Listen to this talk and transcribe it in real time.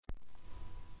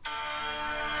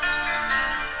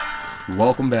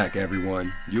Welcome back,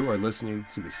 everyone. You are listening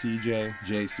to the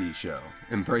CJ Show.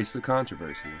 Embrace the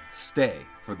controversy. Stay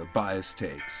for the biased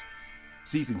takes.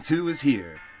 Season 2 is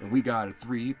here, and we got a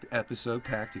 3-episode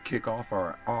pack to kick off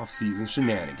our off-season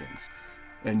shenanigans.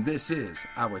 And this is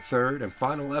our third and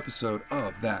final episode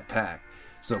of that pack.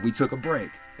 So we took a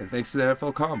break, and thanks to the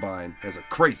NFL Combine, there's a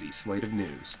crazy slate of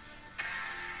news.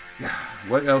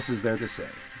 What else is there to say?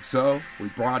 So we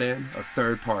brought in a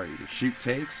third party to shoot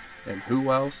takes, and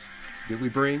who else did we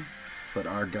bring but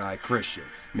our guy Cristian,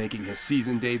 making his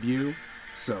season debut?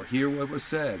 So hear what was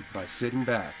said by sitting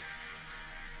back,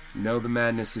 know the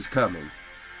madness is coming,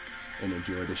 and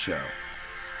enjoy the show.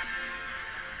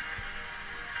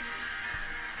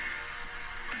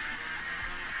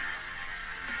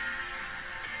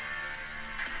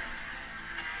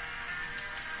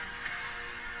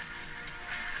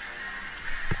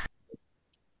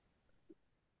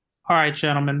 All right,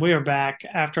 gentlemen, we are back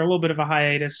after a little bit of a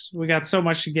hiatus. We got so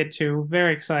much to get to.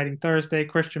 Very exciting Thursday.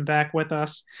 Cristian back with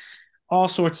us. All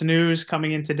sorts of news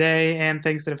coming in today and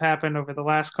things that have happened over the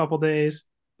last couple days.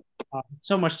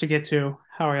 So much to get to.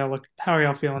 How are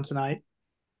y'all feeling tonight?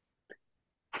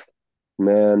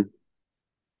 Man,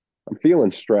 I'm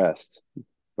feeling stressed,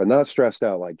 but not stressed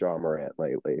out like John Morant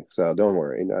lately. So don't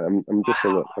worry. I'm just a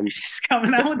Wow, little. I'm just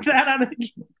coming out with that out of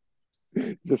the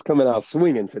just coming out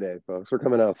swinging today, folks. We're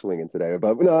coming out swinging today.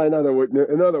 But no, in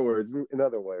other words,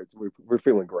 we're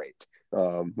feeling great.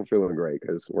 We're feeling great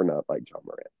because we're not like John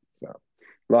Morant. So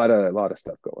a lot of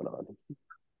stuff going on.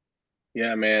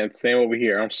 Yeah, man. Same over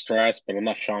here. I'm stressed, but I'm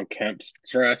not Sean Kemp's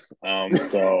stressed.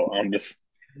 So I'm just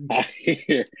out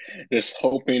here just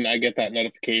hoping I get that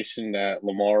notification that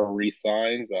Lamar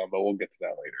resigns. But we'll get to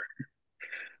that later.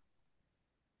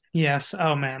 Yes.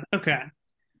 Oh man. Okay.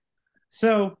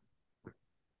 So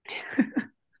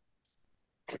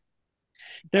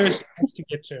there's so much to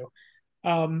get to.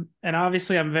 And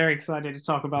obviously, I'm very excited to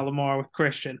talk about Lamar with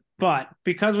Cristian. But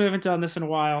because we haven't done this in a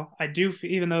while, I do,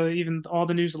 even all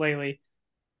the news lately,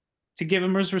 to give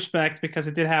him his respect because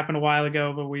it did happen a while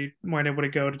ago, but we weren't able to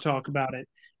go to talk about it.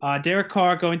 Derek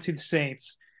Carr going to the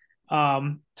Saints.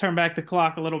 Turn back the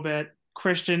clock a little bit.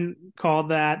 Cristian called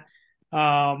that.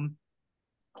 Um,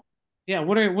 yeah,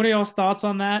 what are y'all's thoughts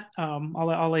on that?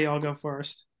 I'll let y'all go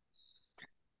first.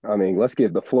 I mean, let's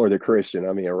give the floor to Cristian.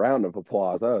 I mean, a round of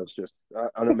applause. That was just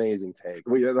an amazing take.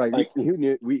 We like Like you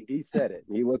knew he said it.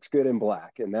 He looks good in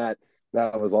black, and that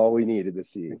was all we needed to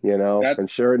see, you know. that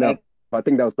And sure enough, that I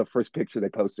think that was the first picture they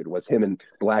posted was him in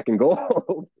black and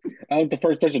gold. that was the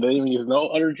first picture. They didn't even use no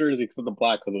other jersey except the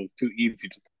black because it was too easy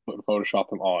just to put Photoshop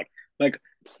them on. Like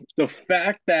the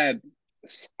fact that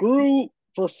screw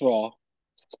first of all,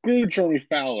 screw Jeremy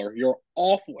Fowler. You're an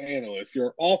awful analyst. You're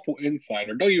an awful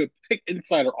insider. Don't even take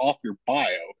insider off your bio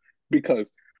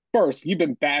because first you've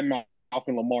been bad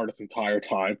mouthing Lamar this entire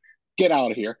time. Get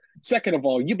out of here. Second of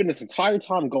all, you've been this entire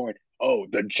time going, "Oh,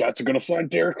 the Jets are going to sign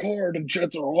Derek Carr. The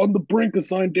Jets are on the brink of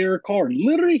signing Derek Carr."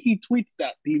 Literally, he tweets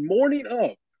that the morning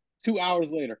of. 2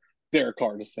 hours later, Derek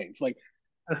Carr to the Saints. Like,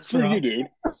 That's screw rough. you, dude.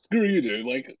 Screw you, dude.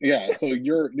 Like, yeah. So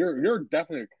you're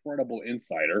definitely a credible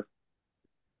insider.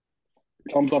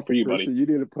 Thumbs up for you, buddy. Christian, you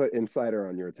need to put insider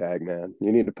on your tag, man.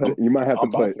 You need to I'm put. You might have to I'm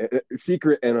about put to.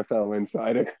 secret NFL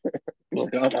insider.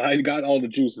 Look, I got all the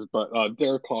juices, but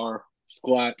Derek Carr,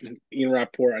 Splat, Ian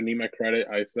Rapport, I need my credit.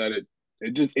 I said it.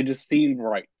 It just seemed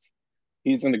right.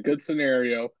 He's in a good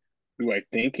scenario. Do I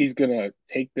think he's gonna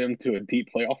take them to a deep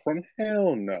playoff run?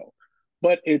 Hell no.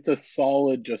 But it's a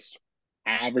solid, just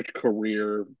average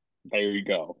career. There you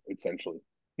go. Essentially,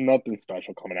 nothing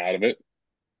special coming out of it.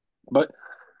 But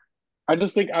I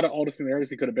just think out of all the scenarios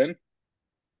he could have been,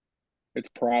 it's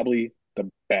probably the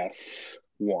best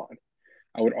one.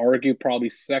 I would argue probably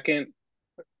second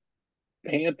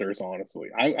Panthers, honestly.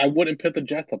 I wouldn't put the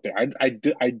Jets up there.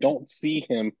 I don't see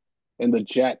him in the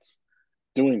Jets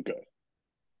doing good.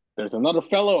 There's another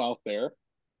fellow out there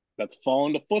that's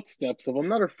following the footsteps of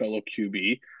another fellow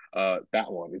QB.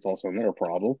 That one is also another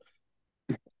problem.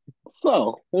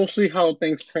 So we'll see how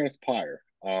things transpire.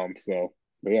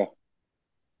 But yeah,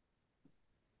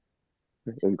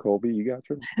 And Colby, you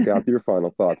got your final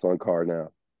thoughts on Carr now.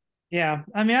 Yeah,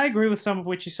 I mean, I agree with some of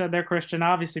what you said there, Cristian.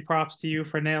 Obviously, props to you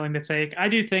for nailing the take. I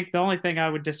do think the only thing I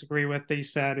would disagree with that you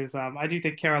said is I do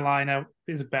think Carolina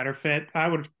is a better fit. I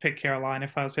would have picked Carolina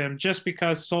if I was him, just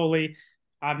because solely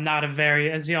I'm not a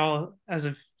very, as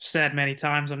I've said many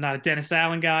times, I'm not a Dennis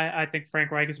Allen guy. I think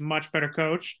Frank Reich is a much better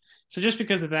coach. So just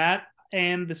because of that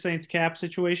and the Saints cap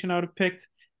situation, I would have picked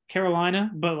Carolina.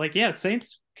 But like, yeah,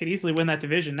 Saints could easily win that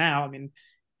division now. I mean,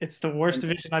 it's the worst Am,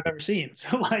 division I've ever seen.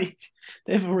 So like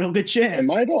they have a real good am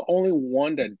chance. I the only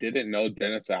one that didn't know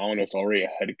Dennis Allen was already a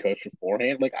head coach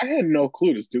beforehand? Like I had no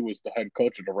clue this dude was the head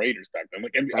coach of the Raiders back then.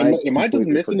 Like, I am I just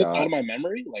completely missing this out forgot. of my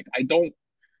memory? Like I don't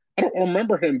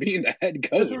remember him being the head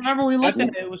Because coach. remember we I looked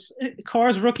at think, it, it was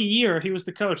Carr's rookie year. He was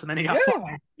the coach, and then he got yeah.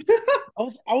 fired.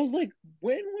 I was like,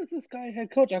 when was this guy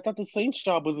head coach? I thought the Saints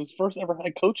job was his first ever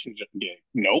head coaching game.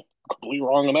 Nope, completely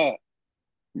wrong on that.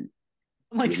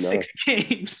 Like You're not. 6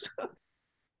 games.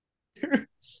 There's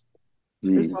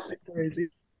Jeez. something crazy.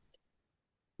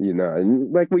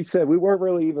 And like we said, we weren't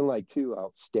really even like too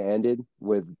outstanding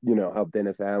with, how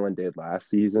Dennis Allen did last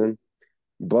season.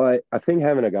 But I think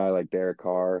having a guy like Derek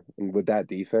Carr and with that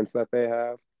defense that they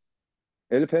have,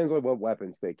 it depends on what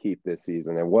weapons they keep this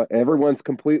season and what everyone's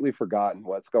completely forgotten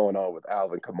what's going on with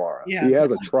Alvin Kamara. Yeah, He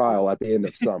has a trial at the end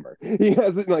of summer. He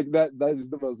has it like that. That is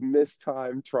the most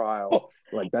mistimed trial. Oh,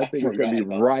 Like I that thing is going to be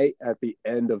forgot about. right at the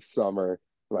end of summer,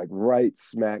 like right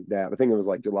smack dab. I think it was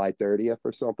like July 30th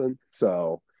or something.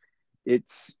 So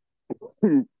it's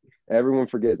everyone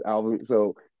forgets Alvin.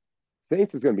 So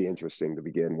Saints is going to be interesting to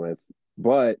begin with,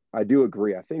 but I do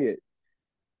agree. I think it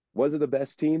was it the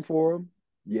best team for him.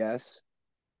 Yes,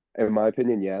 in my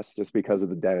opinion, yes, just because of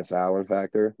the Dennis Allen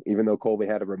factor. Even though Colby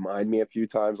had to remind me a few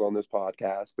times on this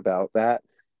podcast about that,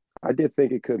 I did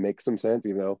think it could make some sense,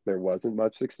 even though there wasn't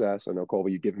much success. I know,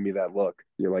 Colby, you're giving me that look.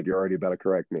 You're like, you're already about to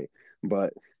correct me.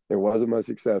 But there wasn't much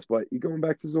success. But you going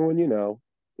back to someone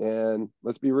and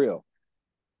let's be real.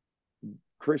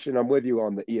 Christian, I'm with you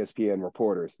on the ESPN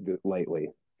reporters lately.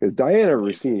 Because Diana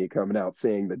Rossini coming out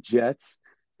saying the Jets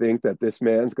think that this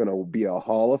man's going to be a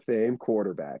Hall of Fame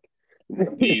quarterback if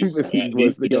he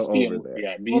was to go over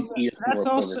there. These Well, ESPN that's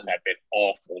also. reporters have been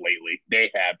awful lately.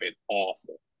 They have been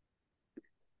awful.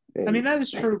 I mean, And that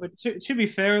is true, but to be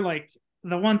fair, like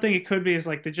the one thing it could be is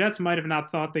like the Jets might have not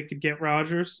thought they could get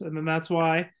Rodgers, and then that's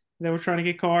why they were trying to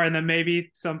get Carr, and then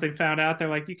maybe something found out they're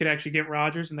like you could actually get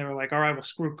Rodgers, and they were like, all right, well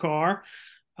screw Carr.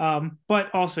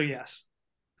 But also yes,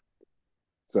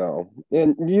 so,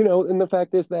 and the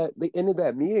fact is that they ended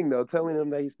that meeting though, telling him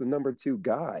that he's the number 2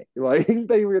 guy. Like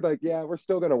they were like, yeah, we're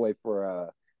still gonna wait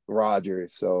for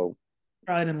Rodgers. So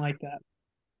probably didn't like that.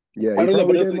 yeah, I he don't know, but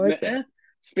probably it's didn't like that.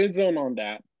 spin zone on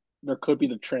that. There could be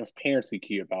the transparency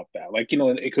key about that. Like,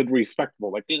 it could be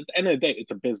respectable. Like, at the end of the day, it's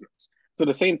a business. So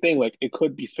the same thing, like, it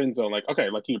could be spin zone. Like,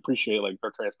 okay, like, you appreciate, like, they're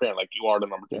transparent. Like, you are the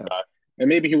number 2 Yeah. guy. And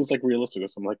maybe he was, like, realistic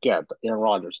with some, like, yeah, Aaron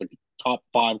Rodgers, like, top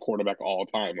 5 quarterback all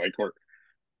time. Like, or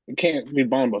it can't be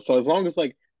bound. But so as long as,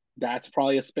 like, that's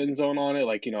probably a spin zone on it,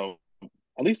 like,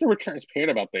 at least they were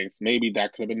transparent about things. Maybe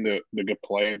that could have been the good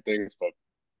play and things, but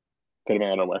could have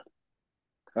been another way.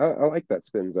 I like that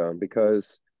spin zone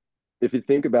because if you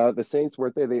think about it, the Saints,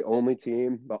 weren't they the only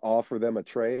team to offer them a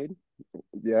trade?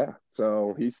 Yeah.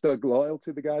 So he stuck loyal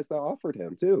to the guys that offered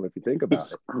him too, if you think about it.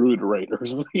 Screwed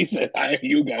Raiders. He said,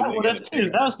 "You guys Oh, ain't well, gonna that, take dude,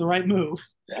 it." that was the right move.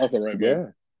 That was the right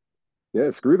move. Yeah.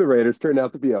 Yeah, screw the Raiders turned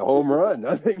out to be a home run.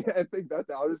 I think that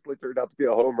honestly turned out to be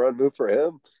a home run move for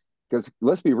him. Because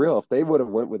let's be real, if they would have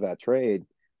went with that trade,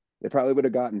 they probably would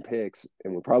have gotten picks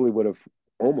and we probably would have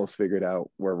almost figured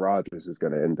out where Rodgers is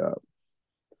going to end up.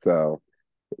 So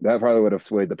that probably would have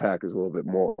swayed the Packers a little bit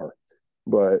more.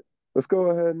 But let's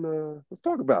go ahead and let's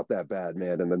talk about that bad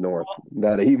man in the North.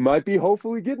 That he might be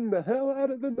hopefully getting the hell out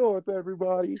of the North,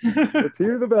 everybody. Let's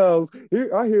hear the bells.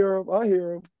 Here, I hear him. I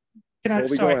hear him. Colby,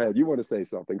 go Sorry, ahead. You want to say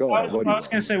something? Go I ahead. was, What do I you was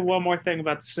going want? to say one more thing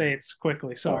about the Saints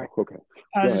quickly. Sorry. Oh, okay.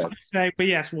 I Go was just ahead. going to say, but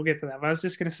yes, we'll get to that. But I was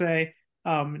just going to say,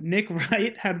 Nick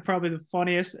Wright had probably the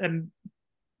funniest and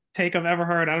take I've ever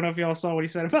heard. I don't know if y'all saw what he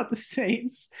said about the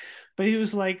Saints, but he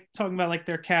was like talking about like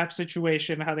their cap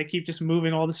situation, how they keep just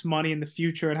moving all this money in the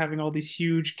future and having all these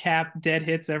huge cap dead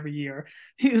hits every year.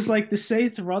 He was like, the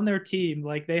Saints run their team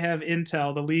like they have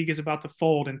intel. The league is about to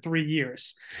fold in 3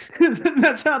 years.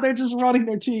 That's how they're just running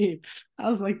their team. I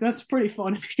was like, that's pretty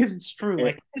funny because it's true. It,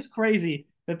 Like it's crazy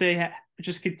that they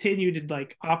just continue to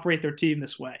like operate their team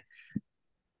this way.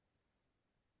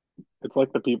 it's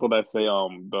like the people that say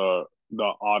the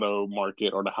auto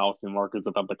market or the housing market is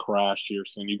about to crash here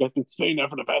soon. You guys been saying that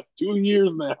for the past 2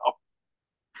 years now.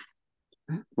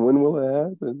 When will it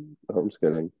happen? Oh, I'm just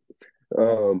kidding.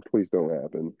 Please don't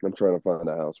happen. I'm trying to find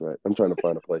a house, right? I'm trying to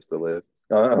find a place to live.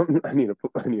 I need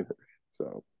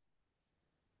so.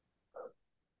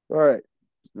 All right,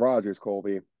 Rogers,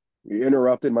 Colby. You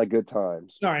interrupted my good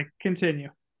times. Sorry, continue.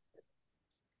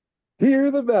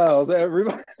 Hear the bells,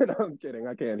 everybody. No, I'm kidding.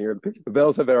 I can't hear them. The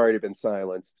bells have already been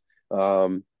silenced.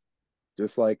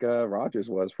 Just like Rogers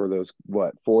was for those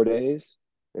 4 days,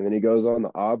 and then he goes on the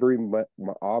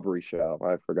Aubrey show.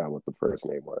 I forgot what the first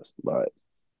name was, but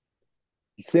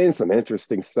he's saying some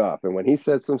interesting stuff. And when he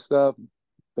said some stuff,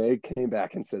 they came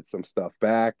back and said some stuff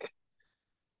back.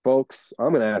 Folks, I'm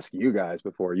going to ask you guys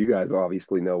before you guys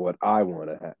obviously know what I want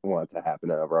to happen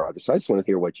out of Rodgers. So I just want to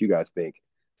hear what you guys think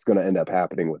is going to end up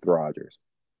happening with Rodgers.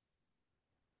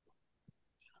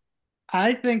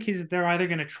 I think they're either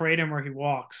going to trade him or he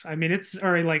walks. I mean,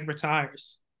 or he like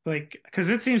retires. Like, because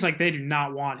it seems like they do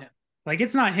not want him. Like,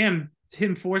 it's not him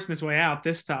forcing his way out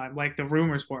this time, like the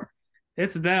rumors were.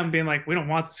 It's them being like, we don't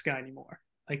want this guy anymore.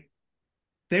 Like,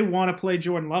 they want to play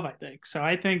Jordan Love, I think. So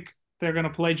I think they're going to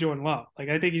play Jordan Love. Like,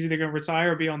 I think he's either going to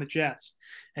retire or be on the Jets.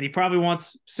 And he probably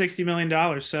wants $60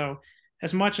 million. So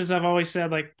as much as I've always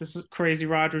said, like, this is crazy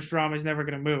Rodgers drama is never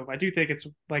going to move, I do think it's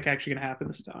like actually going to happen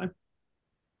this time.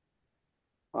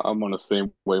 I'm on the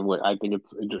same wavelength. I think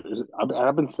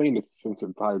I've been saying this since the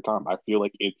entire time. I feel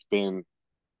like it's been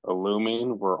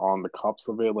looming. We're on the cups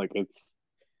of it. Like it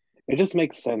just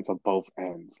makes sense on both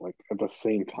ends. Like at the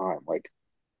same time, like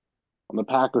on the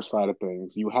Packers side of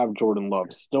things, you have Jordan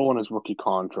Love still on his rookie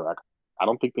contract. I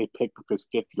don't think they picked up his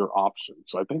fifth-year option.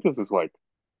 So I think this is like,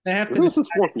 they have to this his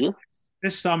fourth year?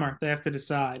 This summer, they have to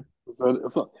decide.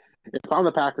 So if I'm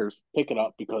the Packers, pick it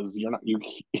up because you're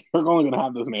only going to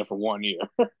have this man for 1 year.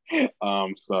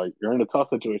 So you're in a tough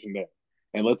situation there.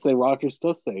 And let's say Rodgers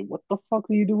does say, "What the fuck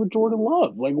do you do with Jordan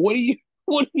Love? Like, what do you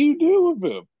do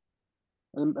with him?"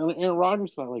 And Aaron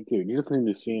Rodgers is like, "Dude, you just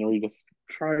need to see, or you just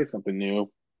try something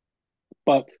new."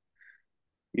 But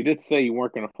you did say you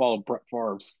weren't going to follow Brett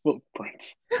Favre's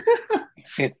footprints,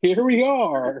 and here we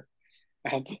are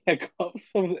at the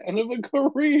cusp of the end of a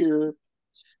career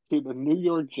to the New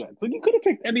York Jets. Like you could have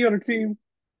picked any other team.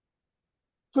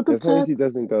 But as long as he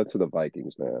doesn't go to the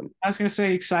Vikings, man. I was gonna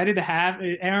say, excited to have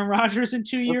Aaron Rodgers in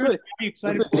 2 years.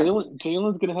 Excited.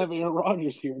 Jalen's gonna have Aaron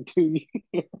Rodgers here in 2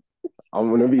 years. I'm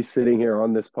gonna be sitting here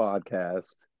on this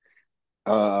podcast,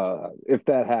 if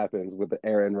that happens, with the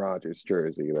Aaron Rodgers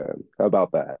jersey, man. How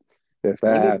about that? If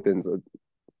that happens,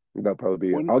 that'll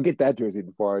probably be. I'll get that jersey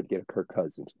before I'd get a Kirk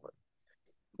Cousins one.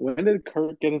 When did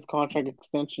Kirk get his contract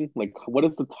extension? Like, what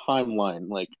is the timeline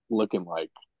like looking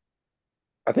like?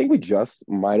 I think we just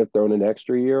might have thrown an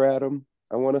extra year at him,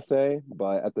 I want to say.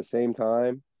 But at the same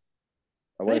time,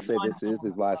 I want to say this is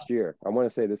his last year. I want to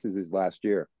say this is his last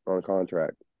year on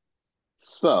contract.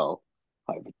 So,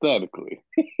 hypothetically,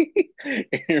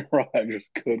 Aaron Rodgers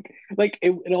could. Like,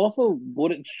 it also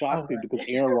wouldn't shock me because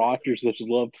Aaron Rodgers just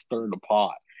loves stirring the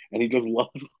pot. And he just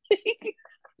loves.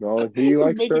 No, he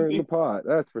likes stirring the pot.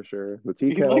 That's for sure. The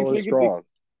tea kettle is strong.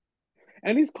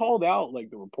 And he's called out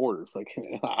like the reporters. Like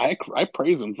I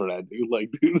praise him for that, dude. Like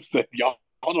dude said, y'all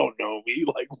don't know me.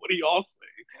 Like what do y'all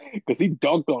say? Because he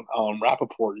dunked on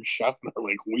Rappaport and Scheffner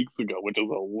like weeks ago, which is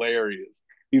hilarious.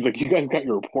 He's like, you guys got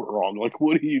your report wrong. Like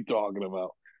what are you talking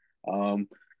about?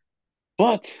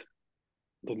 But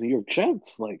the New York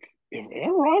Jets, like if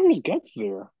Aaron Rodgers gets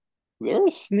there, they're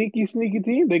a sneaky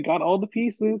team. They got all the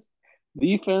pieces.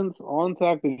 Defense on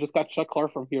tech. They just got Chuck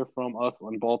Clark from us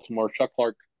in Baltimore. Chuck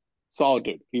Clark, solid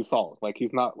dude. He's solid. Like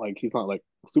he's not like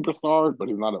superstar, but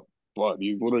he's not a bud.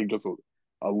 He's literally just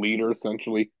a leader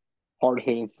essentially. Hard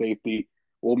hitting safety.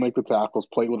 Will make the tackles.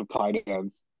 Play with the tight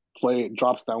ends.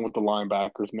 Drops down with the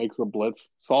linebackers. Makes a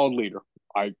blitz. Solid leader.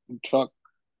 Chuck,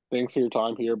 thanks for your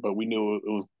time here, but we knew it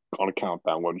was on a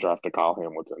countdown when drafted Kyle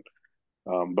Hamilton.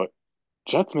 But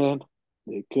Jets, man,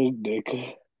 they could.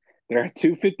 They're at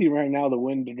 250 right now to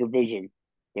win the division.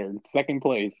 They're in second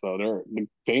place, so the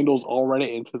Vandals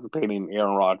already anticipating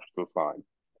Aaron Rodgers to sign.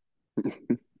 I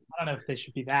don't know if they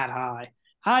should be that high.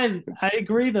 I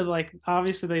agree that like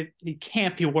obviously he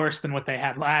can't be worse than what they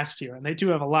had last year, and they do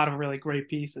have a lot of really great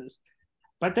pieces.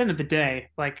 But at the end of the day,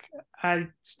 like I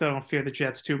still don't fear the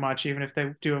Jets too much, even if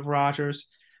they do have Rodgers.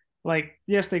 Like,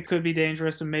 yes, they could be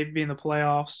dangerous and maybe be in the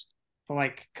playoffs, but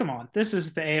like, come on, this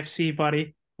is the AFC,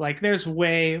 buddy. Like, there's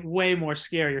way more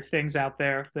scarier things out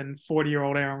there than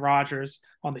 40-year-old Aaron Rodgers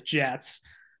on the Jets.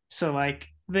 So, like,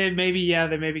 they maybe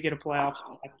get a playoff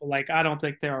spot, but like, I don't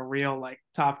think they're a real like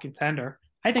top contender.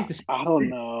 I think this. I don't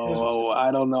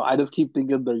know. I just keep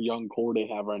thinking of their young core they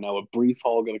have right now with Brees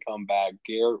Hall going to come back,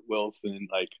 Garrett Wilson,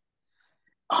 like.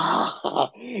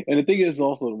 And the thing is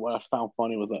also what I found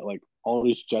funny was that like all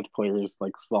these Jets players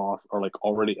like Sauce are like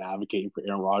already advocating for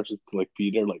Aaron Rodgers to like be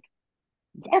there. Like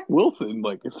Zach Wilson,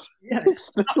 like is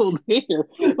still there.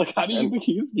 Like how do you think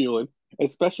he's feeling?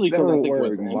 Especially because I think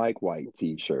wearing Mike White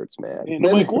t-shirts, man. And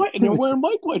Mike White, and they're wearing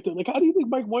Mike White. Like, how do you think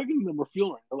Mike White and them were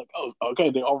feeling? They're like, oh, okay,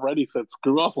 they already said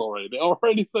screw us already. They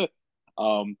already said.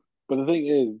 But the thing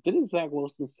is, didn't Zach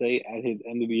Wilson say at his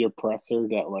end of the year presser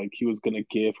that like he was gonna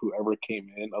give whoever came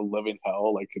in a living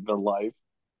hell, like in their life?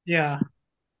 Yeah.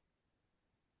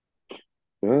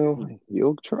 Well,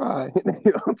 you'll try.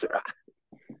 You'll try.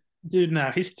 Dude,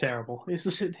 no, he's terrible. He's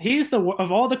the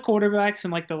of all the quarterbacks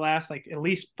in like the last like at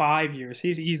least 5 years,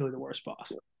 he's easily the worst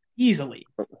boss. Easily.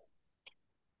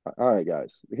 All right,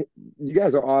 guys. You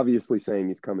guys are obviously saying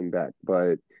he's coming back,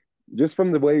 but just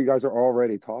from the way you guys are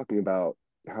already talking about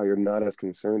how you're not as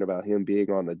concerned about him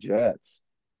being on the Jets,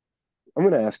 I'm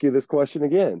going to ask you this question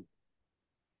again.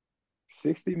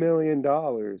 $60 million,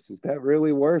 is that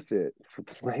really worth it for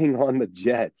playing on the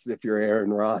Jets if you're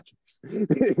Aaron Rodgers?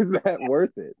 Is that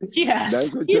worth it? Yes,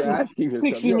 That's what you're easily. asking yourself.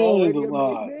 60 You're million is already a a made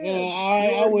lot. Yeah, man. You're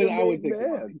already a I would made take the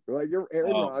money. man. Like you're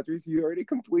Aaron Um, Rodgers. You already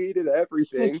completed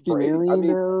everything. 60 Brady. I million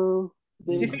mean, though.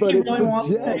 Do you think he but it's really the wants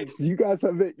to? Jets. You guys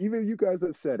have it. Even you guys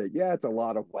have said it. Yeah, it's a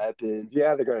lot of weapons.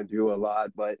 Yeah, they're gonna do a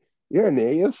lot, but you're in the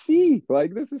AFC.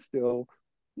 Like this is still.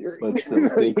 You're But still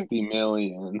 60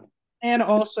 million. And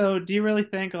also, do you really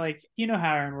think like you know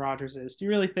how Aaron Rodgers is? Do you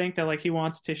really think that like he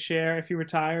wants to share if he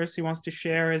retires, he wants to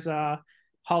share his Hall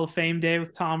of Fame day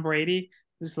with Tom Brady,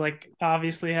 who's like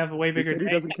obviously have a way he bigger said he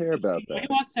day? doesn't care about He that.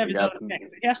 wants to have He his got own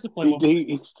picks. He has to play one.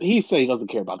 he said he doesn't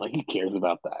care about that. He cares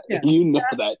about that. Yes. You know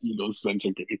that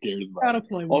egocentric he cares about. Gotta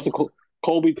play one. Also,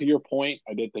 Colby, to your point,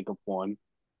 I did think of one.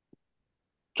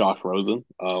 Josh Rosen.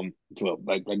 So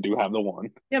I do have the one.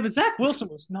 Yeah, but Zach Wilson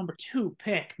was number 2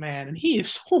 pick, man, and he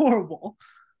is horrible.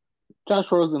 Josh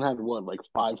Rosen had what, like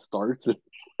 5 starts?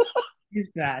 He's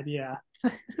bad, yeah.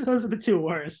 Those are the 2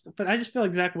 worst. But I just feel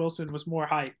like Zach Wilson was more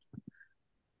hyped.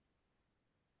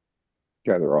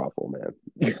 You guys are awful, man.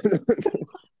 You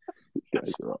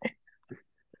guys are awful.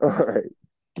 All right.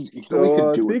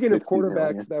 So speaking of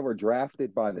quarterbacks that were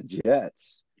drafted by the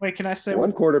Jets, wait, can I say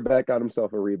one quarterback got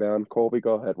himself a rebound? Colby,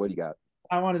 go ahead. What do you got?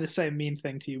 I wanted to say a mean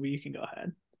thing to you, but you can go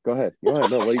ahead. Go ahead. Go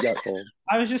ahead. No, what do you got, Cole?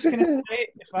 I was just gonna say,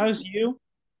 if I was you,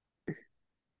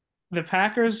 the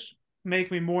Packers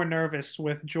make me more nervous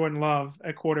with Jordan Love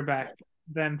at quarterback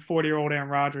than 40-year-old Aaron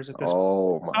Rodgers at this point.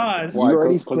 Oh my God! Because- You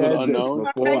already Because of the said this unknown?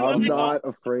 before. I'm not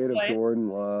afraid of Jordan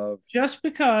Love. Just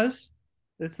because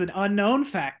it's the unknown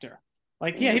factor.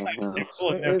 Like, yeah, he might be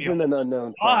terrible. It isn't an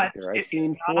unknown factor. I've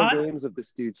seen 4 games of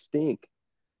this dude stink.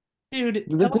 Dude,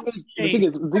 The thing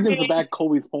is, to back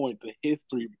Colby's point, the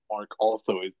history mark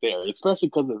also is there, especially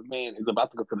because this man is about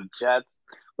to go to the Jets.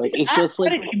 Like it's just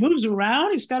like he moves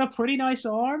around. He's got a pretty nice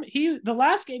arm. The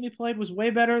last game he played was way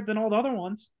better than all the other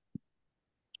ones.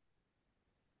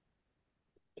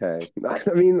 Okay,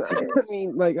 I mean,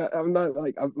 like I'm not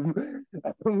like I'm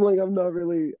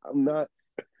not.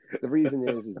 The reason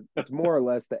is it's more or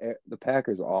less the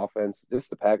Packers offense, just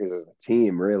the Packers as a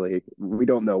team. Really, we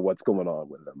don't know what's going on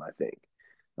with them. I think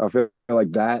I feel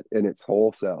like that in its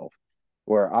whole self.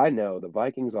 Where I know the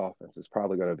Vikings offense is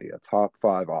probably going to be a top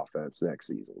 5 offense next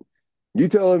season. You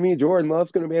telling me Jordan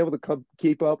Love's going to be able to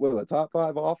keep up with a top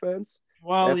 5 offense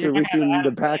after we've seen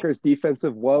the Packers'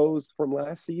 defensive woes from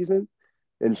last season?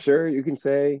 And sure, you can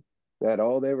say that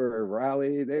they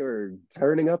were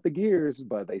turning up the gears,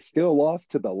 but they still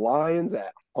lost to the Lions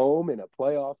at home in a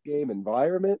playoff game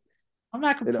environment. I'm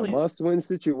not completely in a must-win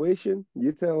situation.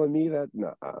 You telling me that?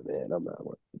 Nah, man, I'm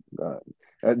not.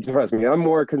 Trust me, I'm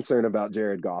more concerned about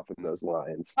Jared Goff and those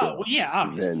Lions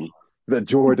than the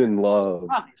Jordan Love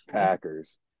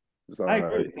Packers. Sorry. I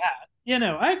agree with that.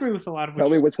 I agree with a lot of. Tell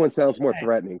me which one sounds more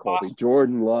threatening, Colby: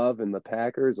 Jordan Love and the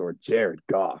Packers, or Jared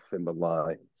Goff and the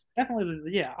Lions?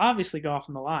 Definitely, yeah. Obviously, Goff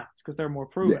and the Lions because they're more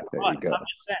proven. Yeah, there you go. I'm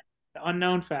just saying, the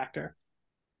unknown factor.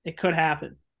 It could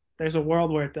happen. There's a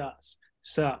world where it does.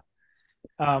 So,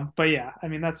 but yeah, I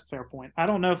mean that's a fair point. I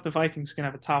don't know if the Vikings can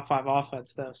have a top 5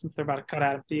 offense though, since they're about to cut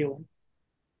Adam Thielen.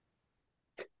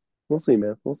 We'll see,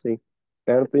 man. We'll see.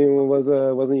 Adam Thielen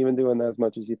wasn't even doing as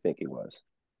much as you think he was.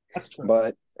 That's true.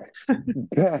 But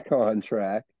back on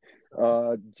track,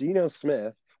 Geno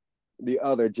Smith, the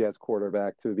other Jets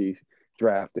quarterback to be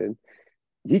drafted,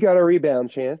 he got a rebound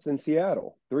chance in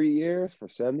Seattle. 3 years for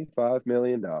 $75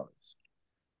 million.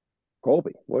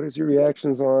 Colby, what is your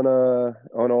reactions on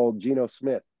old Geno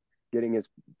Smith getting his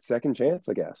second chance,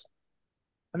 I guess?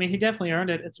 I mean, he definitely earned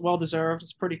it. It's well deserved.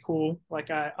 It's pretty cool. Like,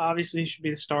 obviously he should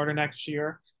be the starter next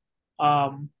year.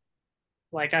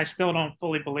 Like, I still don't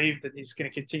fully believe that he's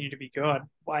going to continue to be good.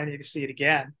 I need to see it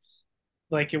again.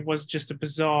 Like, it was just a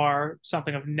bizarre,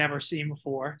 something I've never seen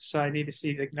before. So I need to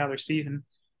see another season.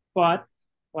 But,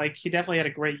 like, he definitely had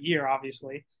a great year,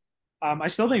 obviously. I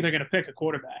still think they're going to pick a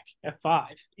quarterback at 5,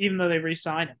 even though they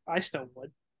re-sign him. I still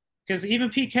would. Because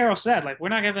even Pete Carroll said, like, we're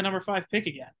not going to have the number 5 pick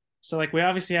again. So, like, we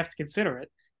obviously have to consider it.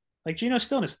 Like, Geno's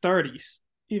still in his 30s,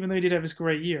 even though he did have his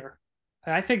great year.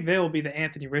 I think they will be the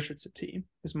Anthony Richardson team,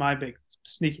 is my big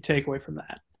sneaky takeaway from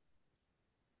that.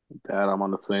 Dad, I'm on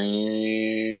the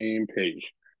same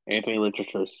page. Anthony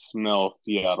Richardson smells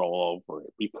Seattle all over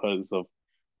it because of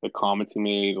the comments he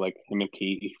made. Like him and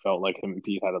Pete, he felt like him and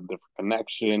Pete had a different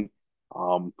connection.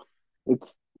 Um,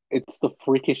 it's it's the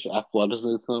freakish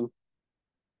athleticism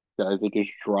that I think is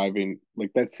driving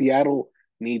like that. Seattle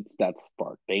needs that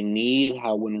spark. They need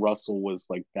how when Russell was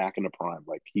like back in the prime,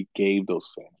 like he gave those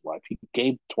fans life. He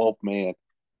gave 12 man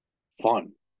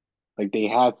fun. Like they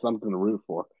had something to root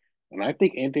for. And I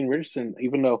think Anthony Richardson,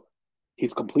 even though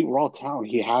he's complete raw talent,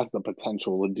 he has the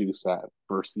potential to do that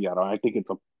for Seattle. I think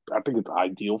it's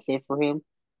ideal fit for him.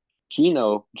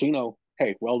 Gino,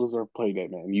 hey, well deserved play day,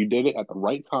 man. You did it at the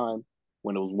right time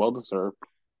when it was well deserved.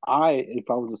 If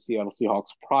I was the Seattle Seahawks,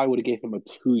 probably would have gave him a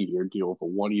 2-year deal with a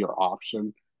 1-year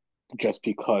option, just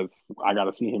because I got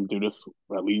to see him do this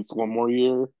at least one more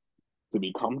year to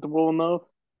be comfortable enough.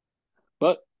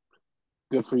 But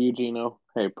good for you, Gino.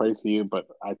 Hey, praise to you. But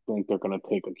I think they're going to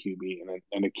take a QB,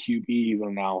 and the QBs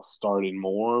are now starting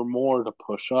more and more to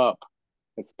push up,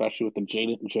 especially with the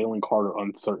Jalen Carter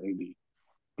uncertainty,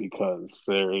 because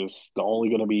there is only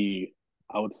going to be,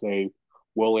 I would say,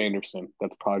 Will Anderson.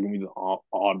 That's probably going to be the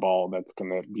oddball that's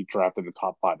going to be drafted in the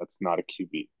top 5. That's not a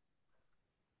QB.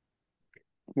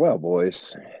 Well,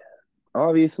 boys,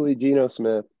 obviously Geno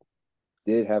Smith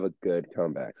did have a good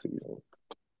comeback season.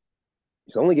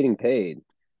 He's only getting paid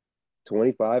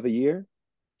 25 a year,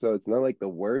 so it's not like the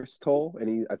worst toll.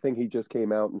 And I think he just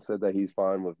came out and said that he's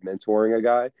fine with mentoring a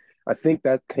guy. I think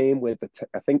that came with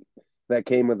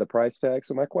the price tag.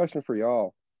 So my question for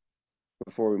y'all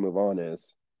before we move on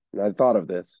is, and I thought of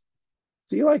this: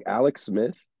 is he like Alex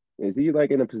Smith? Is he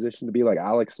like in a position to be like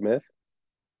Alex Smith?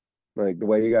 Like the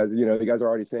way you guys are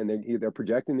already saying they're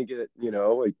projecting to get,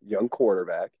 a young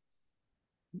quarterback.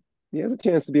 He has a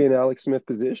chance to be in Alex Smith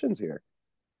positions here.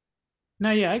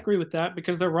 No, yeah, I agree with that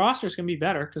because their roster is going to be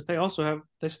better because they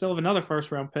still have another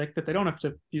first round pick that they don't have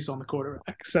to use on the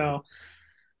quarterback. So,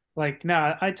 like,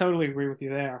 no, I totally agree with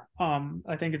you there.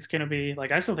 I think it's going to be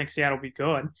like I still think Seattle will be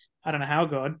good. I don't know how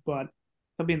good, but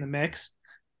they'll be in the mix.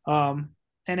 And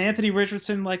Anthony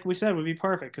Richardson, like we said, would be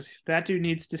perfect because that dude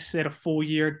needs to sit a full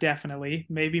year, definitely,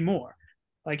 maybe more.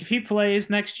 Like if he plays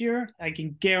next year, I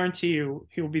can guarantee you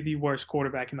he will be the worst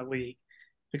quarterback in the league.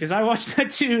 Because I watched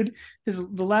that dude.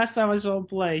 The last time I saw him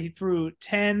play, he threw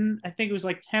 10, I think it was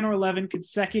like 10 or 11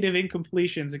 consecutive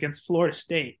incompletions against Florida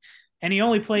State, and he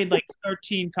only played like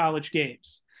 13 college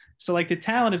games. So like the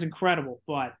talent is incredible,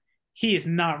 but he is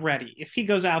not ready. If he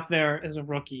goes out there as a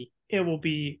rookie, it will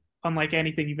be unlike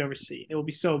anything you've ever seen. It will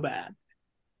be so bad.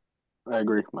 I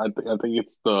agree. I think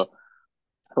it's the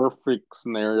perfect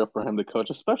scenario for him to coach,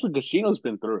 especially because Gino's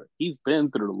been through it. He's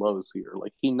been through the lows here.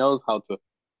 Like he knows how to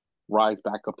rise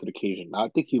back up to the occasion. I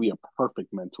think he'd be a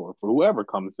perfect mentor for whoever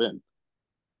comes in.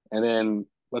 And then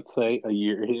let's say a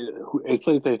year, it's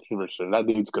like that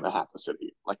dude's gonna have to sit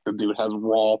here. Like the dude has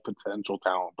raw potential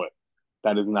talent, but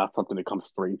that is not something that comes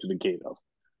straight to the gate of.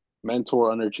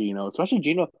 Mentor under Gino, especially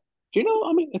Gino. Gino,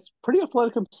 I mean, it's pretty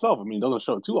athletic himself. I mean, he doesn't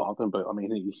show it too often, but I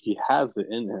mean, he has it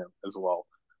in him as well.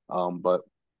 But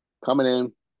coming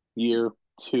in year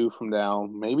 2 from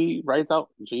down, maybe writes out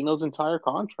Gino's entire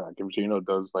contract if Gino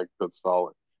does like good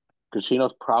solid. Because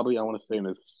Gino's probably, I want to say, in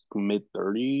his mid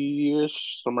 30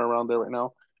 ish, somewhere around there right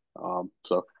now.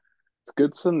 So it's a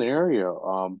good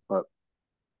scenario. But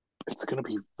it's going to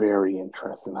be very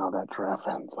interesting how that draft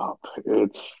ends up.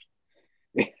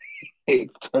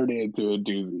 It's turning into a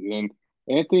doozy. And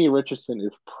Anthony Richardson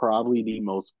is probably the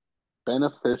most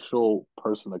beneficial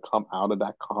person to come out of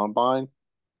that combine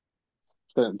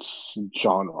since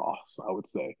John Ross, I would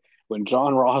say. When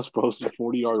John Ross posted a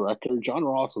 40-yard record, John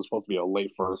Ross was supposed to be a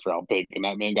late first round pick, and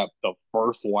that man got the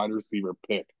first wide receiver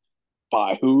pick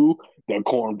by who? The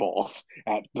cornballs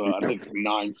at the, I think,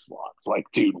 9 slots. Like,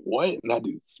 dude, what? And that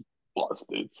dude's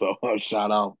busted. So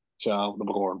shout out the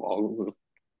cornballs.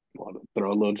 Want to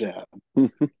throw a little jab.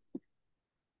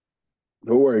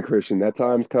 Don't worry, Christian. That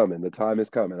time's coming. The time is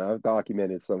coming. I've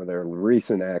documented some of their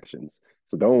recent actions.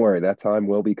 So don't worry. That time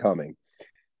will be coming.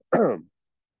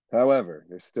 However,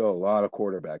 there's still a lot of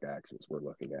quarterback actions we're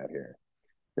looking at here.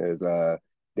 There's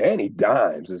Danny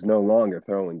Dimes is no longer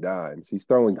throwing dimes. He's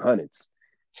throwing hundreds.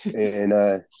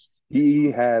 And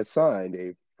he has signed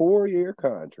a 4-year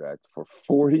contract for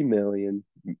 $40 million.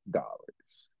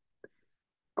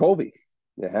 Colby,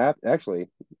 actually,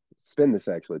 spin this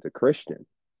actually to Christian.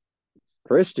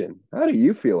 Christian, how do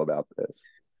you feel about this?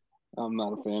 I'm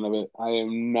not a fan of it. I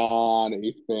am not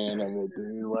a fan of it,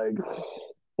 dude. Like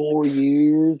 4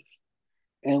 years,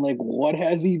 and like what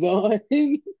has he done?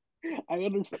 I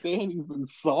understand he's been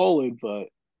solid, but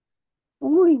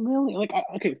 40 million, like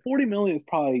okay, 40 million is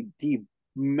probably the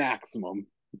maximum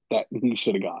that he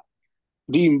should have got.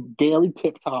 being very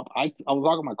tip top. I was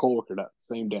talking to my coworker that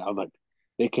same day. I was like,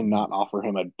 they cannot offer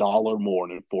him $1 more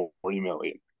than 40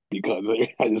 million because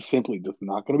it's simply just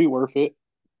not going to be worth it.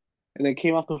 And then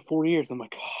came after 4 years. I'm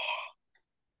like,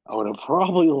 I would have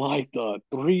probably liked a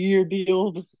 3-year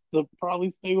deal just to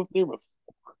probably stay with them, but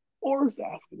four is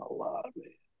asking a lot, man.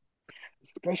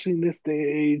 Especially in this day and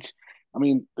age. I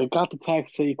mean, they got to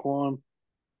tax Saquon.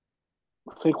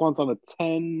 Saquon's on a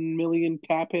 10 million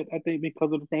cap hit, I think,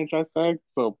 because of the franchise tag.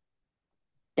 So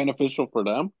beneficial for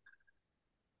them.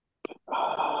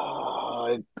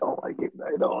 I don't like it.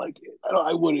 I don't like it.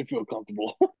 I wouldn't feel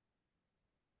comfortable.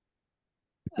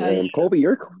 And Colby,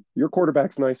 your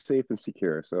quarterback's nice, safe, and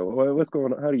secure. So what's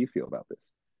going on? How do you feel about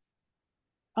this?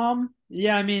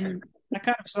 Yeah, I mean, I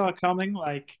kind of saw it coming.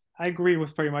 Like, I agree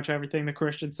with pretty much everything that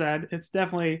Christian said. It's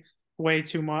definitely way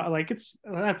too much. Like,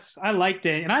 I like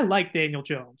and I like Daniel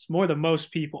Jones more than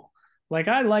most people. Like,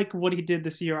 I like what he did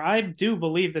this year. I do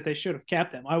believe that they should have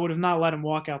kept him. I would have not let him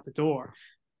walk out the door.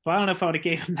 But I don't know if I would have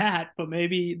gave him that, but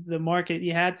maybe the market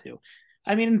you had to.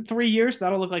 I mean, in 3 years,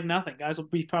 that'll look like nothing. Guys will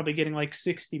be probably getting like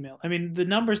 60 mil. I mean, the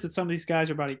numbers that some of these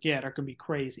guys are about to get are going to be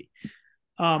crazy.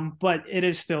 But it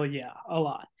is still, yeah, a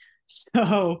lot.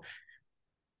 So,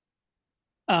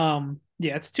 yeah,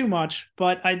 it's too much.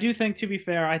 But I do think, to be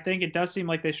fair, I think it does seem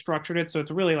like they structured it so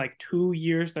it's really like 2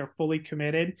 years they're fully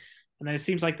committed, and then it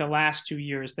seems like the last 2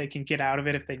 years they can get out of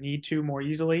it if they need to more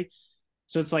easily.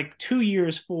 So it's like 2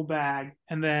 years full bag,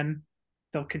 and then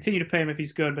they'll continue to pay him if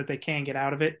he's good, but they can get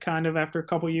out of it kind of after a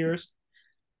couple years.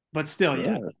 But still,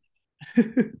 yeah.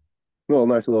 Well,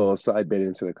 nice little side bit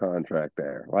into the contract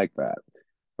there, like that.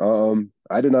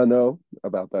 I did not know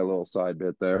about that little side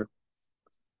bit there,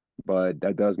 but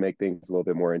that does make things a little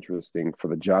bit more interesting for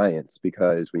the Giants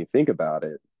because when you think about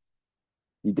it,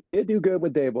 you did do good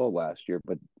with Daboll last year.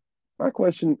 But my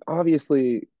question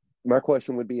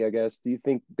would be, I guess, do you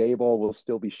think Daboll will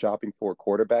still be shopping for a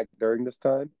quarterback during this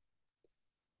time?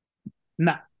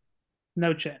 No,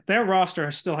 no chance. Their roster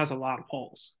still has a lot of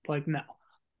holes. Like, no.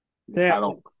 They I have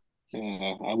don't.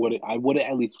 I would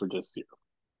at least for this year.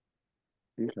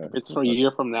 Okay. If it's for a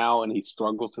year from now and he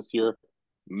struggles this year,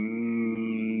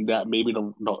 that maybe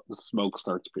the smoke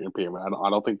starts appearing. I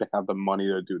don't think they have the money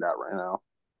to do that right now.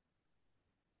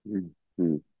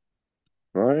 Mm-hmm.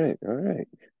 All right, all right.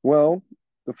 Well,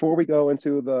 before we go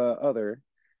into the other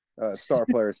star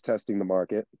players testing the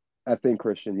market, I think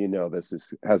Christian, you know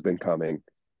has been coming.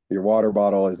 Your water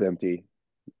bottle is empty.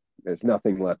 There's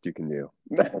nothing left you can do.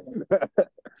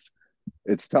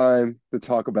 It's time to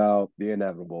talk about the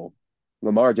inevitable.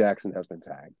 Lamar Jackson has been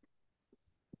tagged.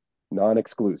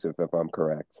 Non-exclusive, if I'm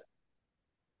correct.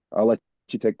 I'll let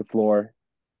you take the floor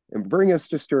and bring us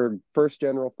just your first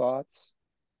general thoughts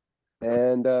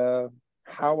and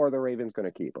how are the Ravens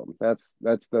going to keep him? That's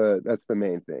the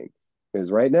main thing.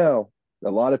 Because right now, a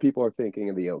lot of people are thinking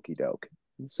of the okey doke.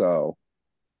 So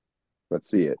let's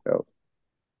see it. Oh,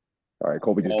 all right.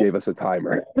 Colby just gave us a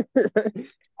timer.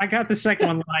 I got the second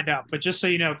one lined up, but just so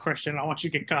you know, Christian, I don't want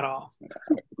you to get cut off.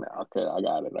 Okay, I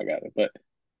got it. But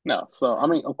no, so I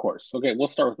mean, of course. Okay, we'll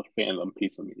start with the fandom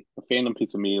piece of me. The fandom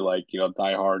piece of me, like,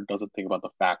 die hard, doesn't think about the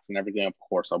facts and everything. Of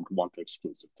course, I would want the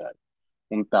exclusive tag,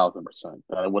 1,000%.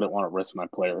 I wouldn't want to risk my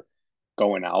player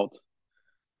going out.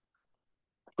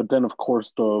 But then, of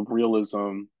course, the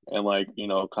realism and, like,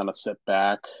 kind of sit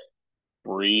back,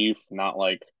 breathe, not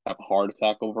like have a heart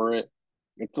attack over it.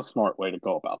 It's a smart way to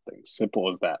go about things. Simple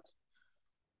as that.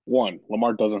 One,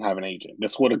 Lamar doesn't have an agent.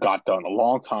 This would have got done a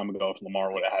long time ago if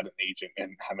Lamar would have had an agent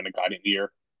and having a guiding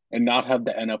ear and not have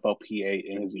the NFLPA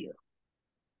in his ear.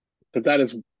 Because that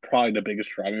is probably the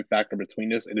biggest driving factor between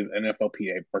this. It is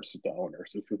NFLPA versus the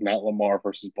owners. This is not Lamar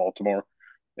versus Baltimore.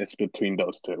 It's between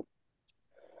those two.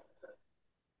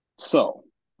 So,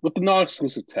 with the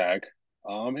non-exclusive tag,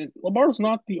 and Lamar's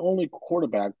not the only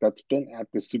quarterback that's been at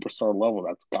this superstar level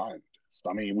that's gotten this.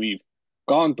 I mean, we've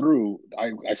gone through.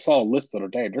 I saw a list the other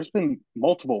day. There's been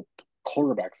multiple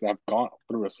quarterbacks that have gone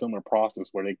through a similar process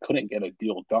where they couldn't get a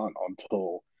deal done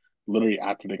until literally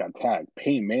after they got tagged.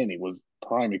 Peyton Manning was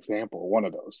prime example of one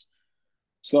of those.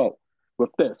 So, with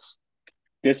this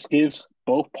gives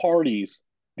both parties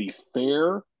the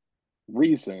fair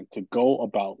reason to go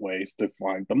about ways to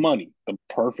find the money. The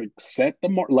perfect let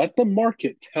the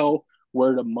market tell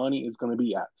where the money is going to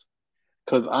be at.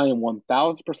 Because I am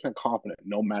 1,000% confident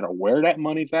no matter where that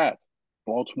money's at,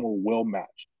 Baltimore will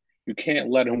match. You can't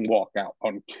let him walk out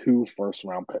on 2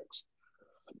 first-round picks.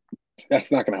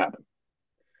 That's not going to happen.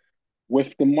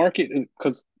 With the market,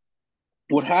 because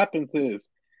what happens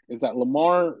is that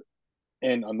Lamar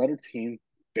and another team,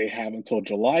 they have until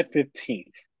July 15th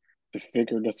to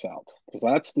figure this out, because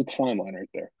that's the timeline right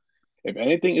there. If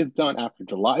anything is done after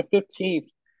July 15th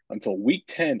until week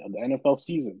 10 of the NFL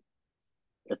season,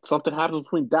 if something happens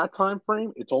between that time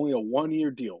frame, it's only a 1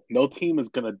 year deal. No team is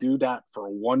going to do that for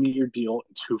a 1 year deal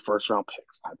and 2 first-round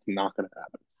picks. That's not going to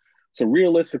happen. So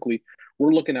realistically,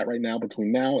 we're looking at right now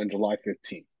between now and July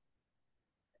 15th.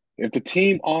 If the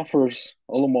team offers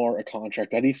Lamar a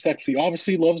contract that he sexy,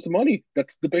 obviously loves the money.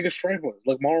 That's the biggest strength.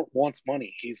 Lamar wants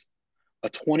money. He's a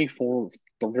 24,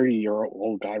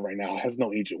 30-year-old guy right now, has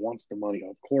no agent, wants the money.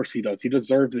 Of course he does. He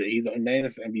deserves it. He's a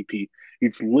unanimous MVP.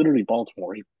 He's literally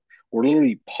Baltimore. We're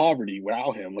literally poverty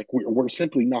without him. Like we're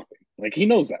simply nothing. Like he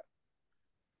knows that.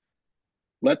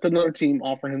 Let another team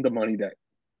offer him the money that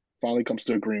finally comes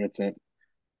to agreements in.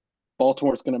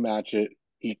 Baltimore's going to match it.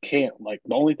 He can't. Like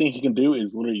the only thing he can do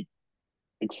is literally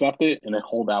accept it and then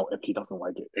hold out if he doesn't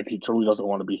like it. If he truly doesn't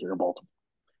want to be here in Baltimore,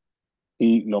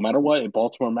 no matter what, if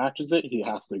Baltimore matches it, he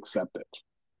has to accept it.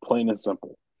 Plain and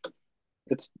simple.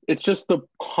 It's just the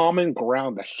common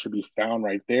ground that should be found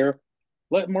right there.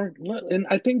 And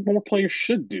I think more players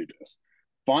should do this.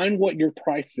 Find what your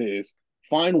price is.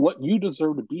 Find what you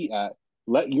deserve to be at.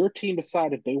 Let your team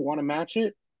decide if they want to match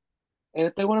it. And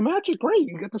if they want to match it, great.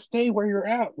 You get to stay where you're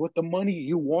at with the money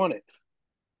you want it.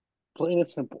 Plain and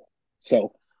simple.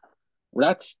 So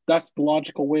that's the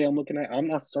logical way I'm looking at it. I'm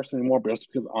not stressing anymore, but it's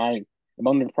because I'm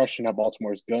under the impression that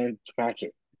Baltimore is going to match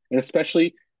it. And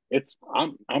especially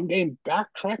I'm getting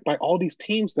backtracked by all these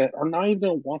teams that are not even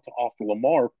going to want to offer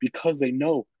Lamar because they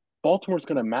know Baltimore's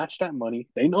going to match that money.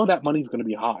 They know that money's going to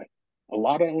be high. A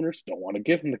lot of owners don't want to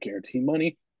give him the guaranteed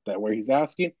money that where he's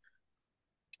asking.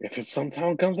 If it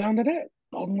sometime comes down to that,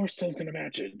 Baltimore still's going to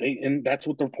match it. And that's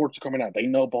what the reports are coming out. They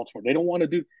know Baltimore. They don't want to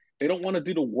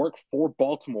do the work for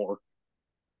Baltimore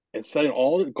instead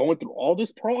of going through all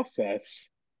this process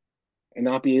and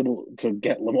not be able to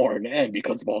get Lamar in the end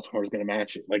because Baltimore is going to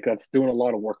match it. Like that's doing a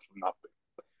lot of work for nothing.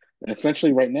 And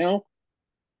essentially, right now,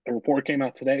 a report came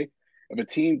out today. If a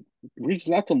team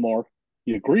reaches out to Lamar,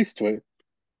 he agrees to it.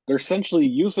 They're essentially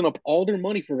using up all their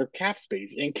money for their cap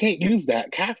space and can't use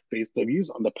that cap space to use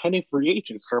on the pending free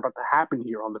agents that are about to happen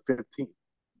here on the 15th.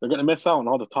 They're going to miss out on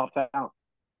all the top talent.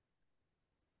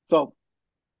 So,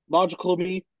 logical to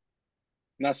me,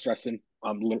 not stressing.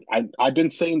 I've been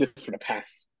saying this for the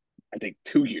past, I think,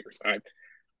 2 years. I'm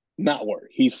not worried.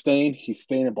 He's staying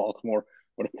in Baltimore.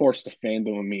 But of course, the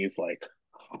fandom of me is like,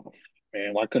 oh,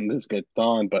 man, why couldn't this get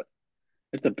done? But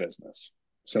it's a business.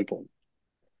 Simple.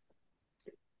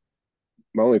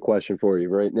 My only question for you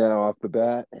right now off the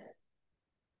bat,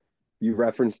 you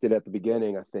referenced it at the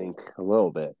beginning, I think, a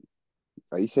little bit.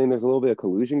 Are you saying there's a little bit of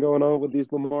collusion going on with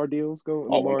these Lamar deals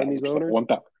Lamar and these 1,000%. owners?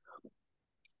 1,000.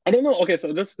 I don't know. Okay,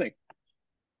 so this thing.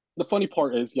 The funny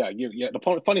part is,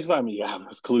 the funny side of me,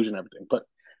 it's collusion and everything. But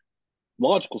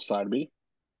logical side of me,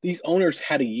 these owners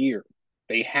had a year.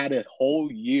 They had a whole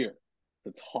year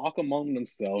to talk among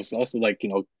themselves. Also,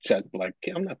 check,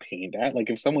 I'm not paying that. Like,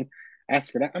 if someone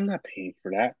asks for that, I'm not paying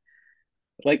for that.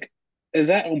 Like, is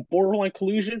that on borderline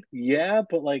collusion? Yeah,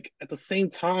 but at the same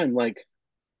time,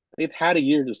 they've had a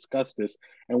year to discuss this.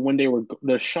 And when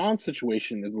the Sean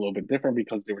situation is a little bit different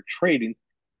because they were trading.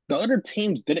 The other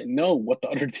teams didn't know what the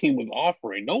other team was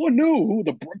offering. No one knew who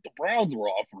the Browns were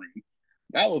offering.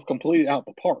 That was completely out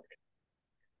the park.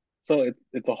 So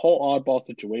it's a whole oddball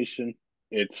situation.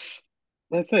 I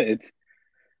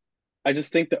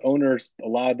just think the owners, a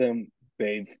lot of them,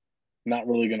 they've not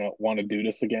really going to want to do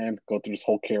this again, go through this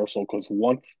whole carousel, because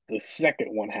once the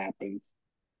second one happens,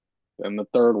 then the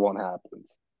third one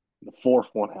happens, the fourth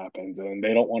one happens, and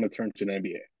they don't want to turn to the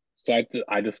NBA. So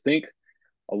I just think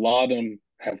a lot of them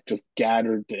have just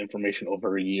gathered the information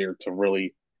over a year to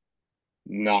really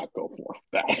not go for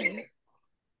that.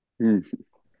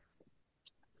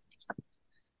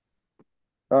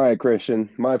 All right, Christian,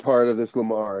 my part of this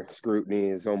Lamar scrutiny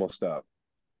is almost up.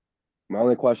 My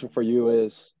only question for you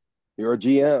is, you're a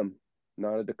GM,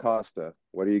 not a DaCosta.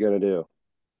 What are you going to do?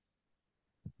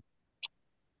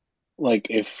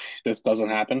 If this doesn't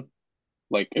happen,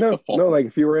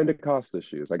 if you were in DaCosta's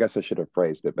shoes, I guess I should have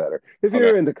phrased it better. If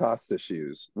you're in DaCosta's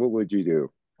shoes, what would you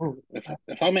do?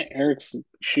 If I'm in Eric's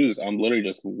shoes, I'm literally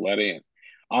just let in.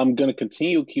 I'm gonna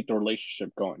continue to keep the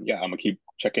relationship going. Yeah, I'm gonna keep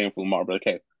checking in with Lamar, but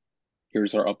okay,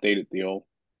 here's our updated deal.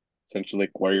 Essentially,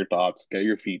 what are your thoughts? Get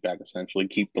your feedback. Essentially,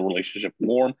 keep the relationship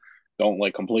warm. Don't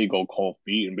completely go cold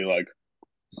feet and be like,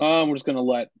 we're just gonna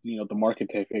let the market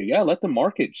take it. Yeah, let the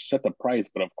market set the price,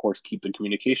 but of course, keep the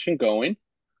communication going.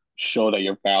 Show that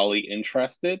you're validly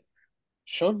interested.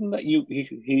 Show them that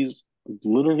he's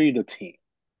literally the team.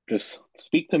 Just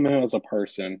speak to him as a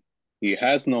person. He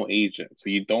has no agent, so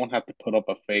you don't have to put up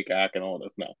a fake act and all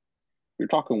this. No, you're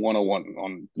talking 101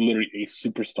 on literally a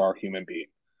superstar human being.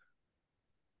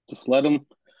 Just let him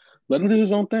do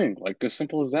his own thing. Like as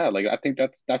simple as that. Like I think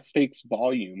that speaks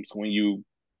volumes when you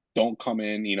don't come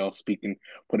in, speaking,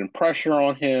 putting pressure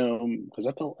on him because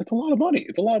it's a lot of money.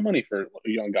 It's a lot of money for a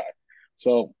young guy.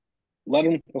 So let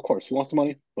him. Of course, he wants the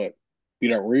money, but be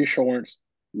that reassurance,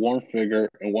 warm figure,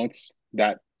 and once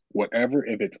that whatever,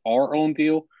 if it's our own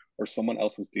deal or someone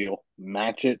else's deal,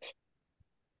 match it,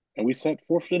 and we set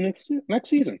forth for the next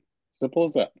season. Simple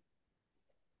as that.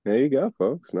 There you go,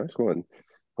 folks. Nice one.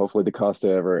 Hopefully,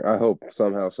 I hope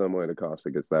somehow, some way,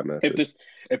 DaCosta gets that message.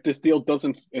 If this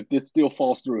deal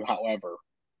falls through, however,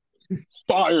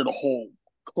 fire the whole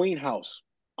clean house.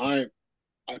 I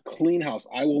A clean house.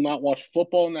 I will not watch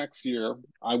football next year.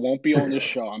 I won't be on this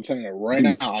show. I'm telling you right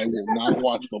now, I will not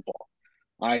watch football.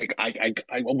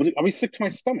 I'll be sick to my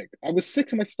stomach. I was sick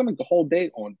to my stomach the whole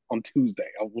day on Tuesday.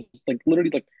 I was like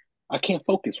literally like I can't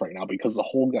focus right now because the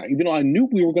whole guy. Even though I knew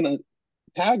we were gonna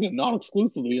tag him, not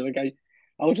exclusively. Like I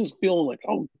was just feeling like,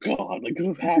 oh God, like this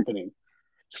is happening.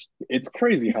 It's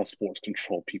crazy how sports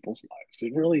control people's lives.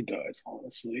 It really does,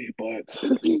 honestly. But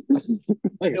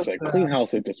like I said, clean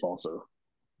house if this falls through.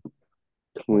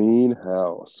 Clean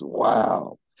house.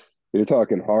 Wow. You're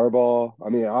talking Harbaugh. I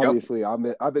mean, obviously, yep.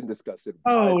 I've been disgusted.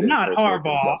 Oh, not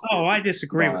Harbaugh. Oh, I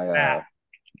disagree with that.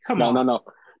 Come on.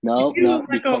 No. If you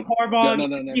let go of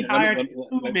Harbaugh, he hired in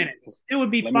 2 minutes. It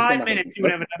would be 5 minutes. He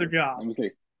would have another job. Let me see.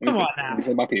 Come on now. Let me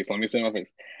say my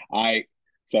piece.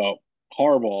 So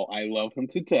Harbaugh, I love him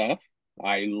to death.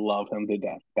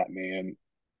 That man,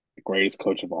 the greatest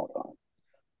coach of all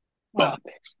time.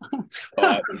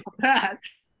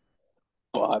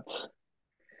 But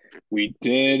we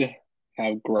did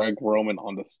have Greg Roman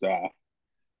on the staff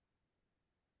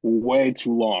way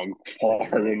too long,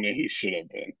 farther than he should have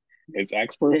been. His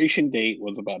expiration date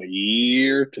was about a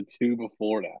year to two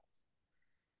before that.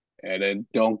 And then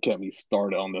don't get me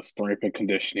started on the strength and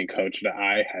conditioning coach that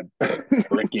I have been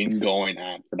freaking going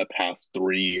at for the past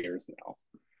 3 years now.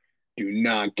 Do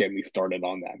not get me started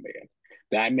on that man.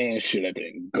 That man should have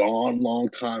been gone a long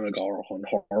time ago.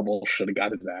 Harbaugh should have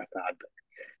got his ass out there.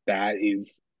 That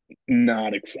is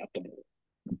not acceptable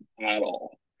at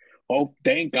all. Oh,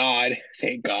 thank God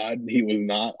he was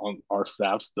not on our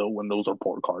staff still when those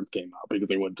report cards came out because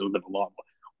they would have been a lot more.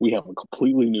 We have a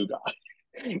completely new guy.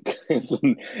 Because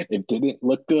it didn't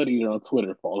look good either on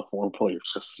Twitter for all the former players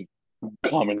just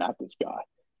coming at this guy.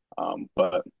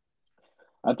 But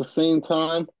at the same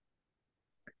time,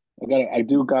 I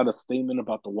got a statement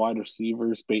about the wide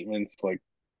receivers, Bateman's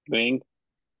thing.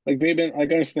 Bateman, I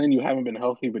understand you haven't been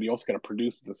healthy, but you also got to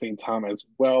produce at the same time as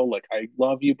well. I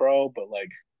love you, bro, but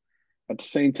at the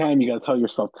same time, you got to tell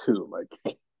yourself too,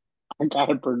 I got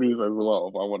to produce as well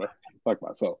if I want to fuck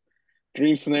myself.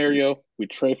 Dream scenario, we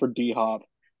trade for D-Hop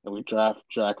and we draft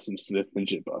Jackson Smith and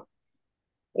Jibba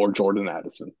or Jordan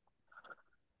Addison.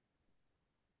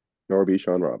 Or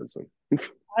Bijan Robinson.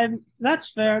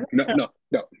 That's fair. No.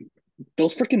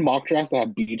 Those freaking mock drafts that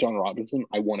have Bijan Robinson,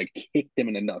 I want to kick them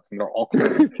in the nuts, and they're all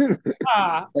okay.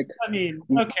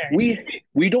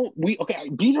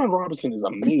 Bijan Robinson is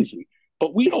amazing,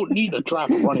 but we don't need a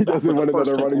draft running back. He doesn't want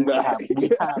another running back. We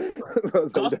have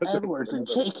Gus Edwards and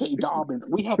J.K. Dobbins.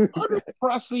 We have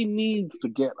pressing needs to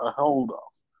get a hold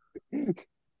of.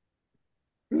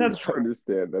 That's true. I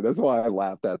understand that. That's why I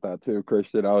laughed at that too,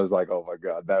 Christian. I was like, oh my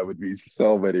God, that would be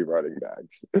so many running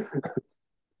backs.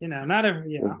 Not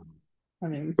every, I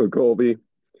mean. So Colby,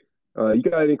 you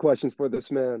got any questions for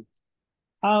this man?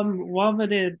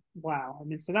 Wow. I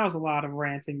mean, so that was a lot of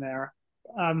ranting there.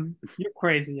 You're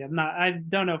crazy. I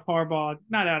don't know if Harbaugh,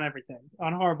 not on everything,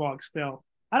 on Harbaugh still.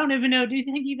 I don't even know. Do you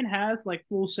think he even has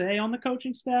full say on the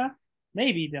coaching staff?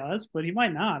 Maybe he does, but he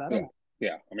might not. I don't know.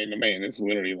 Yeah. I mean, the man is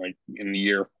literally in the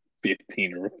year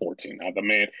 15 or 14 now. The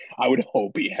man, I would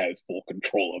hope he has full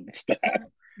control of the staff.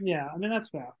 Yeah, I mean, that's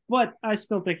fair. But I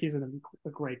still think he's a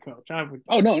great coach. I would.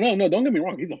 Oh, no. Don't get me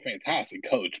wrong. He's a fantastic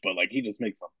coach, but he just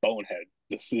makes some bonehead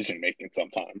decision making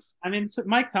sometimes. I mean,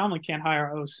 Mike Tomlin can't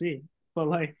hire OC, but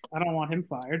I don't want him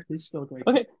fired. He's still great.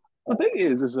 Okay. The thing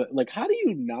is that how do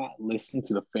you not listen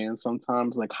to the fans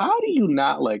sometimes? How do you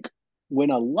not when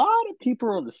a lot of people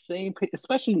are on the same page,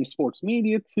 especially in sports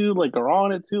media too, are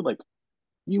on it too,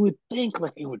 you would think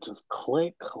it would just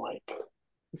click.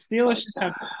 The Steelers just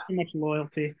have too much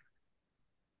loyalty.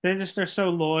 They're so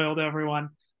loyal to everyone.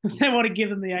 They want to give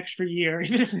them the extra year,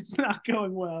 even if it's not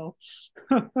going well.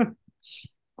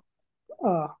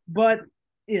 But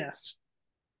yes.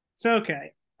 So,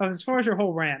 okay. As far as your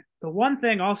whole rant, the one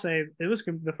thing I'll say, it was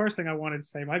the first thing I wanted to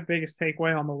say, my biggest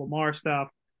takeaway on the Lamar stuff,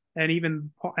 and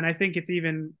I think it's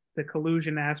even the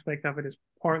collusion aspect of it is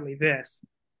partly this.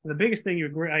 The biggest thing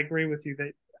I agree with you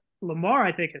that Lamar,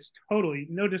 I think, has totally,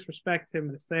 no disrespect to him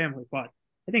and his family, but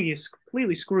I think he's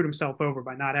completely screwed himself over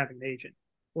by not having an agent.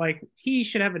 Like, he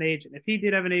should have an agent. If he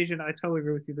did have an agent, I totally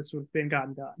agree with you. This would have been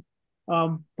gotten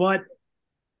done. But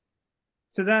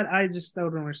so that I just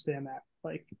don't understand that.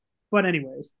 Like, but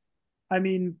anyways, I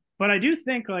mean, but I do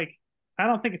think like I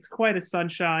don't think it's quite as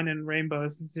sunshine and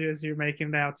rainbows as you're making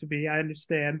it out to be. I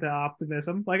understand the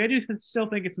optimism. Like, I do still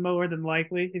think it's more than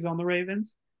likely he's on the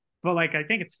Ravens, but like I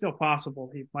think it's still possible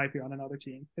he might be on another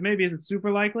team. It maybe isn't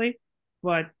super likely,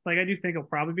 but like I do think he'll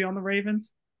probably be on the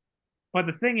Ravens. But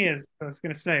the thing is, I was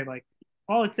gonna say, like,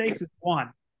 all it takes is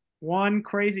one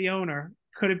crazy owner.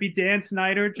 Could it be Dan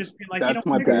Snyder just be like, That's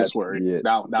my biggest worry. Yeah,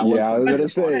 That yeah, I was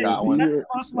was gonna say, that one.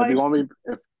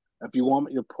 If you want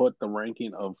me to put the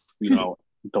ranking of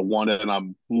the one that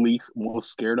I'm most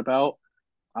scared about,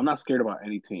 I'm not scared about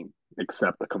any team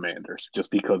except the Commanders, just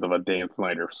because of a Dan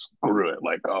Snyder screw it,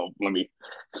 like, oh, let me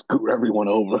screw everyone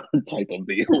over type of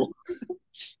deal.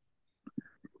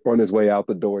 on his way out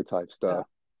the door type stuff.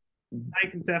 I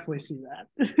can definitely see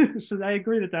that. So I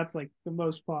agree that that's like the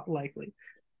most likely.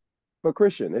 But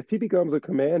Christian, if he becomes a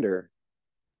Commander,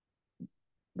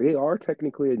 they are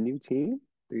technically a new team.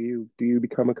 Do you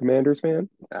become a Commanders fan?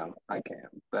 No, I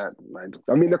can't.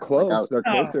 I mean, they're close. Oh. They're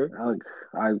closer.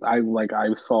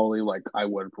 I solely I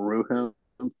would root him.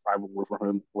 I would root for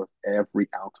him with every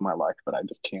ounce of my life, but I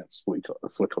just can't switch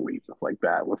allegiance like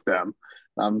that with them.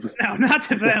 No, not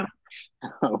to them.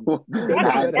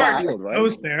 FedEx Field, right?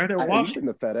 Goes there. They're watching in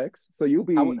the FedEx, so you'll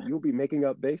be making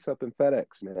up base up in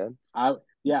FedEx, man. I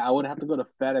would have to go to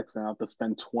FedEx and I have to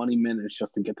spend 20 minutes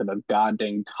just to get to the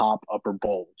goddamn top upper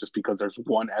bowl, just because there's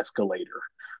one escalator.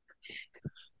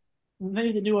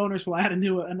 Maybe the new owners will add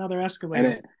another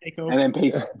escalator. And then pay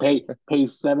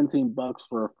 $17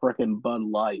 for a freaking Bud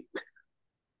Light.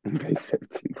 Pay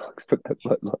 $17 for that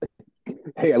Bud Light.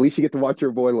 Hey, at least you get to watch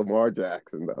your boy Lamar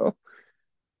Jackson, though.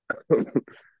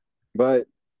 But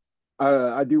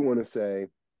I do want to say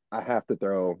I have to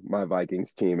throw my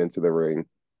Vikings team into the ring,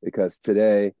 because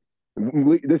today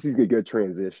this is a good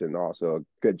transition, also a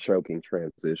good choking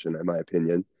transition in my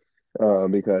opinion,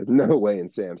 because no way in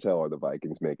Sam's hell are the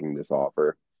Vikings making this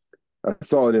offer. I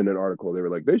saw it in an article. They were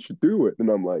like, they should do it, and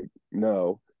I'm like,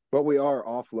 no. But we are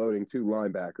offloading 2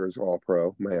 linebackers, all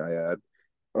pro, may I add.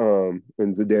 And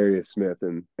Zadarius Smith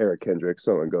and Eric Kendricks.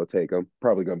 Someone go take them.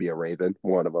 Probably going to be a Raven,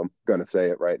 one of them. Gonna say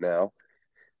it right now.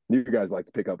 You guys like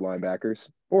to pick up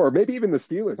linebackers, or maybe even the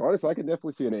Steelers. Honestly, I can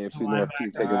definitely see an AFC North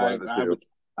team taking one of the two.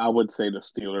 I would say the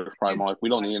Steelers probably more. We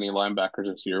don't need any linebackers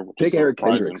this year. Take Eric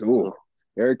Kendricks. Ooh,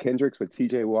 Eric Kendricks with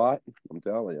TJ Watt. I'm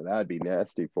telling you, that'd be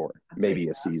nasty for maybe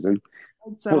a season.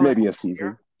 For maybe a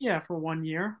season. Yeah, for 1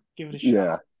 year. Give it a shot.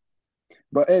 Yeah.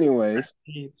 But anyways,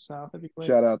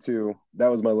 shout out to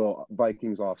that was my little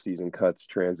Vikings offseason cuts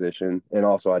transition. And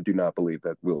also, I do not believe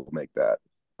that we'll make that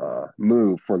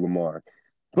move for Lamar.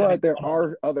 But there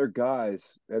are other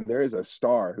guys, and there is a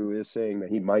star who is saying that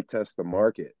he might test the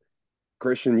market.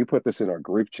 Christian, you put this in our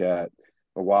group chat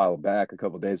a while back, a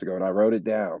couple of days ago, and I wrote it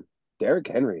down. Derrick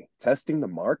Henry testing the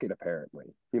market,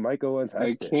 apparently. He might go and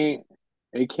test it.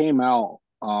 It came out.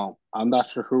 I'm not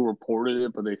sure who reported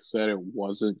it, but they said it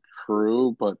wasn't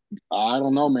true. But I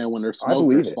don't know, man. When there's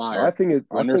smoke, there's fire. I think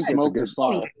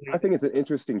it's an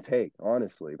interesting take,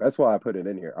 honestly. That's why I put it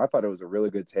in here. I thought it was a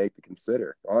really good take to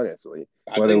consider, honestly,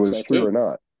 whether it was true or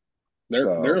not.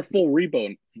 They're a full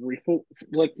rebuild.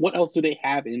 Like, what else do they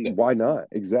have in them? Why not?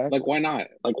 Exactly. Why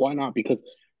not? Because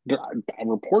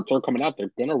reports are coming out.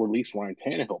 They're gonna release Ryan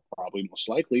Tannehill, probably, most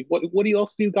likely. What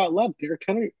else do you got left?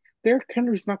 Derrick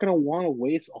Henry's not gonna want to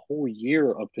waste a whole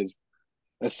year of his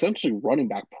essentially running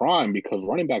back prime, because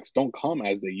running backs don't come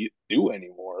as they do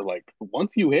anymore. Like,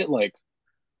 once you hit like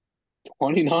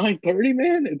 29, 30,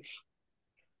 man, it's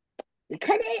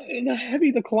kind of in a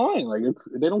heavy decline. Like,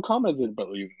 they don't come as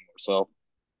abilities anymore. So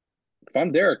if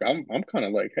I'm Derek, I'm kind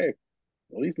of like, hey,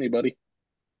 release me, buddy.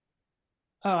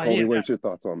 What's your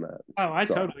thoughts on that? Oh, I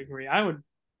totally agree. I would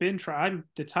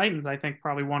the Titans, I think,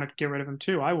 probably wanted to get rid of him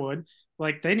too. I would.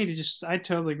 Like, they need to I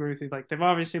totally agree with you. Like, they've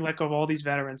obviously let go of all these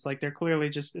veterans. Like, they're clearly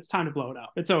it's time to blow it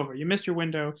up. It's over. You missed your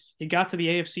window. You got to the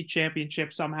AFC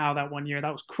Championship somehow that 1 year.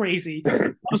 That was crazy.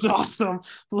 That was awesome.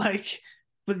 Like,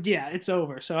 but yeah, it's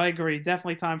over. So I agree.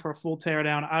 Definitely time for a full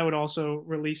teardown. I would also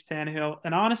release Tannehill.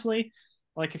 And honestly,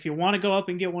 like, if you want to go up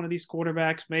and get one of these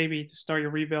quarterbacks, maybe to start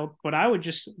your rebuild, but I would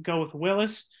just go with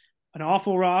Willis, an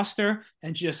awful roster,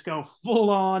 and just go full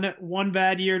on one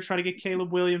bad year, try to get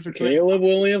Caleb Williams.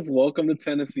 Williams, welcome to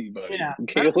Tennessee, buddy. Yeah,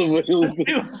 Caleb Williams.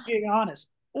 Being honest.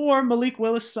 Or Malik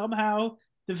Willis somehow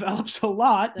develops a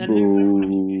lot, and it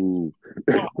won't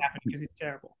happen because he's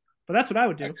terrible. But that's what I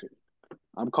would do.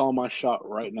 I'm calling my shot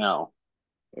right now.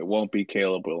 It won't be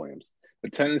Caleb Williams. The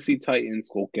Tennessee Titans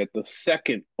will get the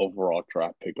second overall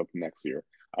draft pick up next year.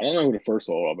 I don't know who the first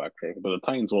overall back pick, but the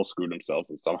Titans will screw themselves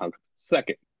and somehow get the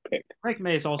second pick. Drake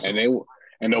May is also,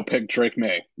 and they'll pick Drake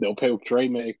May. They'll pick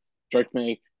Drake May. Drake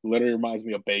May literally reminds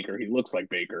me of Baker. He looks like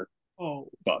Baker. Oh,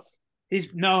 bust. He's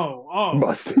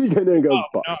bust. And then it goes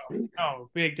bust. No,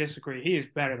 big disagree. He is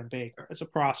better than Baker as a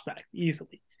prospect,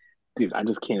 easily. Dude, I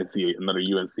just can't see another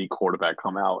UNC quarterback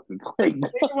come out and play.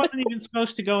 Baker wasn't even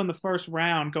supposed to go in the first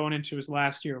round going into his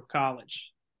last year of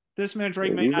college. This man,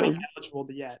 Drake May, not even eligible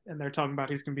yet, and they're talking about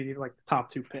he's going to be like the top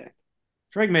 2 pick.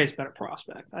 Drake May's a better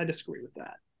prospect. I disagree with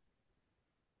that.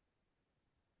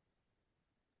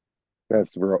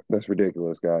 That's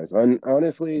ridiculous, guys.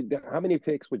 Honestly, how many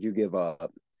picks would you give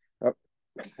up?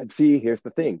 See, here's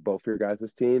the thing. Both your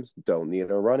guys' teams don't need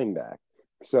a running back.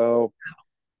 So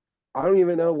I don't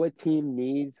even know what team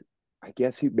needs. I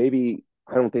guess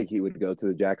I don't think he would go to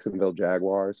the Jacksonville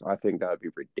Jaguars. I think that would be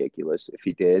ridiculous if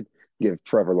he did. Give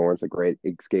Trevor Lawrence a great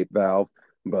escape valve.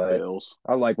 But Bills.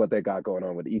 I like what they got going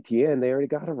on with ETN. They already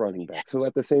got a running back. So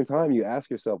at the same time, you ask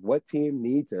yourself, what team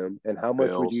needs him and how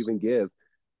much would you even give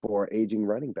for aging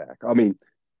running back? I mean,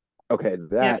 okay,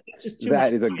 that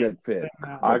is a good fit.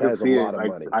 I can see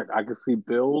it. I can see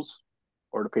Bills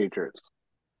or the Patriots.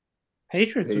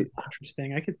 Patriots would be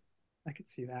interesting. I could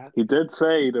see that. He did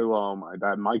say to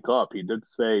that mic up. He did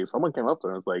say someone came up to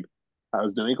him and was like, "How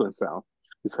does New England sound?"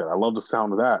 He said, "I love the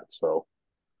sound of that." So,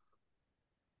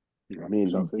 I mean,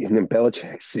 in the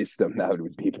Belichick system, that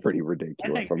would be pretty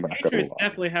ridiculous. I'm not going to lie.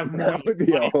 Definitely have more. That would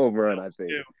be a home run, I think.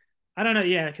 Too. I don't know,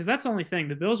 yeah, because that's the only thing.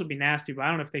 The Bills would be nasty, but I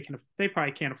don't know if they can. They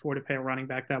probably can't afford to pay a running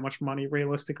back that much money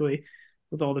realistically,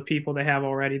 with all the people they have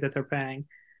already that they're paying.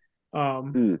 I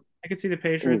could see the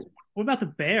Patriots. What about the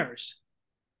Bears?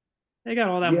 They got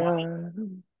all that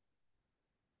money.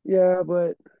 Yeah,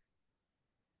 but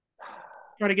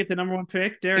try to get the number 1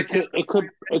 pick. It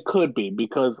could be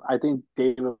because I think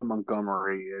David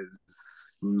Montgomery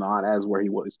is not as where he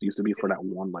used to be for that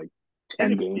one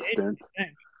 10-game stint.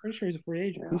 Pretty sure he's a free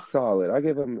agent. He's solid. I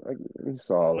give him. He's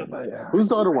solid. Who's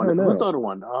the other one? Who's the other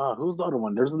one? Who's the other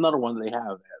one? There's another one they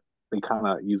have that they kind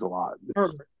of use a lot.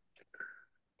 Herbert.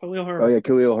 Khalil Herbert. Oh yeah,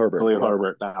 Khalil Herbert.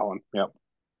 Herbert. That one. Yep.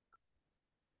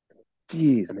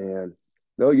 Jeez, man.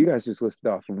 No, you guys just listed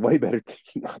off way better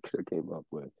teams out there came up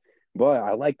with. But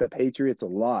I like the Patriots a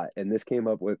lot, and this came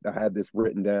up with. I had this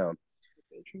written down.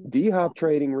 D-Hop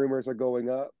trading rumors are going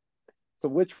up. So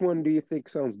which one do you think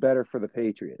sounds better for the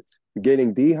Patriots?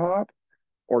 Getting D-Hop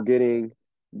or getting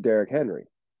Derrick Henry?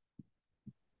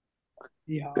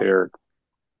 D-Hop. Derrick.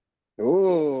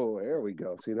 Oh, there we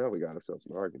go. See, now we got ourselves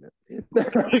an argument.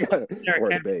 Derrick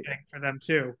Henry for them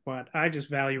too, but I just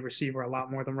value receiver a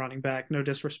lot more than running back. No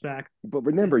disrespect. But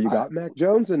remember, you got Mac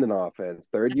Jones in an offense,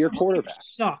 third-year quarterback.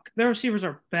 Suck. Their receivers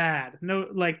are bad. No,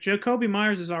 Jacoby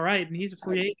Myers is all right, and he's a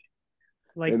free agent.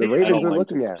 And the Ravens are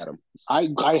looking at him. I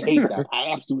hate that.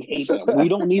 I absolutely hate that. We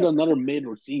don't need another mid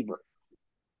receiver.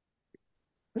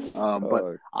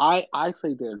 But I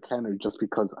say Derrick Henry just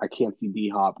because I can't see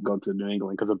D-Hop go to New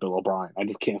England because of Bill O'Brien. I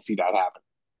just can't see that happen.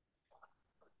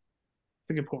 That's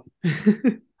a good point.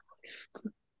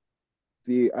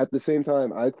 See, at the same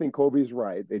time, I think Colby's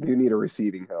right. They do need a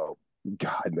receiving help.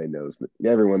 God,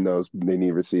 everyone knows they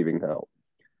need receiving help.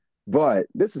 But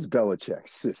this is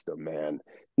Belichick's system, man.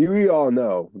 We all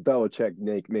know Belichick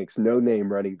makes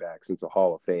no-name running backs into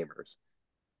Hall of Famers.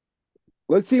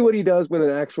 Let's see what he does with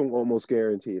an actual almost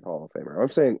guaranteed Hall of Famer.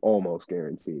 I'm saying almost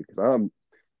guaranteed because I'm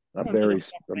very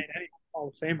Hall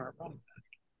of Famer.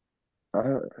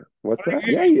 What's that?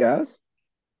 Yeah, he has.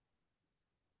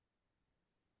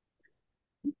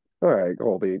 All right,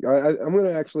 Colby. I'm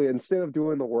gonna actually, instead of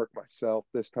doing the work myself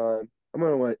this time, I'm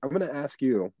gonna ask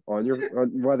you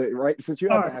since you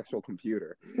have the actual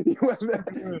computer, you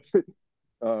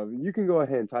can go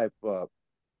ahead and type up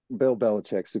Bill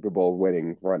Belichick Super Bowl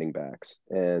winning running backs.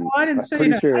 And I didn't say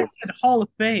that. I said Hall of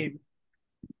Fame.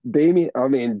 Dude,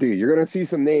 you're gonna see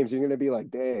some names. You're gonna be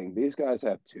like, dang, these guys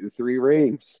have 2-3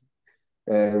 rings.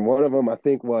 And one of them, I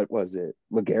think, what was it?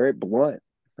 LeGarrette Blount.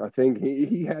 I think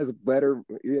he has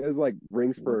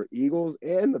rings for Eagles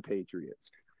and the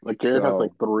Patriots. Garrett has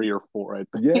 3 or 4, I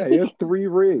think. Yeah, he has 3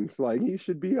 rings. He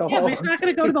should be a Hall. But he's not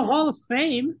going to go to the Hall of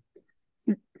Fame.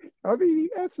 I mean, he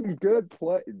has some good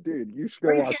play. Dude, you should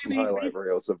go watch some highlight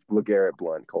reels of LeGarrette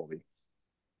Blount, Colby.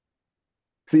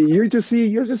 You're just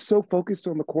so focused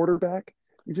on the quarterback.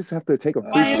 You just have to take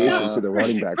appreciation to the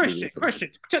running back position.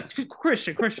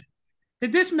 Cristian.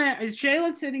 Did this man, is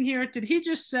Jalen sitting here, did he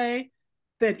just say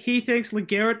that he thinks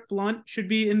LeGarrette Blount should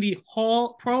be in the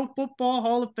Pro Football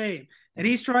Hall of Fame? and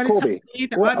he's trying to tell Colby, me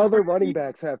that what I'm other running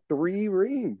backs have 3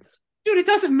 rings? Dude, it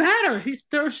doesn't matter.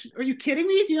 Are you kidding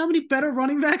me? Do you know how many better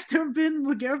running backs there have been?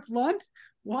 LeGarrette Blunt?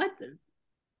 What?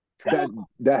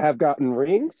 That have gotten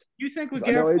rings? You think I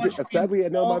know LeGarrette Blunt should be in sadly, I the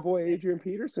know my Hall of boy Fame? Adrian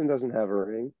Peterson doesn't have a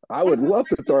ring. I What would about love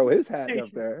to throw his hat up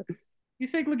Patriots? there. You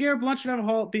think LeGarrette Blunt should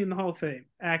be in the Hall of Fame?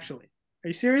 Actually, are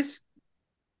you serious?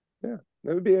 Yeah,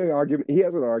 that would be an argument. He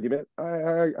has an argument.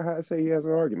 I say he has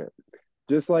an argument.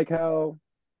 Just like how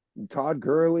Todd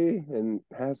Gurley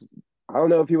I don't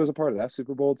know if he was a part of that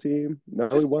Super Bowl team. No,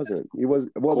 he wasn't. He was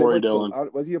they Corey went to Dillon.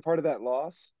 was he a part of that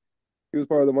loss? He was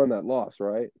part of the one that lost,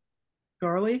 right?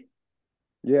 Garley?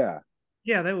 Yeah.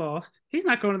 Yeah, they lost. He's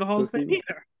not going to the Hall So of Fame see,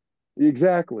 either.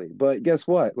 exactly. But guess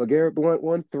what? LeGarrette Blount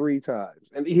won 3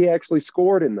 times, and he actually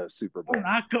scored in those Super We're Bowls.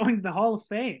 not going to the Hall of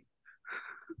Fame.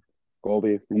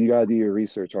 Colby, you gotta do your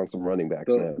research on some running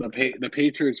backs, man. The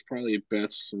Patriots' probably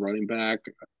best running back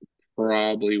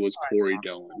probably was Corey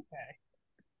Dillon.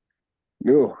 Okay.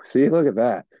 Ooh, see, look at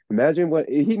that. Imagine what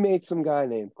he made some guy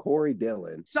named Corey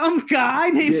Dillon. Some guy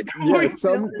named Corey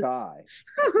some Dillon? guy.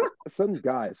 Some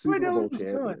guy, Super Bowl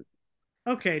champion.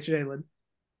 Okay, Jalen.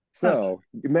 So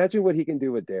imagine what he can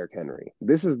do with Derrick Henry.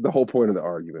 This is the whole point of the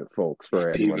argument, folks, for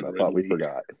anyone that thought we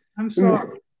forgot. I'm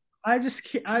sorry. I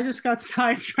just got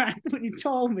sidetracked when you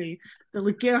told me that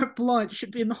LeGarrette Blount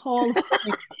should be in the Hall of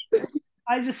Fame.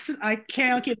 I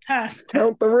can't get past that.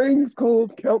 Count the rings, Cole.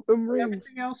 Count them rings.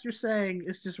 Everything else you're saying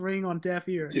is just ringing on deaf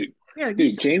ears.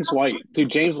 Dude, James White. Dude,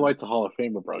 James White's a Hall of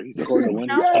Famer, bro. He scored the winning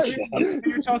touchdown. And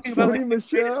you're talking about Sonny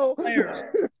Michel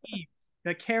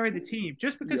that carried the team.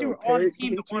 Just because you were on the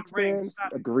team that won rings.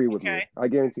 Agree with me. I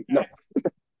guarantee. No.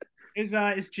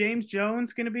 Is James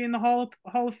Jones going to be in the Hall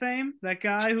of Fame? That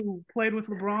guy who played with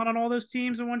LeBron on all those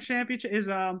teams and won championship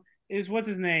is what's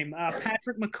his name?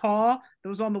 Patrick McCaw that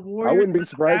was on the Warriors. I wouldn't be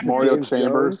surprised if James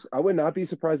Jones. I would not be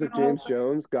surprised if James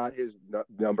Jones got his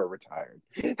number retired.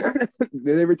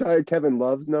 They retired Kevin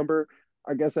Love's number.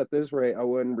 I guess at this rate, I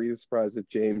wouldn't be surprised if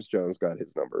James Jones got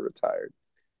his number retired.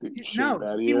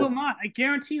 No, he will not. I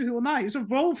guarantee you he will not. He was a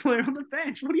role player on the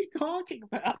bench. What are you talking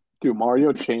about? Dude,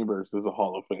 Mario Chambers is a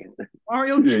Hall of Famer.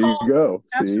 Mario There you go.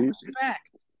 That's see? Respect.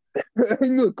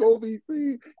 Look, Colby,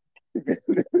 see?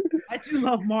 I do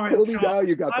love Mario Colby, now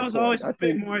you got I was always a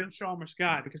big think... Mario Chalmers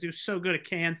guy because he was so good at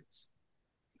Kansas.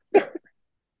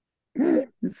 Good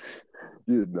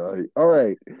night. All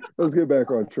right, let's get back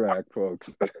on track,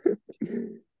 folks.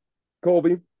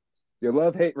 Colby, your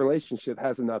love-hate relationship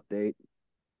has an update.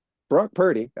 Brock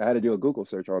Purdy, I had to do a Google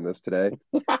search on this today.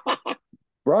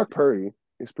 Brock Purdy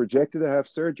is projected to have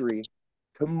surgery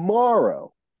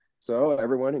tomorrow. So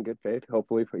everyone in good faith,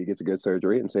 hopefully he gets a good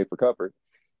surgery and safe recovery.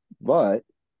 But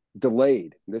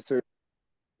delayed. This surgery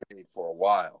for a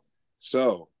while.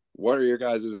 So what are your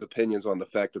guys' opinions on the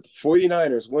fact that the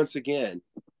 49ers, once again,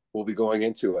 will be going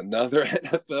into another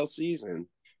NFL season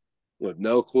with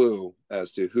no clue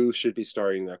as to who should be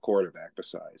starting their quarterback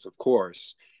besides, of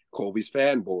course, Colby's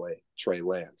fanboy, Trey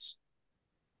Lance.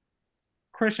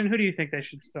 Christian, who do you think they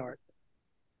should start?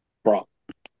 Brock.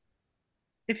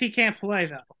 If he can't play,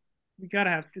 though, you gotta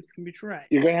have it's gonna be Trey.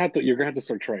 You're gonna have to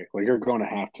start Trey. Like you're going to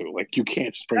have to. Like you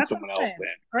can't just bring someone else in.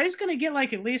 Trey's gonna get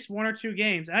like at least 1 or 2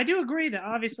 games. I do agree that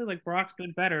obviously like Brock's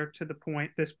been better to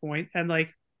this point, and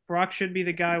like Brock should be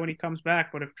the guy when he comes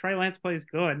back. But if Trey Lance plays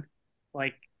good,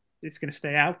 like it's gonna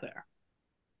stay out there.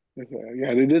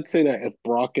 Yeah, they did say that if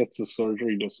Brock gets the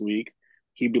surgery this week,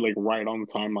 he'd be like right on the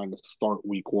timeline to start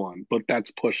week 1. But that's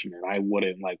pushing it. I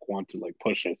wouldn't like want to like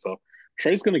push it. So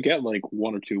Trey's gonna get like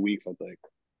 1 or 2 weeks, I think.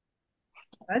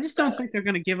 I just don't think they're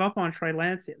gonna give up on Trey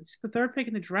Lance yet. It's the 3rd pick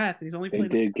in the draft, and he's only played.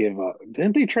 They did give up.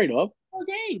 Didn't they trade up? 4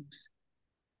 games.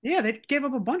 Yeah, they gave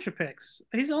up a bunch of picks.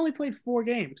 He's only played 4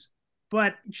 games.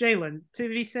 But Jalen, to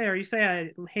be fair, you say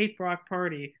I hate Brock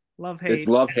Purdy, love hate. It's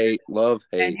love hate.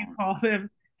 And you call him.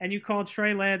 And you called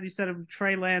Trey Lance, you said him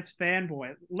Trey Lance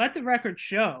fanboy. Let the record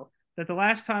show that the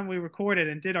last time we recorded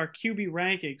and did our QB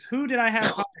rankings, who did I have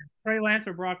higher, Trey Lance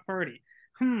or Brock Purdy?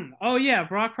 Oh, yeah,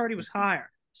 Brock Purdy was higher.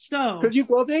 So because you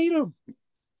love hate him.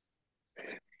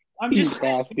 I'm just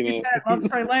saying, you said I love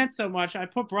Trey Lance so much, I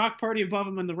put Brock Purdy above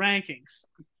him in the rankings.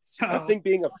 So I think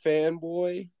being a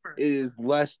fanboy is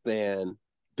less than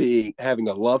having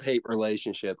a love-hate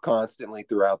relationship constantly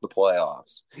throughout the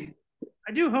playoffs.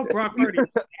 I do hope Brock Purdy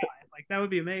is like that would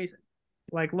be amazing,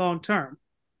 like long term.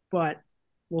 But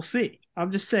we'll see.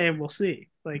 I'm just saying we'll see.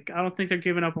 Like I don't think they're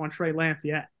giving up on Trey Lance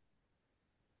yet.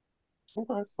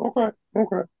 Okay.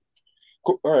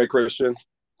 Cool. All right, Christian.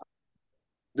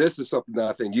 This is something that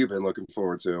I think you've been looking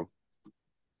forward to.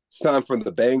 It's time for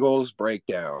the Bengals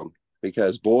breakdown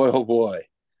because boy, oh boy,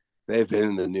 They've been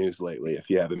in the news lately. If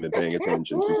you haven't been paying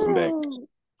attention to some bangers,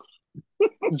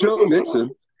 Joe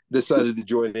Mixon decided to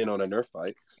join in on a Nerf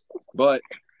fight, but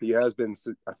he has been.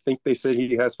 I think they said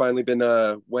he has finally been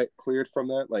cleared from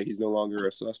that. Like he's no longer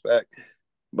a suspect.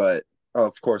 But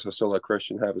of course, I still let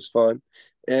Christian have his fun,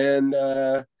 and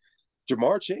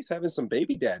Jamar Chase having some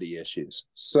baby daddy issues.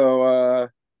 So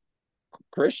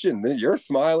Christian, you're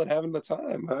smiling, having the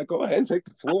time. Go ahead and take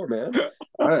the floor, man.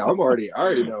 I already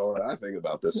know what I think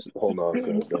about this whole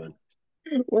nonsense, man.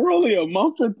 We're only a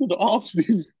month into the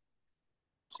offseason.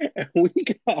 And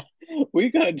we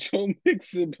got Joe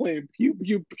Mixon playing pew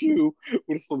pew pew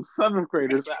with some seventh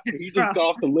graders after he just got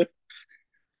off the lift.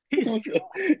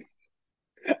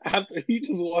 After he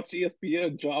just watched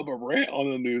ESPN drop a rant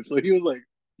on the news, so he was like,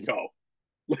 "Yo,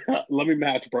 let me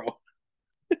match, bro.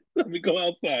 Let me go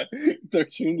outside,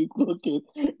 start shooting these little kids.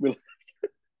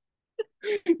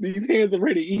 These hands are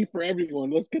ready to eat for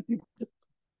everyone. Let's get these."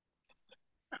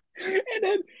 And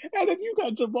then you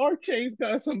got Jamar Chase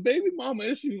got some baby mama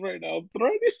issues right now,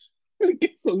 threatening to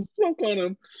get some smoke on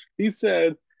him. He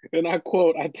said, and I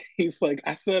quote, I think he's like,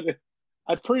 I'm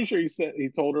pretty sure he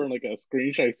told her in like a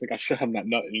screenshot, he's like, I should have that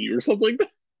nut in you or something like that.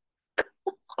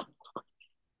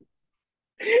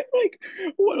 Like,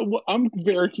 what I'm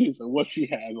very curious of what she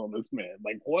has on this man.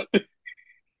 Like, what?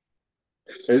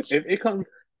 If it comes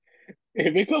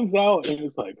out and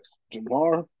it's like,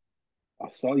 Jamar, I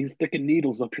saw you sticking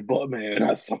needles up your butt, man.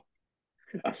 I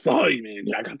saw you, man.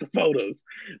 I got the photos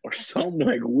or some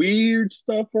like weird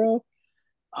stuff, bro.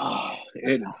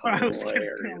 It is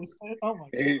hilarious. Oh my God.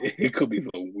 It could be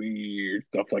some weird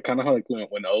stuff, like kind of how like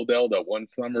when Odell that one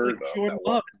summer. It's like Jordan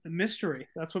Love. It's the mystery.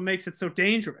 That's what makes it so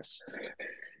dangerous.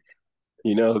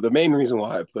 You know, the main reason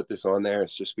why I put this on there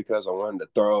is just because I wanted to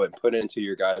throw and put into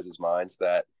your guys' minds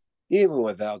that even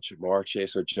without Jamar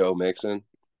Chase or Joe Mixon,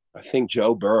 I think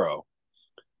Joe Burrow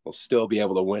will still be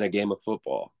able to win a game of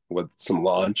football with some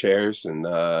lawn chairs and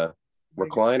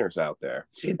recliners out there.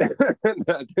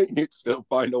 I think you'd still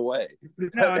find a way.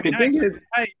 No, I mean,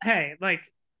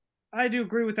 I do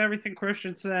agree with everything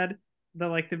Christian said. That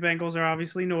like the Bengals are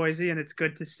obviously noisy, and it's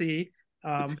good to see.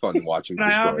 It's fun to watch him. But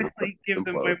I obviously give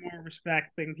them way more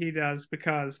respect than he does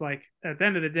because, like, at the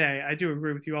end of the day, I do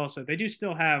agree with you. Also, they do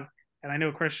still have, and I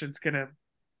know Christian's gonna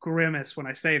grimace when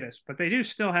I say this, but they do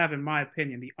still have, in my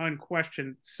opinion, the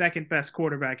unquestioned second best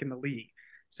quarterback in the league.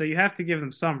 So you have to give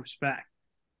them some respect.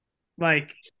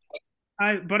 Like,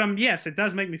 yes, it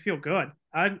does make me feel good.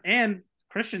 And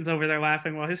Christian's over there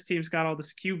laughing while his team's got all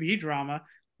this QB drama.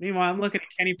 Meanwhile, I'm looking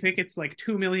at Kenny Pickett's like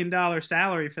 $2 million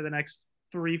salary for the next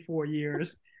 3-4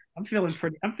 years. I'm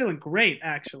feeling great,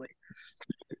 actually.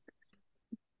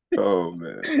 Oh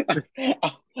man.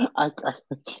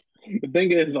 The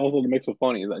thing is also that makes it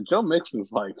funny is that Joe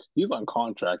Mixon's like he's on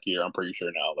contract here. I'm pretty sure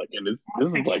now. Like, and this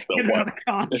is like the what?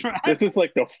 Contract. This is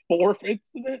like the fourth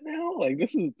incident now. Like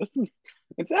this is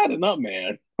it's adding up,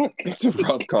 man. It's a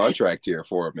rough contract here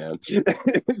for him, man.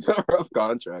 It's a rough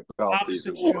contract off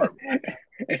season for him.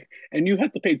 And you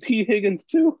have to pay T. Higgins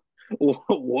too.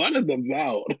 One of them's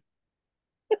out.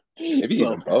 Maybe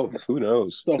even both. Who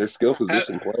knows? They're skill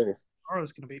position players.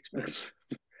 Tomorrow's gonna be expensive.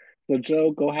 So Joe,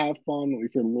 go have fun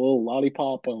with your little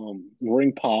lollipop,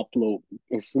 ring pop, little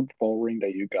Super Bowl ring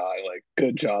that you got. Like,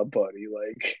 good job, buddy.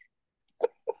 Like,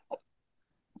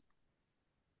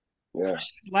 yeah,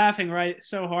 he's laughing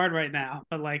so hard right now.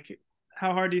 But like,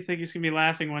 how hard do you think he's gonna be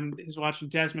laughing when he's watching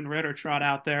Desmond Ridder trot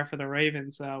out there for the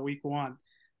Ravens week 1?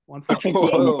 Once the I'm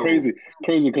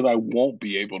crazy because I won't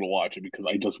be able to watch it because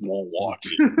I just won't watch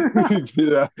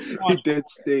it. He did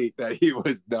state that he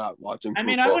was not watching. I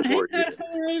mean, I would hate that for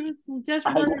the Ravens.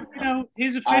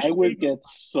 He's officially. I would get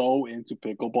so into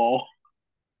pickleball,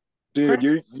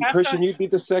 dude. Christian, you'd be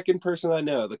the second person I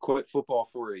know that quit football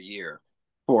for a year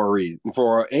for a reason,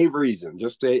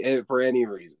 just for any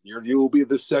reason. You will be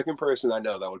the second person I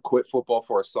know that would quit football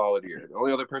for a solid year. The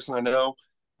only other person I know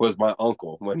was my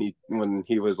uncle when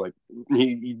he was like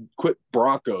he quit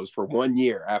Broncos for 1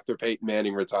 year after Peyton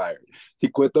Manning retired. He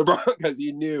quit the Broncos because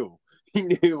he knew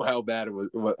how bad it was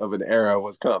of an era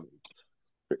was coming.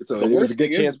 So it was a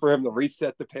good chance for him to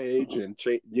reset the page and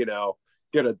breathe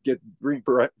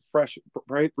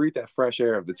that fresh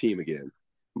air of the team again.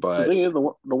 But the thing is,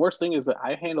 the worst thing is that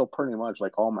I handle pretty much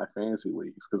like all my fantasy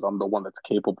leagues because I'm the one that's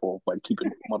capable of like keeping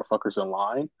motherfuckers in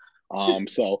line.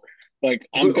 So Like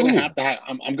I'm gonna have to have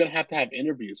I'm gonna have to have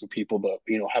interviews with people to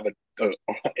have a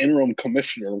interim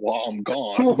commissioner while I'm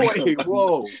gone because Wait,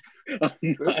 whoa. I'm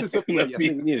This not is something gonna that I be.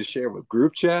 think you need to share with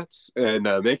group chats and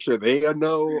make sure they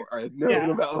know are known Yeah.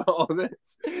 about all of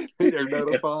this. They're If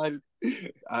notified.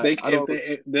 they I if don't.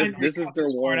 they I this know this is about their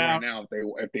this part warning right out. now.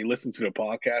 If they listen to the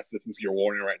podcast, this is your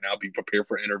warning right now. Be prepared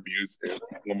for interviews if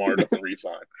Lamar doesn't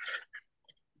resign.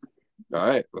 All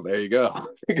right. Well, there you go.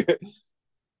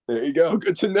 There you go.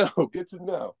 Good to know. Good to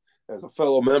know. As a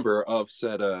fellow member of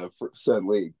said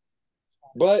league.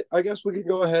 But I guess we can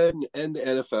go ahead and end the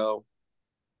NFL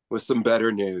with some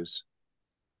better news.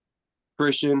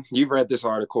 Cristian, you've read this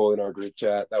article in our group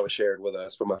chat that was shared with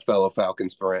us from a fellow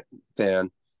Falcons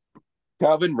fan.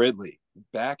 Calvin Ridley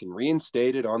back and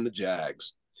reinstated on the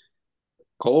Jags.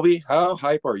 Colby, how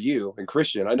hype are you? And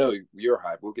Cristian, I know you're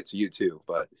hype. We'll get to you too.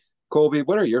 But Colby,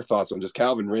 what are your thoughts on just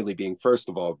Calvin Ridley being, first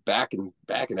of all, back in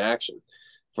action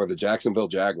for the Jacksonville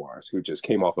Jaguars, who just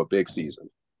came off a big season?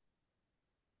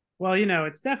 Well,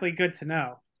 it's definitely good to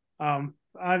know.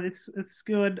 It's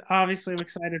good. Obviously, I'm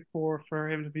excited for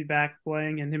him to be back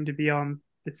playing and him to be on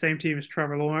the same team as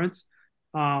Trevor Lawrence.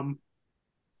 Because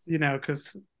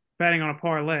betting on a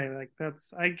parlay, like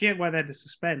I get why they had to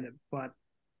suspend him, but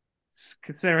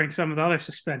considering some of the other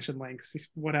suspension links,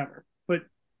 whatever. But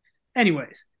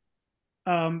anyways,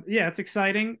 yeah, it's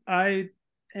exciting. I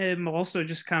am also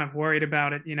just kind of worried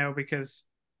about it, because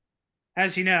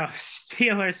as you know,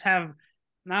 Steelers have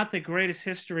not the greatest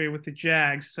history with the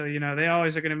Jags, so they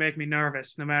always are going to make me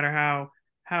nervous, no matter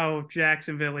how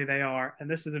Jacksonville they are, and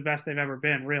this is the best they've ever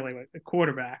been, really, with the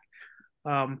quarterback.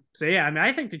 So yeah, I mean,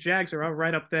 I think the Jags are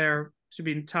right up there to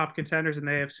be top contenders in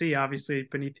the AFC, obviously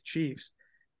beneath the Chiefs.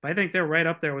 But I think they're right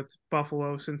up there with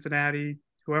Buffalo, Cincinnati,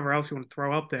 whoever else you want to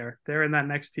throw up there. They're in that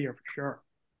next tier for sure.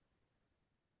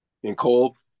 And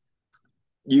Cole,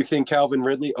 you think Calvin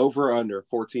Ridley over or under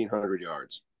 1,400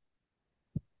 yards?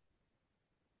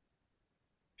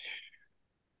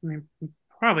 I mean,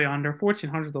 probably under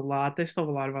 1,400 is a lot. They still have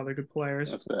a lot of other good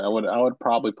players. I would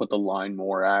probably put the line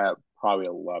more at probably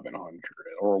 1,100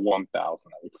 or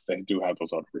 1,000 because they do have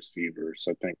those other receivers.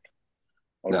 I think.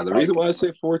 Now, the reason why I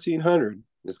say 1,400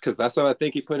 is because that's what I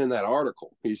think he put in that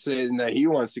article. He's saying that he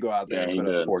wants to go out there and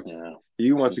put up 14. Yeah.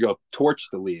 He wants to go torch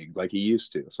the league like he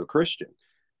used to. So, Cristian,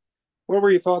 what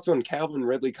were your thoughts on Calvin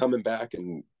Ridley coming back?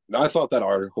 And I thought that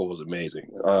article was amazing.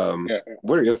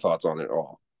 What are your thoughts on it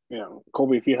all? Yeah,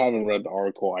 Colby, if you haven't read the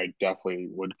article, I definitely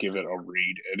would give it a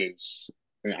read. It is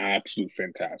an absolute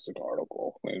fantastic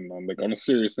article. And on a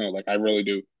serious note, I really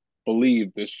do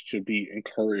believe this should be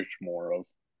encouraged more of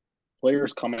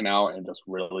players coming out and just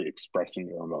really expressing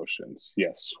their emotions.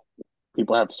 Yes,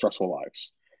 people have stressful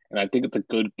lives. And I think it's a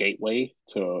good gateway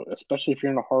to, especially if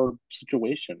you're in a hard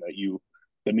situation,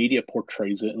 the media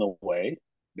portrays it in a way,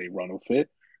 they run with it,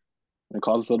 and it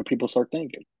causes other people to start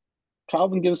thinking.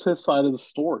 Calvin gives his side of the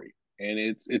story, and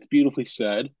it's beautifully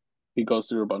said. He goes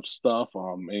through a bunch of stuff.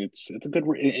 It's a good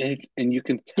and you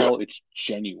can tell it's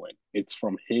genuine. It's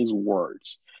from his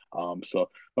words. So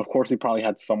of course he probably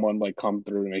had someone come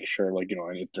through to make sure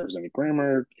if there's any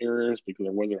grammar errors because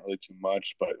there wasn't really too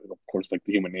much, but of course the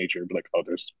human nature be oh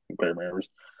there's grammar errors,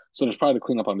 so there's probably the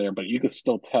cleanup on there, but you could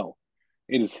still tell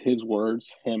it is his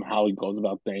words, him how he goes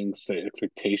about things, the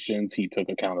expectations, he took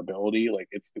accountability.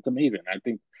 It's amazing. I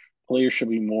think players should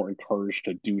be more encouraged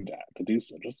to do that, to do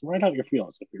so. Just write out your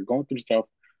feelings. If you're going through stuff,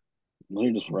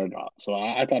 you just write it out. So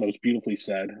I thought it was beautifully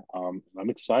said. I'm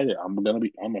excited. I'm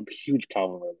a huge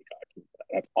Calvin Ridley guy.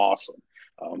 That's awesome.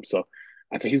 So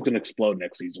I think he's gonna explode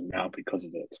next season now because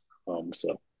of it.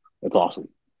 So that's awesome.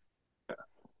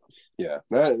 Yeah,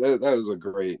 that was a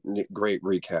great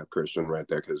recap, Cristian, right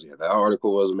there. Because that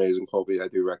article was amazing, Colby. I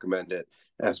do recommend it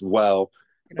as well.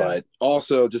 But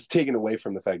also, just taken away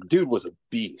from the fact, dude was a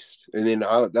beast. And then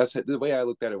that's the way I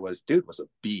looked at it was, dude was a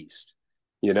beast,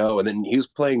 And then he was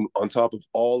playing on top of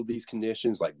all of these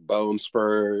conditions, like bone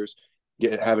spurs,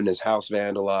 having his house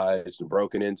vandalized and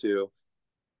broken into.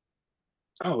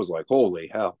 I was like, holy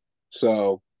hell!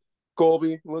 So,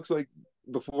 Colby, looks like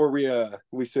before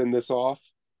we send this off,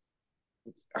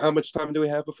 how much time do we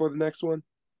have before the next one?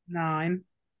 9.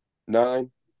 All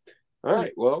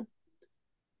right. Well,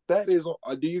 that is.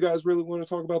 Do you guys really want to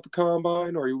talk about the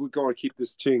combine, or are we going to keep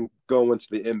this thing going to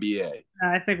the NBA?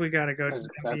 I think we got to go to the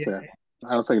NBA.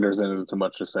 I don't think there's too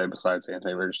much to say besides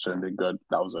Anthony Richardson being good.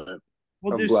 That was it.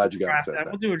 I'm glad you guys said that.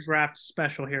 We'll do a draft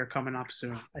special here coming up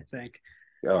soon, I think.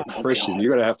 Oh, Cristian,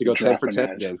 you're going to have to go 10 for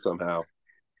 10 again somehow.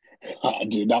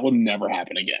 Dude, that will never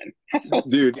happen again.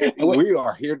 Dude, I went, we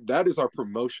are here. That is our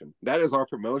promotion.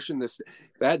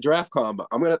 That draft combo.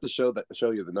 I'm gonna have to show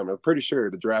you the number. I'm pretty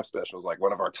sure the draft special is like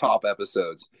one of our top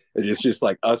episodes. It is just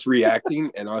like us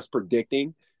reacting and us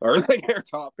predicting, or like our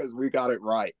top because we got it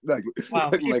right. Like,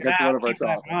 Well, like that's one of our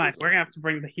top. We're gonna have to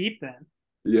bring the heat then.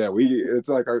 Yeah, it's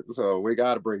like so we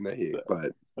got to bring the heat.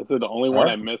 But I said the only one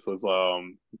I missed was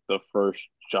the first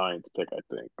Giants pick, I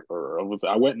think, or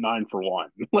I went 9 for 1.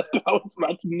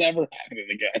 That's never happening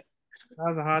again. That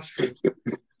was a hot streak.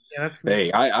 Yeah, that's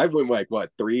hey, I went like what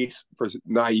 3 for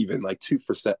not even like 2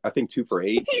 for set. I think 2 for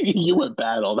 8. You went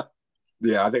bad all that.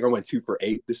 Yeah, I think I went 2 for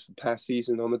 8 this past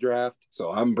season on the draft.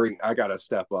 So I gotta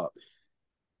step up.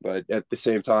 But at the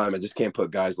same time, I just can't put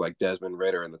guys like Desmond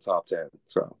Ridder in the top 10.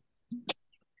 So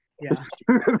yeah.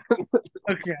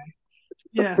 Okay.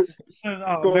 Yeah.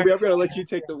 Colby, I'm gonna let you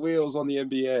take the wheels on the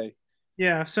NBA.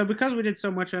 Yeah. So because we did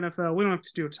so much NFL, we don't have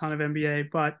to do a ton of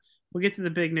NBA, but we'll get to the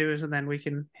big news and then we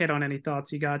can hit on any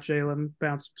thoughts you got, Jalen,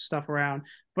 bounce stuff around.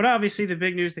 But obviously the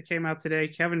big news that came out today,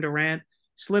 Kevin Durant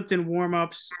slipped in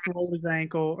warmups, rolled his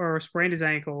ankle or sprained his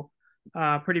ankle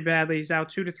pretty badly. He's out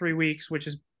 2 to 3 weeks, which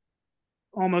is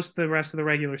almost the rest of the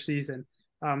regular season.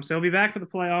 So he'll be back for the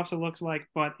playoffs, it looks like,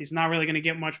 but he's not really going to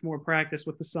get much more practice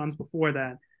with the Suns before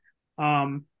that.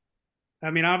 I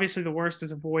mean, obviously the worst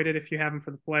is avoided if you have him for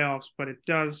the playoffs, but it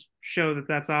does show that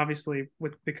that's obviously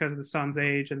because of the Suns'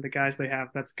 age and the guys they have,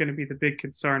 that's going to be the big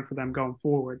concern for them going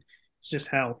forward. It's just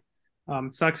health.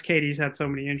 It sucks KD's had so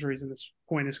many injuries at this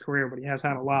point in his career, but he has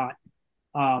had a lot.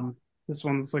 This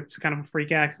one's like kind of a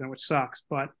freak accident, which sucks,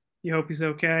 but you hope he's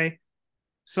okay.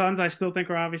 Suns, I still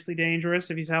think are obviously dangerous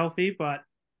if he's healthy, but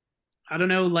I don't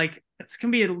know. Like it's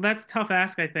gonna be that's a tough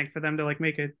ask, I think, for them to like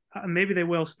make it. Maybe they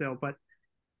will still, but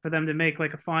for them to make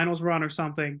like a finals run or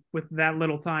something with that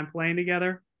little time playing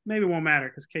together, maybe it won't matter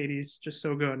because KD's just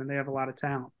so good and they have a lot of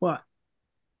talent. But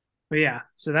yeah,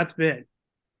 so that's big.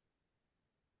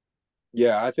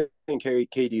 Yeah, I think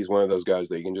KD is one of those guys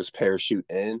that you can just parachute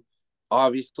in.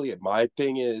 Obviously, my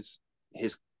thing is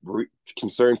his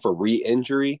concern for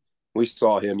re-injury. We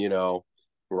saw him,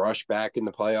 rush back in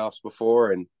the playoffs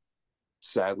before and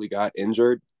sadly got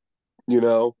injured,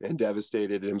 and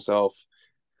devastated himself.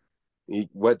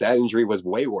 That injury was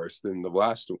way worse than the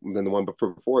one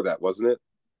before that, wasn't it?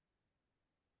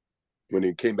 When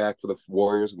he came back for the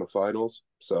Warriors in the finals.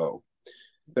 So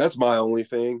that's my only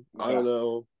thing. Yeah. I don't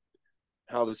know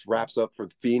how this wraps up for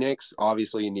Phoenix.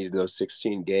 Obviously, you needed those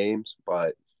 16 games,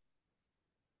 but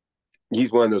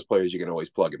he's one of those players you can always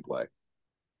plug and play.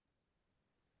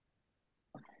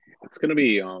 It's going to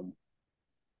be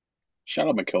shout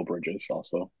out Mikal Bridges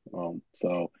also.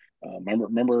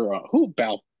 Remember who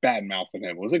bad mouthed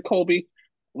him? Was it Colby?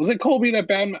 Was it Colby that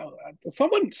bad mouth?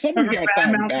 Someone got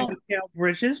bad mouth. Mikal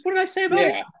Bridges. What did I say about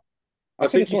it? I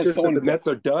think he said that the Nets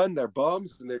are done, they're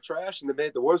bums, and they're trash, and they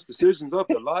made the worst decisions of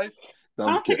their life. No,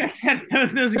 I don't think I said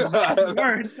those exact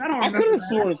words. I could have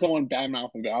sworn someone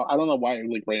badmouthed him. I don't know why it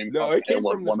like rained. No, it came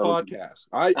from this podcast.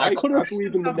 I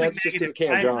believe in the Nets just because of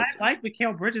Cam Johnson. I like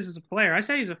Mikal Bridges as a player. I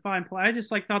say he's a fine player. I just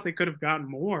thought they could have gotten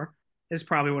more. Is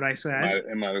probably what I said.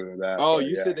 It might have been that. Oh,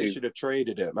 you said they should have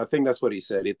traded him. I think that's what he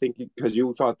said. You think because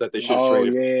you thought that they should have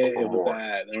traded him. Yeah, it was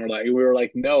that. And we were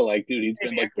like, no, like, dude, he's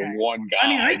been like the one guy. I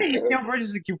mean, I think Mikal Bridges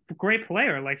is a great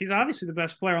player. Like, he's obviously the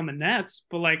best player on the Nets,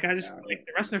 but like, I just like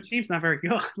the rest of their team's not very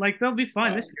good. Like, they'll be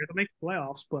fine this year. They'll make the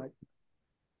playoffs,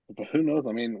 but who knows?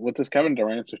 I mean, with this Kevin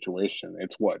Durant situation,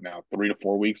 it's what now 3 to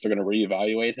 4 weeks they're going to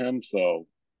reevaluate him. So.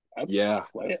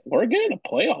 We're getting to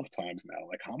playoff times now.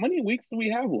 Like, how many weeks do we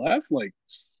have left? Like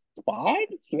 5,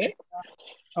 6?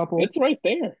 It's right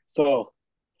there. So,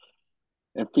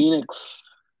 and Phoenix.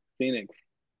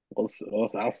 I'll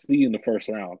see you in the first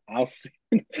round. I'll see.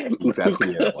 That's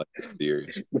gonna be a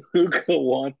series. Luka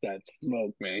wants that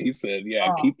smoke, man. He said,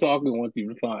 "Yeah, keep talking once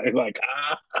you find." Like,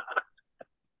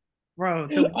 bro,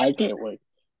 I can't wait.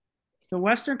 The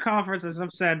Western Conference, as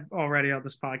I've said already on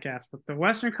this podcast, but the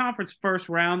Western Conference first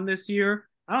round this year,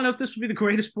 I don't know if this would be the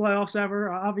greatest playoffs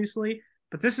ever, obviously,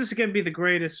 but this is going to be the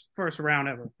greatest first round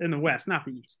ever in the West, not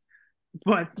the East.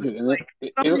 But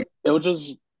it'll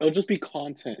just be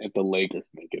content if the Lakers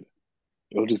make it.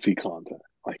 It'll just be content.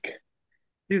 Like,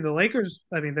 dude, the Lakers,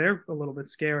 I mean, they're a little bit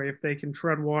scary if they can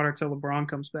tread water till LeBron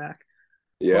comes back.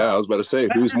 Yeah, I was about to say,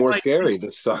 who's more scary, the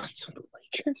Suns or the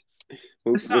Lakers?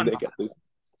 The Suns.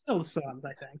 Still the Suns,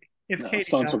 I think. If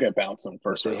Suns will get bounced in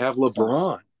first round. They have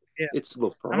LeBron. Yeah. It's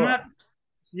LeBron.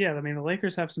 I mean, the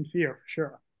Lakers have some fear for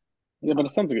sure. Yeah, but the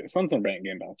Suns are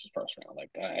getting bounced in first round.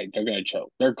 Like, they're going to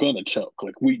choke. They're going to choke.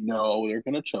 Like, we know they're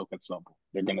going to choke at some point.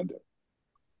 They're going to do it.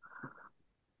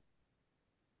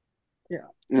 Yeah.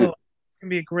 Well, let's gonna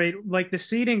be a great like the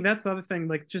seeding. That's the other thing.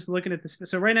 Like just looking at this.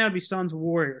 So right now it'd be Suns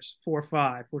Warriors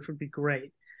 4-5, which would be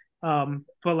great. But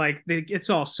like it's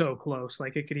all so close.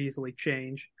 Like it could easily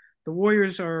change. The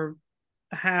Warriors are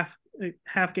a half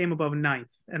game above 9th,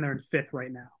 and they're in 5th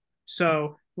right now.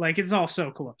 So like it's all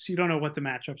so close. You don't know what the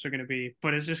matchups are going to be,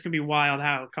 but it's just going to be wild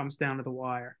how it comes down to the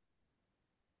wire.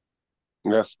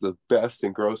 That's the best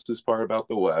and grossest part about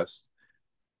the West.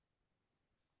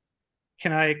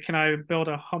 Can I build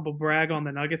a humble brag on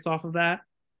the Nuggets off of that?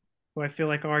 Do I feel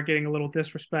like are getting a little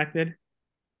disrespected?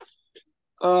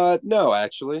 No,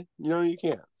 actually, you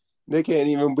can't. They can't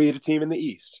even beat a team in the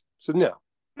East. So no.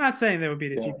 I'm not saying they would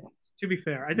be the team. To be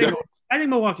fair, I think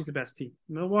Milwaukee's the best team.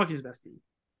 Milwaukee's the best team.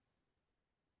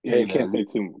 Yeah, you can't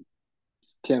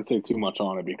say too much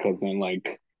on it because then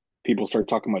like people start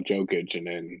talking about Jokic and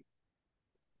then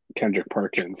Kendrick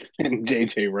Perkins and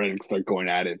JJ Redick start going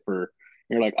at it for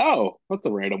you're like, oh, that's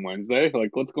a random Wednesday.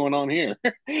 Like, what's going on here?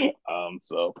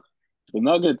 So the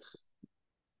Nuggets,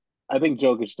 I think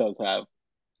Jokic does have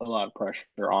a lot of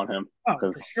pressure on him Oh, for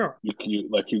because sure.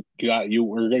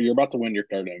 you're about to win your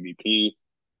third MVP.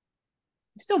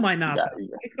 He still might not. You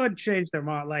It could change their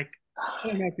mind. Like, I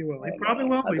don't know if he will. He got, probably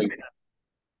will. But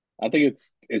I think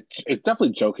it's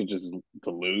definitely Jokic's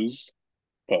to lose,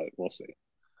 but we'll see.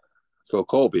 So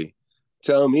Colby,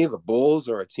 tell me the Bulls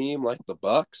are a team like the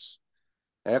Bucks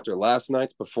after last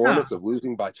night's performance of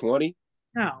losing by 20?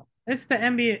 No, it's the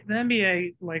NBA. The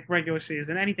NBA like regular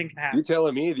season, anything can happen. You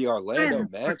telling me the Orlando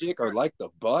Magic are like the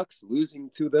Bucks,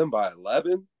 losing to them by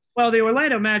 11? Well, the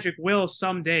Orlando Magic will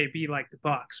someday be like the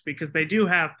Bucks because they do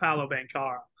have Paolo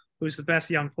Banchero, who's the best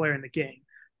young player in the game,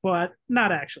 but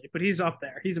not actually. But he's up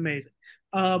there. He's amazing.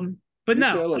 But You're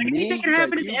no, like, anything can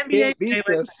happen in the NBA. Beat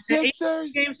the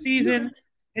Sixers? Game season.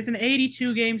 It's an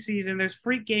 82 game season. There's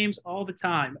freak games all the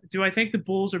time. Do I think the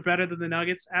Bulls are better than the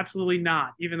Nuggets? Absolutely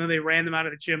not, even though they ran them out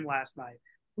of the gym last night.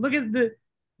 Look at the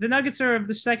Nuggets are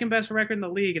the second best record in the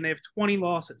league, and they have 20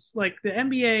 losses. Like the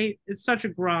NBA, it's such a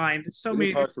grind. It's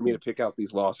hard for me to pick out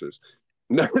these losses.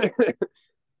 But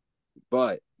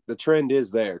the trend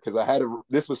is there because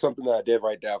this was something that I did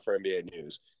write down for NBA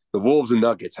News. The Wolves and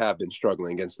Nuggets have been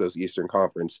struggling against those Eastern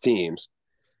Conference teams,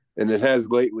 and it has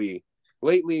lately.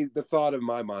 The thought of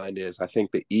my mind is I think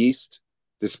the East,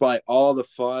 despite all the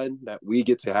fun that we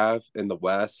get to have in the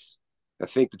West, I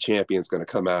think the champion's going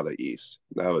to come out of the East.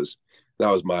 That was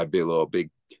my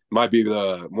might be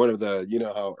the one of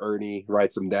the, how Ernie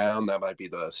writes them down. That might be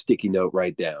the sticky note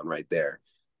right down right there.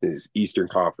 His Eastern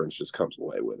Conference just comes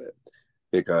away with it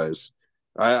because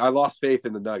I lost faith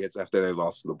in the Nuggets after they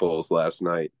lost to the Bulls last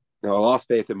night. I lost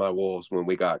faith in my Wolves when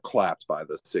we got clapped by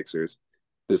the Sixers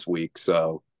this week.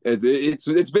 So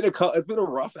it's been a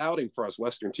rough outing for us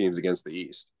Western teams against the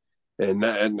East, and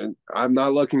I'm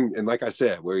not looking. And like I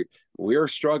said, we're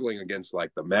struggling against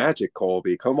like the Magic.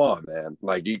 Colby, come on, man!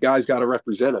 Like you guys got to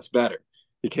represent us better.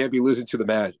 You can't be losing to the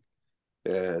Magic,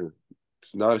 and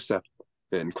it's not acceptable.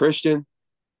 And Cristian,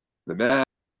 the Magic.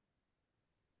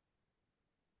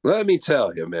 Let me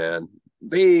tell you, man,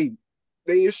 they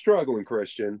are struggling.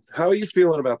 Cristian, how are you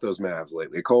feeling about those Mavs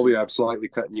lately? Colby, I'm slightly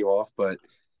cutting you off, but.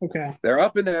 Okay. They're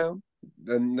up and down.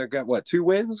 And they've got, 2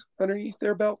 wins underneath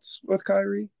their belts with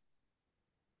Kyrie?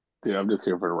 Dude, I'm just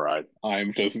here for the ride.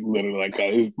 I'm just literally like,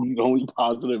 that is the only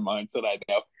positive mindset I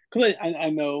have. Because I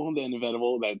know the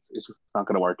inevitable that it's just not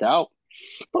going to work out.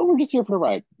 But we're just here for the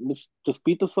ride. Just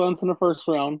beat the Suns in the first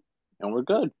round, and we're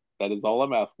good. That is all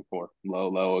I'm asking for.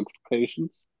 Low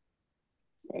expectations.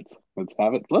 Let's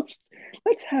have it. Let's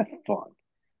have fun.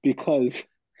 Because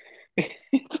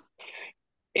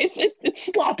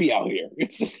it's sloppy out here.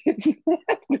 It's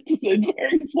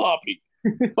very sloppy.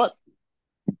 But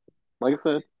like I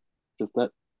said, just to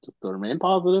remain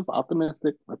positive,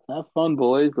 optimistic. Let's have fun,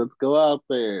 boys. Let's go out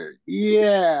there.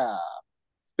 Yeah.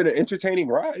 It's been an entertaining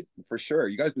ride for sure.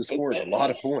 You guys have been scoring a lot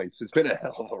of points. It's been a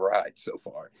hell of a ride so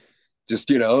far. Just,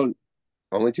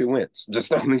 only 2 wins.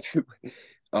 Just only 2.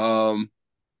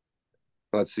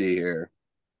 Let's see here.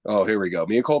 Oh, here we go.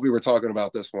 Me and Colby were talking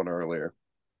about this one earlier.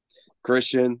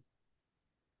 Cristian,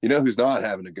 you know who's not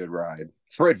having a good ride?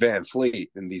 Fred VanVleet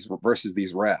versus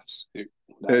these refs.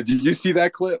 Did you see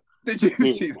that clip? Did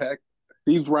you see that?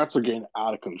 These refs are getting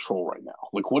out of control right now.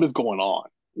 Like, what is going on?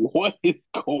 What is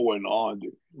going on,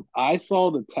 dude? I saw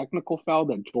the technical foul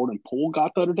that Jordan Poole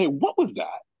got the other day. What was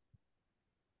that?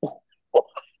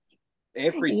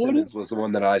 Anfernee Simons was the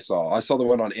one that I saw. I saw the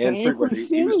one on Anfernee where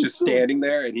he was just standing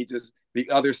there and the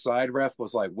other side ref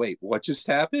was like, wait, what just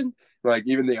happened? Like,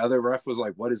 even the other ref was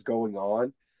like, what is going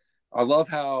on? I love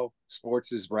how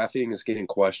sports' reffing is getting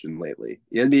questioned lately.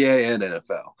 NBA and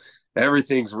NFL.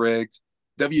 Everything's rigged.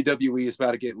 WWE is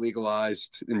about to get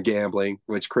legalized in gambling,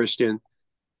 which Christian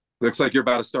looks like you're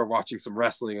about to start watching some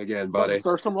wrestling again, buddy.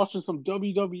 Start watching some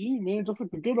WWE, man, just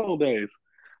like the good old days.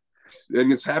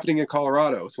 And it's happening in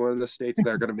Colorado. It's one of the states that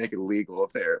are going to make it legal,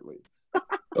 apparently.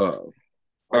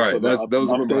 All right, those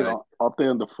were my update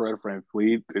on the Fred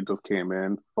VanVleet. It just came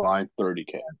in. Fine,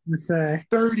 $30K. Say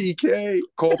 $30K,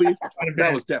 Colby.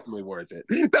 That was definitely worth it.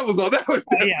 That was all. That was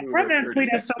yeah. Fred VanVleet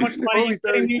has so much money. Only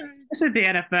 $30K. This is the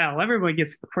NFL. Everyone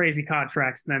gets crazy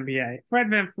contracts in the NBA. Fred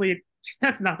VanVleet,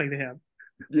 that's nothing to him.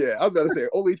 Yeah, I was about to say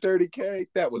only $30K.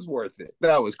 That was worth it.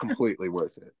 That was completely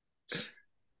worth it.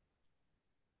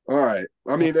 All right.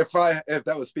 I mean, if I had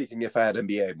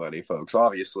NBA money, folks,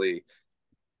 obviously,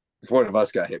 if one of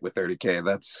us got hit with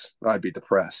 $30K, I'd be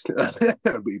depressed.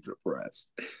 I'd be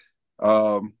depressed.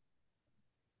 I'm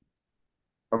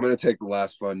gonna take the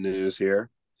last fun news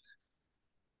here.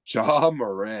 Ja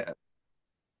Morant.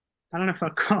 I don't know if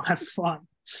I'll call that fun.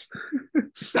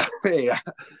 Hey,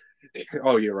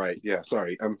 oh, you're right. Yeah,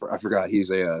 sorry. I forgot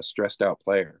he's a stressed out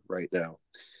player right now.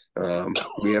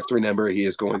 We have to remember he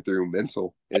is going through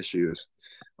mental issues.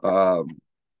 For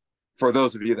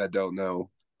those of you that don't know,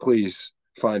 please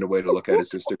find a way to look at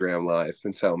his Instagram live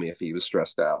and tell me if he was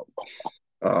stressed out.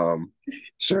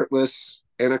 Shirtless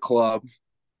in a club,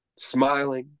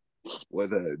 smiling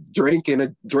with a drink and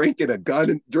a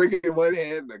gun, drink in one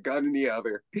hand, and a gun in the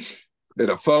other. And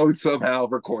a phone somehow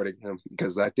recording him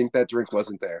because I think that drink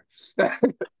wasn't there.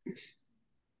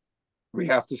 We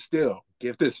have to still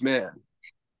give this man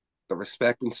the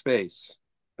respect and space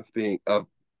of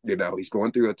he's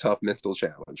going through a tough mental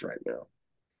challenge right now.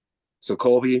 So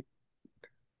Colby,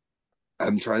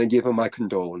 I'm trying to give him my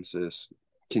condolences.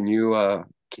 Can you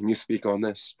speak on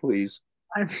this, please?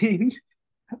 I mean,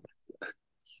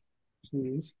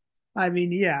 jeez. I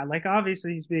mean, yeah, like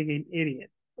obviously he's being an idiot.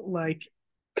 Like,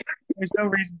 there's no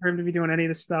reason for him to be doing any of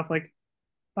this stuff. Like,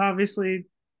 obviously,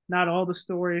 not all the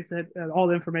stories all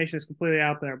the information is completely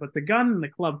out there. But the gun and the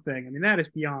club thing, I mean, that is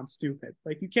beyond stupid.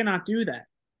 Like, you cannot do that.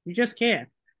 You just can't.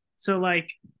 So,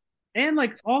 like, and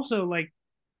like, also, like,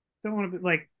 don't want to be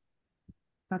like,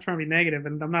 not trying to be negative,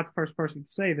 and I'm not the first person to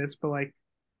say this, but like,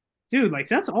 dude, like,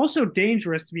 that's also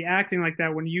dangerous to be acting like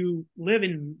that when you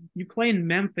play in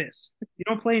Memphis. You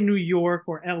don't play in New York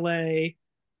or LA.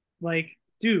 Like,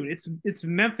 dude, it's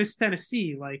Memphis,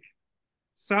 Tennessee. Like,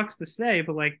 sucks to say,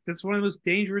 but like, that's one of those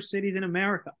dangerous cities in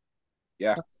America.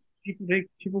 Yeah,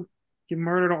 people get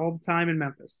murdered all the time in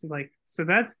Memphis. Like, so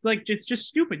that's like just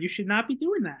stupid. You should not be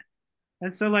doing that.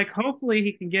 And so, like, hopefully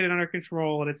he can get it under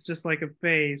control, and it's just like a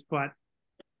phase. But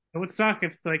it would suck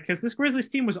if, like, because this Grizzlies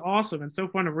team was awesome and so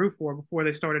fun to root for before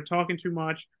they started talking too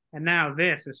much, and now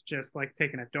this is just like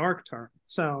taking a dark turn.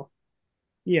 So,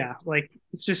 yeah, like,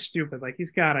 it's just stupid. Like,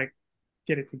 he's got to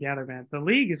get it together, man. The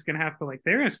league is gonna have to, like,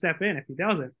 they're gonna step in if he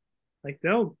doesn't. Like,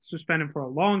 they'll suspend him for a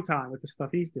long time with the stuff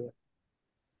he's doing.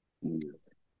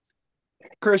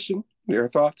 Christian, your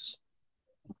thoughts?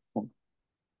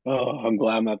 Oh, I'm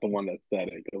glad I'm not the one that said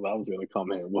it because I was gonna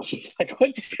come in and was just like, what?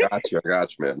 I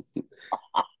got you, man.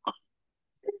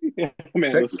 Yeah,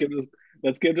 man, let's give this.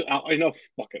 I know.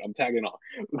 Fuck it, I'm tagging on.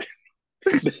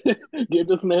 Give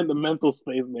this man the mental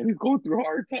space, man. He's going through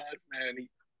hard times, man.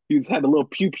 He's had a little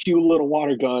pew little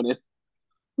water gun.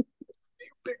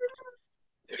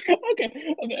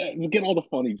 Okay, get all the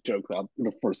funny jokes out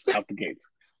the gates.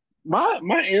 My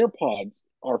AirPods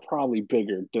are probably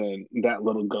bigger than that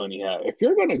little gun he had. If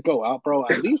you're gonna go out, bro,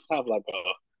 at least have like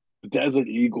a Desert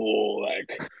Eagle, like.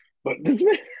 But this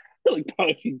man, like,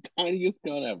 probably the tiniest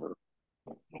gun ever.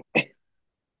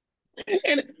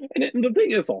 and the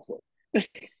thing is also,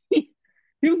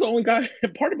 he was the only guy.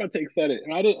 Part of my take said it,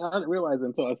 and I didn't realize it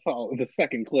until I saw the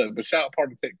second clip. But shout out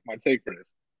part of my take for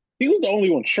this. He was the only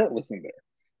one shirtless in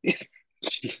there.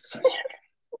 Jesus.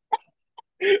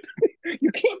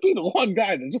 You can't be the one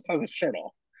guy that just has a shirt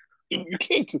off. You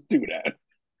can't just do that,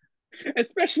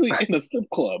 especially in a strip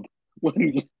club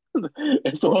when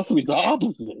it's supposed to be the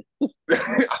opposite.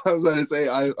 I was going to say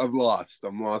I'm lost.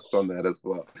 I'm lost on that as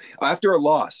well. After a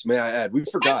loss, may I add, we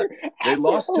forgot they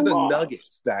lost to the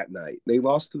Nuggets that night.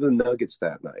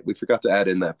 We forgot to add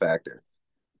in that factor.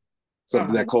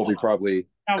 Something that Colby probably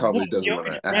doesn't want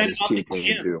to add his team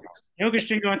into. Jokic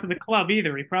didn't go into the club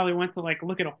either. He probably went to, like,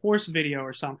 look at a horse video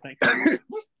or something.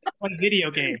 Like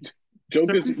video games.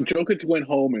 Jokic went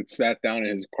home and sat down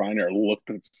in his recliner and looked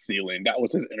at the ceiling. That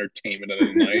was his entertainment of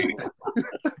the night.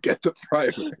 Get the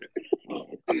primary.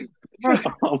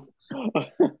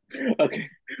 Okay,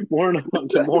 more.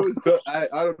 I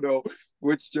don't know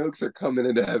which jokes are coming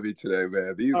in heavy today,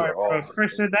 man. These are all.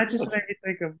 Christian, that just made me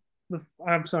think of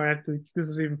I'm sorry, this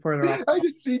is even further off. I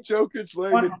can see Jokic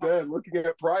laying in bed looking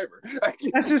at Primer.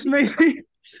 That just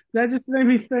made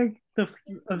me think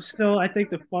I think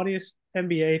the funniest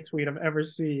NBA tweet I've ever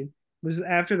seen was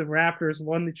after the Raptors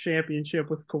won the championship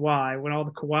with Kawhi, when all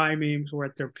the Kawhi memes were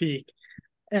at their peak.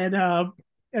 And I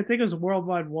think it was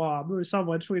Worldwide Wob or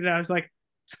someone tweeted out,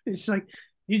 it's like,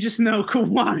 you just know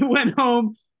Kawhi went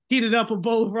home, heated up a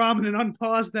bowl of ramen, and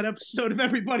unpaused that episode of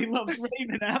Everybody Loves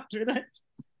Raymond after that.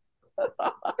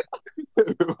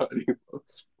 Everybody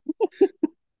loves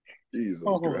Jesus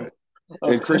Christ.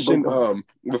 And Christian,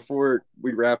 before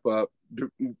we wrap up,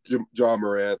 Ja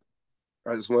Morant,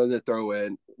 I just wanted to throw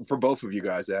in for both of you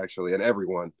guys actually, and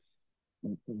everyone.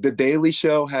 The Daily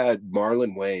Show had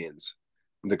Marlon Wayans,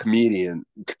 the comedian,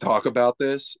 talk about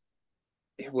this.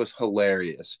 It was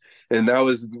hilarious, and that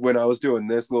was when I was doing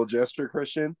this little gesture,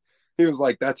 Christian. He was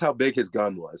like, that's how big his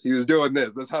gun was. He was doing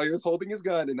this. That's how he was holding his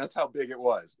gun, and that's how big it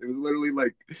was. It was literally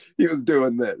like he was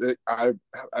doing this. I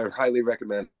highly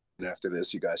recommend after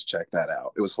this, you guys check that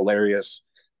out. It was hilarious.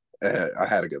 I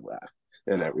had a good laugh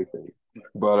and everything.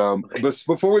 But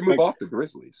before we move off the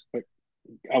Grizzlies,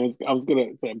 I was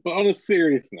gonna say, but on a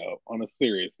serious note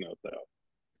though,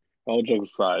 all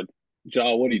jokes aside,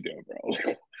 Ja, what are you doing,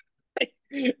 bro?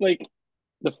 Like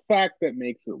the fact that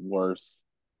makes it worse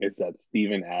is that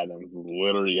Steven Adams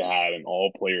literally had an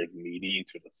all players meeting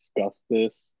to discuss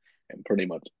this and pretty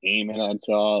much aiming at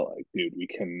Ja. Like, dude, we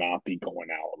cannot be going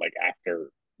out like after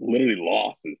literally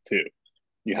losses too.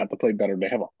 You have to play better. They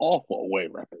have an awful away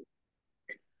record.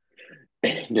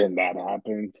 And then that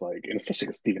happens, like, and especially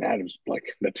because Steven Adams, like,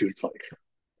 that dude's like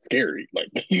scary. Like,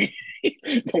 you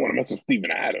don't want to mess with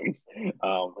Steven Adams.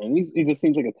 And he just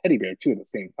seems like a teddy bear too at the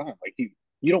same time. Like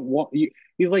you don't want you.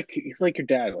 He's like your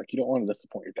dad. Like you don't want to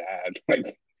disappoint your dad.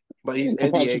 Like, but his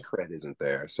NBA cred isn't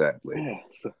there, sadly.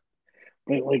 Yeah,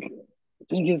 but like, the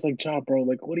thing is, like, Ja, bro,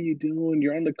 like, what are you doing?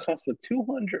 You're on the cusp of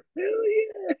 200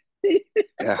 million.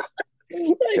 Yeah,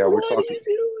 like, yeah, we're what talking. are you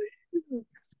doing?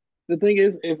 The thing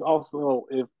is also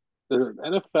if the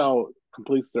NFL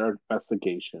completes their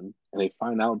investigation and they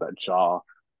find out that Ja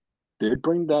did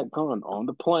bring that gun on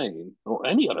the plane or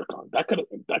any other gun, that could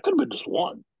have been just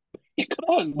one. He could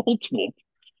have had multiple.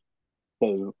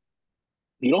 Because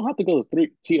you don't have to go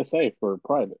to TSA for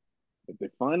private. If they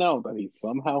find out that he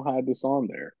somehow had this on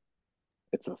there,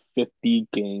 it's a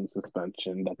 50-game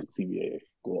suspension that the CBA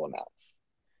will announce.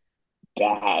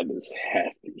 That is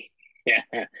hefty.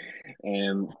 Yeah.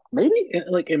 And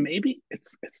maybe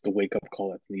it's the wake up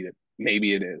call that's needed.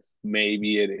 Maybe it is.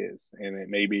 And it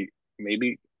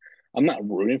maybe I'm not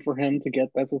rooting for him to get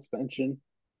that suspension,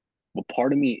 but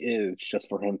part of me is just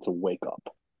for him to wake up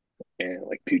and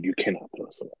like, dude, you cannot throw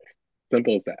this away.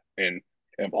 Simple as that. And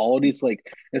if all of these, like,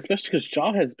 especially because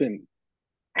Ja has been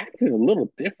acting a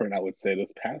little different, I would say,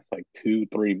 this past like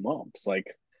 2-3 months. Like,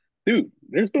 dude,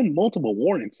 there's been multiple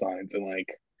warning signs, and like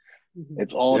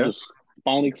it's all just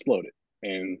finally exploded,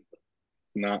 and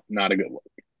not a good look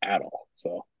at all.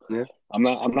 So I'm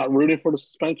not rooting for the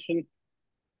suspension,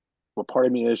 but part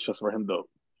of me is just for him to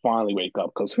finally wake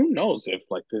up, because who knows if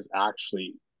like this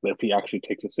actually, if he actually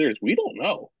takes it serious. We don't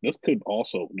know. This could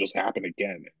also just happen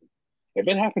again. If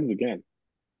it happens again,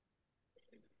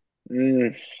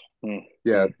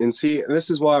 yeah, and see, this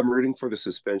is why I'm rooting for the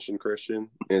suspension, Christian,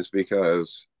 is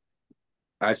because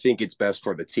I think it's best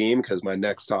for the team, because my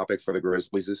next topic for the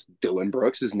Grizzlies is Dillon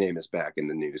Brooks. His name is back in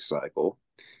the news cycle.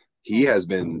 He has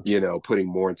been, putting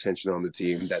more attention on the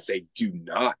team that they do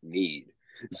not need.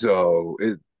 So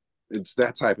it's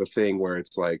that type of thing where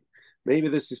it's like, maybe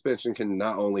this suspension can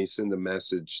not only send a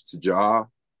message to Ja,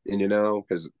 and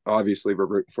because obviously we're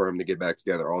rooting for him to get back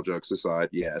together, all jokes aside,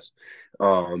 yes.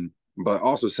 But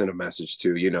also send a message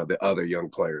to, the other young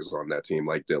players on that team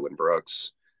like Dillon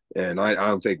Brooks. And I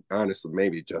don't think, honestly,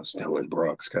 maybe just Dillon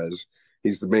Brooks, because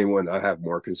he's the main one I have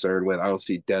more concern with. I don't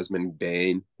see Desmond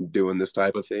Bane doing this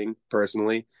type of thing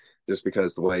personally, just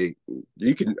because the way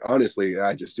you can, honestly,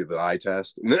 I just do the eye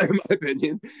test. In my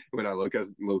opinion, when I look at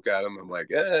him, I'm like,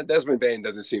 Desmond Bane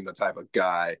doesn't seem the type of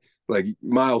guy like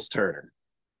Miles Turner.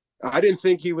 I didn't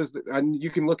think he was.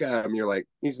 You can look at him, you're like,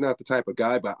 he's not the type of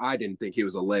guy, but I didn't think he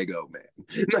was a Lego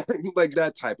man, like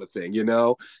that type of thing,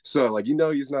 So like,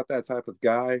 he's not that type of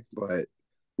guy, but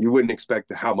you wouldn't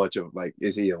expect how much of like,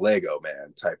 is he a Lego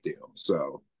man type deal?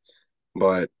 So,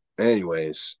 but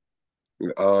anyways,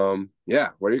 yeah.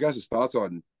 What are you guys' thoughts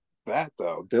on that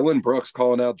though? Dillon Brooks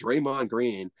calling out Draymond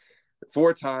Green,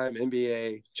 4-time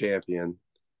NBA champion,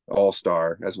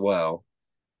 All-Star as well.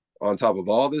 On top of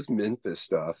all this Memphis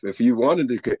stuff, if you wanted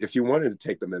to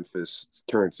take the Memphis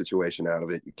current situation out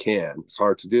of it, you can. It's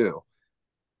hard to do,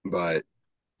 but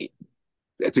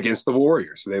It's against the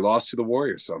Warriors. They lost to the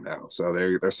Warriors somehow, so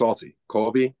they're salty.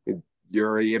 Colby,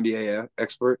 you're an NBA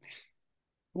expert.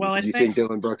 Well, You think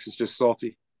Dillon Brooks is just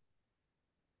salty?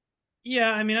 Yeah,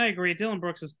 I mean, I agree. Dillon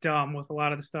Brooks is dumb with a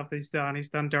lot of the stuff that he's done. He's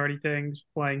done dirty things,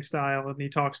 playing style, and he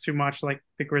talks too much like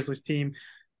the Grizzlies team.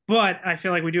 But I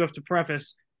feel like we do have to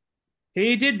preface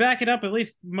he did back it up at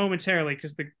least momentarily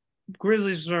because the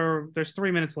Grizzlies there's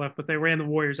 3 minutes left, but they ran the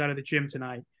Warriors out of the gym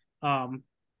tonight.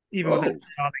 Even with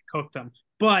how they cooked them.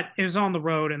 But it was on the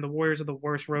road, and the Warriors are the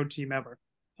worst road team ever.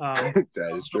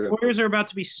 That is true. The Warriors are about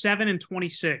to be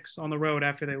 7-26 on the road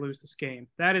after they lose this game.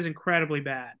 That is incredibly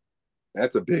bad.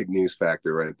 That's a big news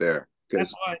factor right there.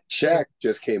 Because Shaq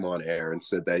just came on air and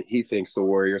said that he thinks the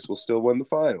Warriors will still win the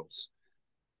finals.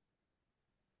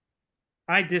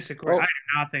 I disagree. I do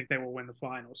not think they will win the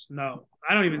finals. No.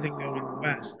 I don't even think they'll win the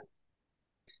West.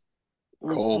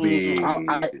 Colby.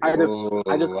 I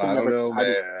don't know,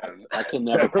 man. I can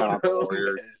never count out the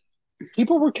Warriors.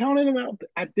 People were counting them out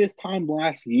at this time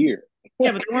last year.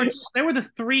 Yeah, but they were the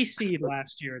 3 seed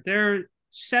last year. They're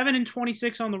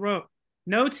 7-26 on the road.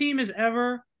 No team is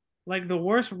ever like the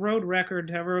worst road record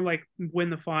to ever like win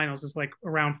the finals is like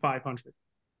around 500.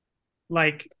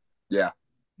 Like, yeah,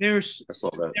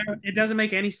 it doesn't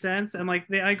make any sense. And like,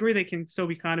 I agree they can still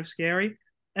be kind of scary.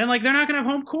 And like, they're not going to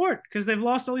have home court because they've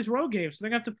lost all these road games. So they're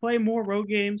going to have to play more road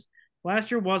games.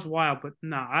 Last year was wild, but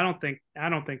no, I don't think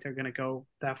they're going to go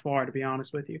that far. To be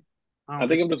honest with you. I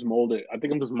think I'm just molded.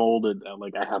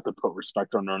 Like I have to put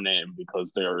respect on their name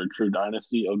because they are a true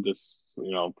dynasty of this,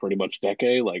 pretty much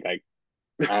decade. Like I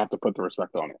have to put the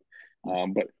respect on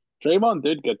it. But Draymond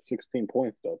did get 16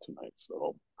 points though tonight,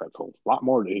 so that's a lot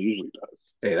more than he usually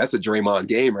does. Hey, that's a Draymond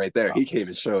game right there. He came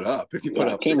and showed up. If you put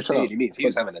up 16, he means he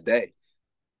was having a day.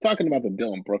 Talking about the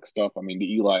Dillon Brooks stuff, I mean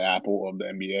the Eli Apple of the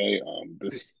NBA.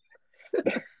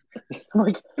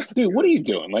 Like, dude, what are you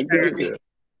doing? Like,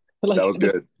 that was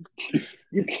good.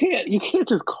 You can't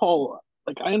just call.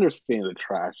 Like, I understand the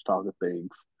trash talk of things,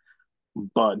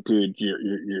 but dude,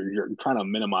 you're trying to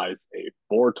minimize a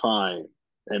 4-time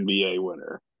NBA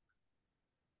winner,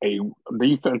 a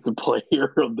defensive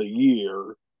player of the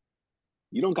year.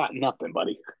 You don't got nothing,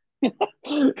 buddy.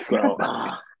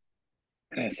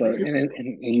 And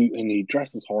he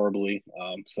dresses horribly.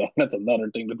 So that's another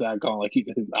thing to tag on. Like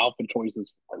his outfit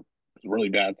choices are really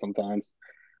bad sometimes.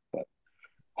 But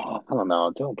I don't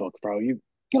know, Dillon Brooks, bro. You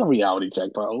get a reality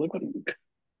check, bro. Look what.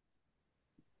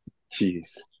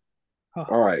 Jeez.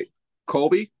 All right,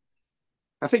 Colby.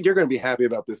 I think you're going to be happy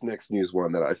about this next news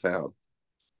one that I found.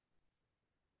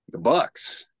 The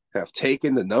Bucks have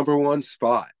taken the #1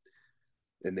 spot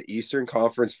in the Eastern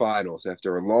Conference Finals.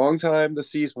 After a long time, the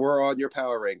C's were on your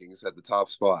power rankings at the top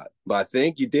spot. But I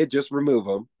think you did just remove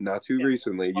them, not too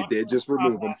recently. You did just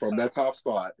remove them from that top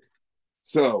spot.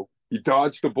 So you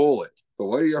dodged the bullet. But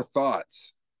what are your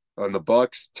thoughts on the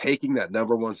Bucks taking that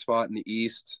 #1 spot in the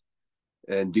East?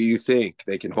 And do you think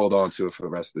they can hold on to it for the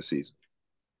rest of the season?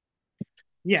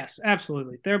 Yes,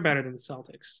 absolutely. They're better than the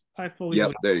Celtics. I fully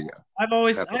believe there you go. I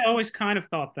always kind of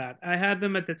thought that. I had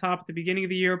them at the top at the beginning of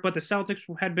the year, but the Celtics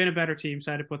had been a better team,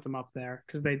 so I had to put them up there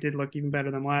because they did look even better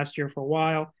than last year for a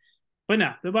while. But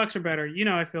no, the Bucks are better. You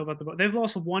know how I feel about the Bucks. They've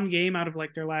lost 1 game out of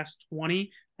like their last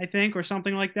 20, I think, or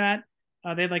something like that.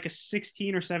 They had like a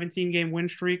 16 or 17 game win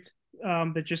streak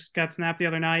that just got snapped the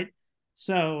other night.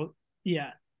 So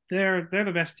yeah, they're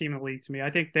the best team in the league to me. I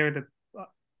think they're the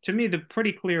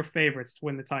pretty clear favorites to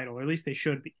win the title, or at least they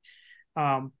should be.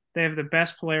 They have the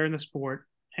best player in the sport,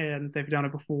 and they've done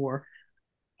it before.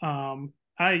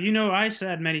 I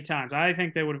said many times, I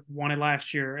think they would have won it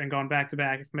last year and gone back to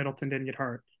back if Middleton didn't get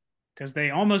hurt, because they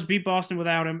almost beat Boston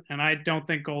without him. And I don't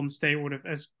think Golden State would have,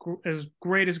 as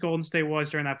great as Golden State was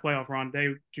during that playoff run.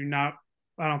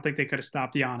 I don't think they could have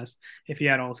stopped Giannis if he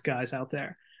had all his guys out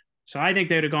there. So I think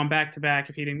they would have gone back to back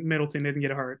if Middleton didn't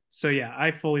get hurt. So yeah,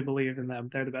 I fully believe in them.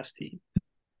 They're the best team.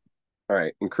 All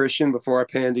right, and Cristian, before I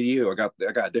pan to you, I got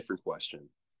a different question.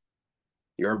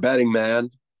 You're a betting man.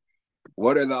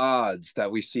 What are the odds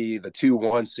that we see the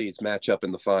 2-1 seeds match up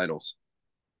in the finals?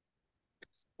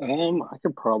 I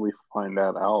could probably find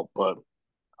that out, but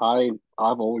I've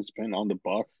always been on the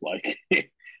Bucks. Like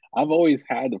I've always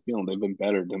had the feeling they've been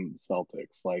better than the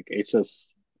Celtics. Like it's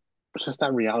just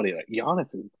that reality that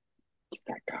Giannis is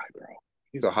that guy, bro.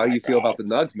 So how do you feel about the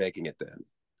Nugs making it then?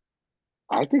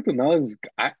 I think the Nugs,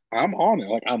 I'm on it.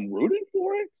 Like, I'm rooting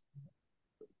for it.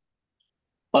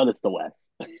 But it's the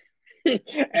West.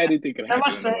 Anything can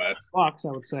happen in the West. Bucks,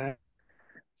 I would say.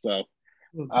 So,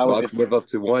 Bucks live up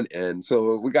to one end.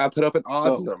 So, we got to put up an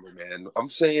odds number, man. I'm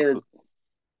saying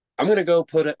I'm going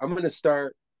to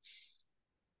start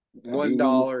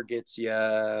 $1 gets you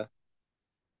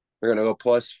They're gonna go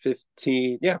plus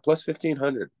 15. Yeah, plus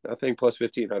 1,500. I think plus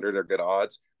 1,500 are good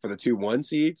odds for the 2-1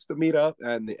 seeds to meet up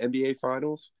and the NBA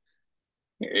Finals.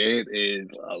 It is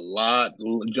a lot.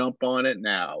 Jump on it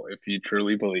now if you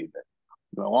truly believe it.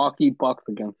 Milwaukee Bucks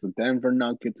against the Denver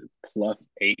Nuggets is plus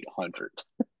 800.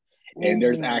 And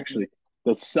there's actually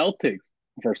the Celtics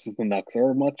versus the Nuggets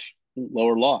are much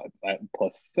lower odds at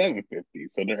plus 750.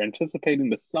 So they're anticipating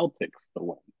the Celtics to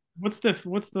win. What's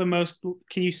the most?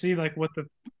 Can you see like what the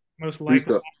most Who's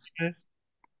likely the is?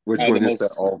 which one is the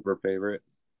over favorite?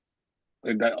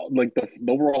 Like the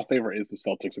overall favorite is the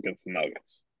Celtics against the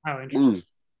Nuggets. Oh, interesting.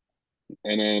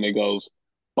 And then it goes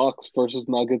Bucks versus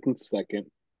Nuggets in second,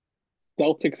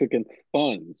 Celtics against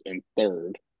Suns in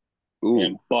third,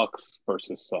 and Bucks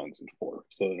versus Suns in fourth.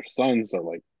 So their Suns are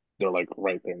like they're like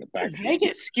right there in the back.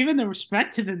 Vegas giving the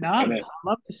respect to the Nuggets. I'd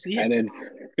love to see it. And then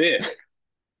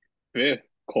fifth,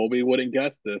 Colby wouldn't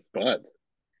guess this, but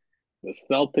the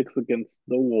Celtics against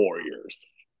the Warriors.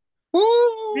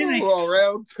 Woo!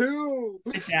 Round two.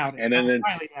 I doubt it. And then in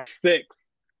sixth,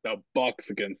 the Bucks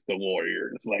against the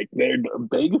Warriors. Like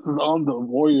Vegas is on the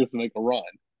Warriors to make a run.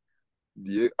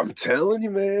 Yeah, I'm telling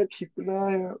you, man. Keep an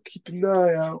eye out. Keep an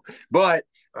eye out. But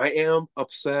I am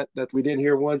upset that we didn't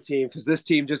hear one team because this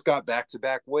team just got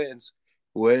back-to-back wins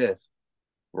with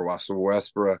Russell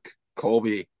Westbrook,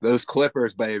 Colby, those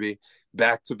Clippers, baby,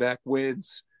 back-to-back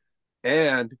wins,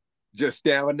 and just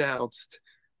now announced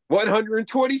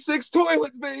 126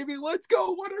 toilets, baby. Let's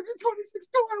go, 126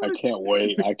 toilets.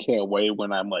 I can't wait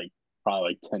when I'm like probably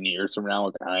like 10 years from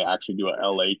now, I actually do an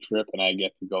LA trip and I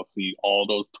get to go see all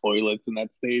those toilets in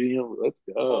that stadium. Let's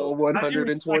go. Oh,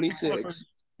 126.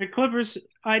 The Clippers,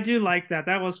 I do like that.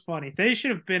 That was funny. They should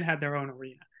have had their own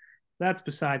arena. That's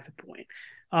besides the point.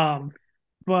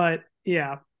 But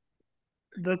yeah,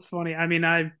 that's funny. I mean,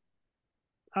 I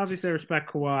obviously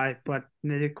respect Kawhi, but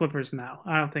the Clippers now,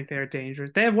 I don't think they're dangerous.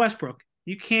 They have Westbrook.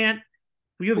 You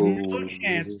have no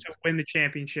chance to win the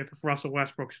championship if Russell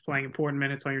Westbrook is playing important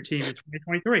minutes on your team in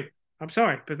 2023. I'm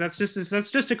sorry, but that's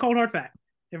just a cold hard fact.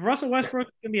 If Russell Westbrook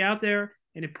is going to be out there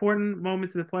in important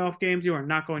moments of the playoff games, you are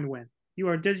not going to win. You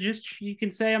are just you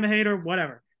can say I'm a hater,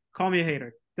 whatever. Call me a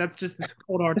hater. That's just this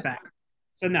cold hard fact.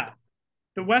 So no,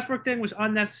 the Westbrook thing was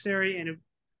unnecessary, and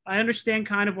I understand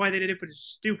kind of why they did it, but it's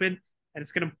stupid, and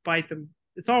it's going to bite them.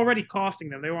 It's already costing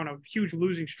them. They were on a huge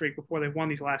losing streak before they won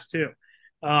these last two.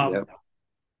 Yep.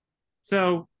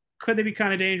 So could they be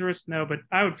kind of dangerous? No, but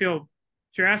I would feel,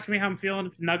 if you're asking me how I'm feeling,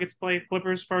 if the Nuggets play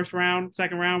Clippers first round,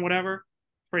 second round, whatever,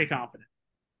 pretty confident.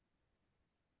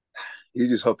 You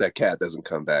just hope that cat doesn't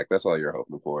come back. That's all you're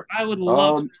hoping for. I would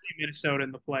love to see Minnesota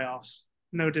in the playoffs.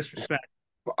 No disrespect.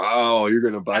 Oh, you're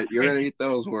going to bite. You're going to eat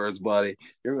those words, buddy.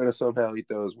 You're going to somehow eat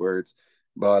those words.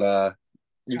 But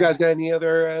you guys got any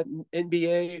other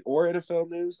NBA or NFL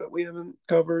news that we haven't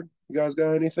covered? You guys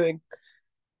got anything?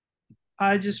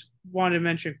 I just wanted to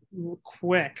mention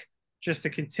quick, just to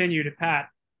continue to pat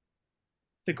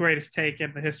the greatest take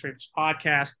in the history of this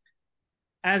podcast.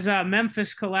 As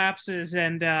Memphis collapses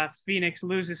and Phoenix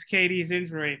loses KD's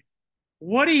injury,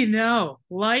 what do you know?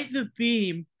 Light the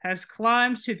Beam has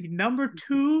climbed to the number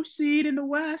 2 seed in the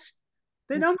West.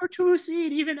 The number 2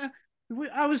 seed. Even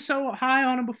I was so high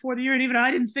on them before the year, and even I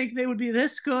didn't think they would be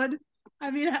this good. I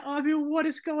mean, what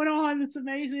is going on? It's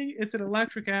amazing. It's an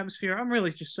electric atmosphere. I'm really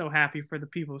just so happy for the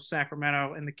people of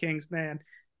Sacramento and the Kings, man.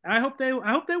 And I hope they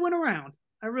win around.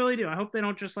 I really do. I hope they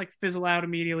don't just like fizzle out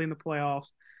immediately in the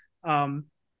playoffs.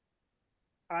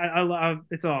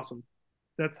 It's awesome.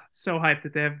 That's so hyped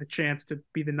that they have the chance to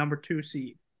be the number 2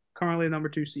 seed. Currently the number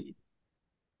 2 seed.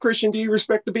 Christian, do you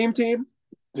respect the Beam team?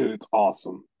 Dude, it's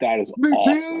awesome. That is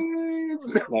awesome.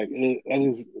 Like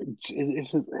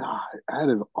it's just that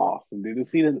is awesome, dude. To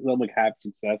see them like have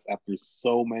success after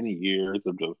so many years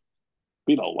of just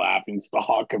being a laughing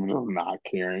stock and just not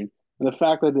caring, and the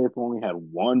fact that they've only had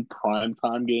one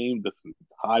primetime game this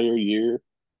entire year.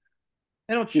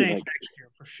 It'll change next year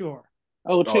for sure.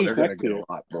 Oh, they're gonna get a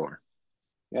lot more.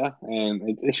 Yeah,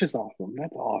 and it's just awesome.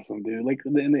 That's awesome, dude. Like,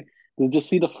 and they just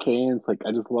see the fans. Like,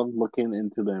 I just love looking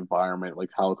into the environment, like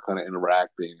how it's kind of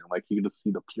interacting, and like you just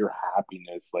see the pure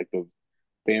happiness, like the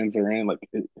fans are in. Like,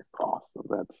 it's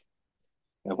awesome.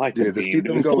 I like dude. To see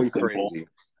them going crazy.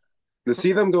 To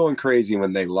see them going crazy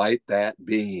when they light that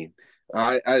beam.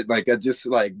 I just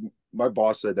like my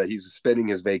boss said that he's spending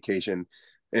his vacation,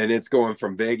 and it's going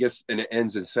from Vegas and it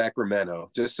ends in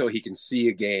Sacramento just so he can see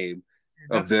a game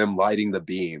of them lighting the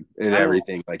beam and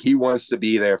everything. Like he wants to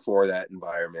be there for that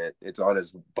environment. It's on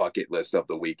his bucket list of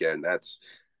the weekend. It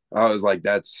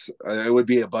would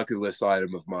be a bucket list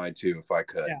item of mine too if I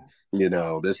could. Yeah. You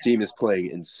know, this team is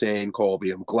playing insane, Colby.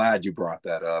 I'm glad you brought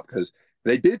that up because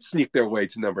They did sneak their way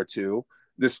to number 2,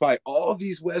 despite all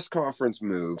these West Conference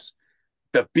moves.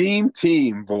 The Beam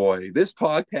Team, boy, this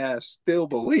podcast still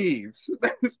believes.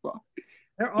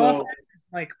 Their offense is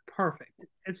like perfect.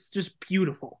 It's just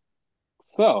beautiful.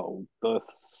 So,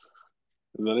 does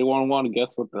anyone want to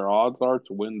guess what their odds are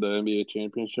to win the NBA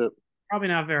championship? Probably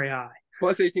not very high.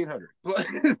 Plus 1,800.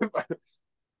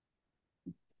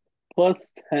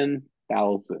 Plus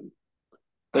 10,000.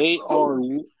 They are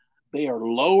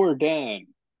lower than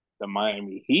the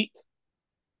Miami Heat,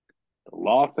 the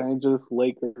Los Angeles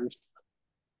Lakers,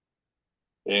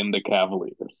 and the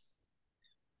Cavaliers.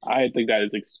 I think that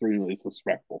is extremely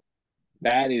disrespectful.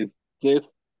 That is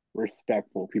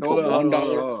disrespectful. If you put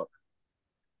 $1,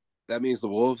 that means the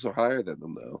Wolves are higher than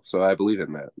them, though. So I believe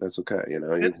in that. That's okay. They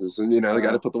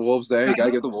got to put the Wolves there. You got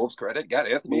to give the Wolves credit. You got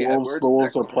Anthony Edwards. The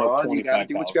Wolves are plus 25,000. You got to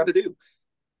do what you got to do.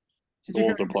 The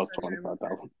Wolves are plus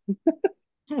 25,000.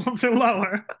 Wolves are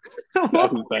lower.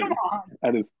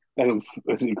 That is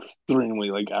extremely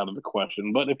out of the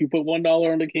question. But if you put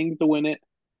 $1 on the Kings to win it,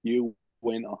 you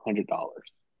win $100.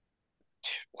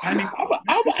 I mean,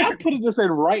 I'm putting this in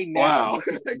right now. Wow.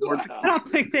 I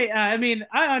don't think they. I mean,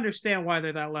 I understand why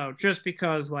they're that low, just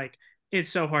because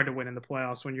it's so hard to win in the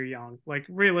playoffs when you're young.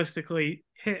 Realistically,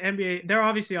 NBA, they're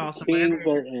obviously awesome. The Kings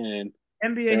are in.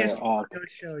 NBA history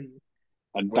does show you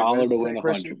 $1 to win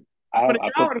 100. I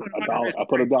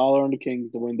put $1 on the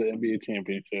Kings to win the NBA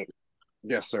championship.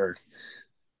 Yes, sir.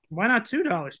 Why not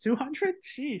 $2? 200?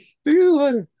 Sheesh.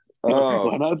 200.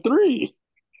 Why not 3?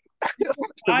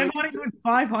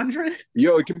 500?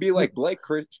 Yo, it can be like Blake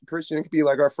Christian. It could be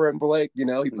like our friend Blake. He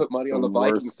put money on the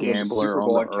Vikings to win the Super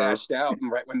Bowl and cashed out,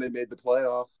 and right when they made the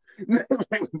playoffs.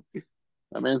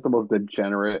 That man's the most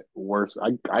degenerate, worst.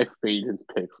 I fade his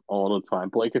picks all the time.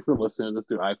 Blake, if you're listening to this,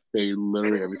 dude, I fade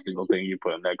literally every single thing you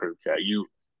put in that group chat. You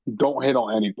don't hit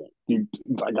on anything.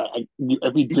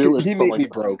 If you do, he made me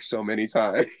broke so many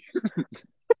times.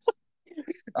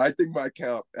 I think my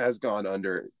count has gone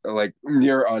under,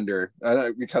 near under,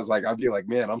 because I'd be like,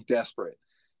 man, I'm desperate,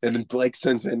 and then Blake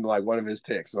sends in one of his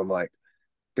picks, and I'm like,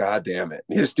 God damn it,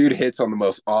 this dude hits on the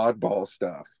most oddball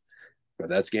stuff. But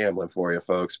that's gambling for you,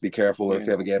 folks. Be careful if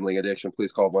you have a gambling addiction.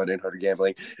 Please call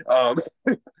 1-800-GAMBLING.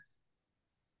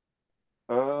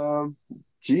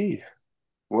 Gee,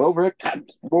 well, Rick,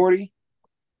 Morty,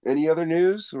 any other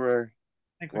news, or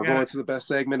we're going to the best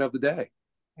segment of the day?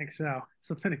 I think so.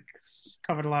 It's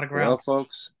covered a lot of ground. Well,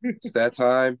 folks, it's that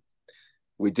time.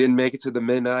 We didn't make it to the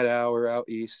midnight hour out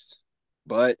east,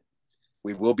 but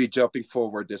we will be jumping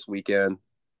forward this weekend.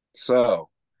 So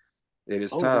it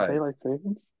is time. Daylight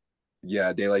savings?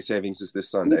 Yeah, daylight savings is this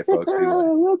Sunday, folks.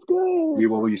 Let's go. We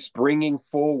will be springing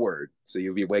forward, so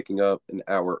you'll be waking up an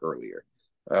hour earlier.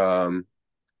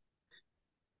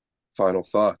 Final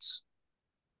thoughts,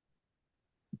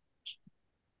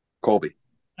 Colby.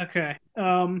 Okay.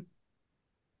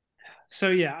 So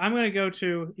yeah, I'm gonna go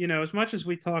to, as much as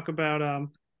we talk about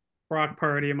Brock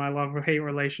Purdy and my love or hate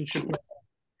relationship with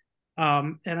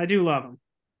him, and I do love him.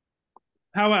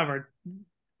 However,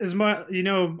 as much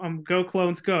go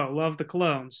clones go, love the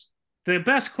clones. The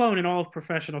best clone in all of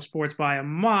professional sports by a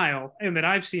mile, and that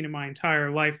I've seen in my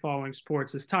entire life following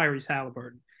sports, is Tyrese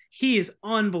Halliburton. He is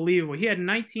unbelievable. He had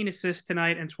 19 assists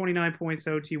tonight and 29 points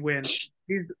OT win.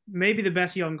 He's maybe the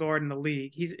best young guard in the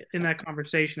league. He's in that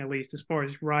conversation, at least, as far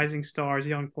as rising stars,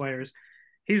 young players.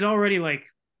 He's already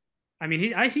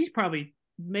he's probably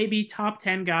maybe top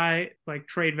 10 guy,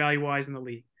 trade value-wise in the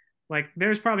league.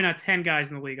 There's probably not 10 guys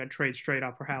in the league I'd trade straight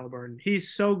up for Halliburton.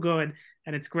 He's so good,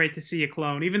 and it's great to see a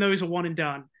clone. Even though he's a one and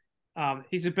done,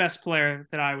 he's the best player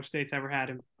that Iowa State's ever had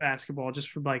in basketball, just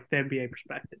from the NBA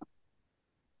perspective.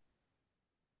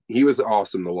 He was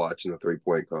awesome to watch in the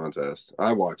 3-point contest.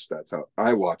 I watched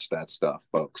that stuff,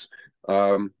 folks.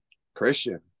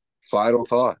 Cristian, final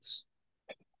thoughts.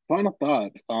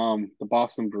 The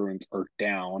Boston Bruins are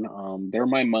down. They're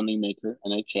my moneymaker,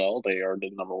 NHL. They are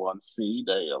the number 1 seed.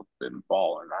 They have been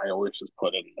balling. I always just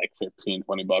put in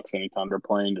 $15-20 anytime they're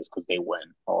playing, just because they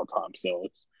win all the time. So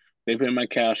they've been my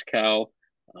cash cow.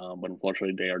 But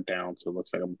unfortunately they are down, so it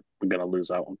looks like I'm gonna lose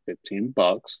out on $15.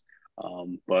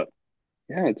 But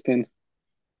yeah, it's been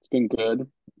good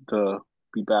to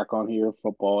be back on here.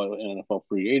 Football and NFL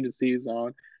free agency is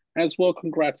on. As well,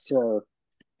 congrats to our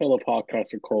fellow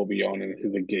podcaster Colby on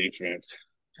his engagement.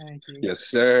 Thank you. Yes,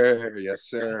 sir. Yes,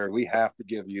 sir. We have to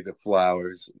give you the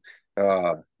flowers.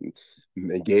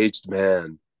 Engaged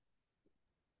man.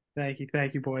 Thank you,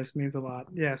 boys. It means a lot.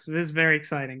 Yes, it is very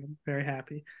exciting. I'm very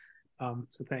happy.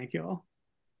 So thank you all.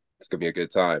 It's gonna be a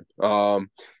good time.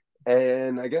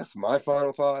 And I guess my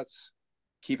final thoughts,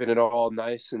 keeping it all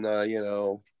nice and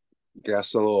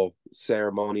guess a little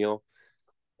ceremonial.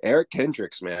 Eric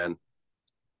Kendricks, man,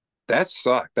 that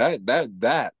sucked.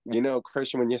 That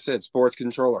Christian, when you said sports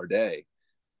controller day,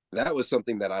 that was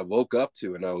something that I woke up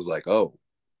to, and I was like, oh,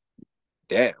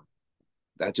 damn,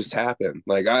 that just happened.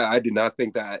 Like I did not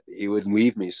think that he would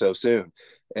leave me so soon.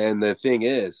 And the thing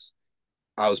is,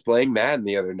 I was playing Madden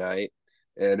the other night,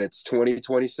 and it's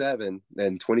 2027,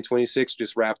 and 2026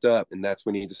 just wrapped up, and that's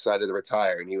when he decided to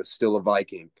retire, and he was still a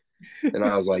Viking. And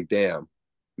I was like, damn,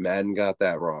 Madden got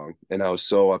that wrong, and I was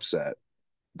so upset.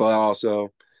 But also,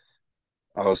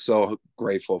 I was so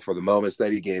grateful for the moments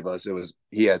that he gave us.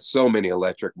 He had so many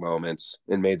electric moments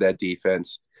and made that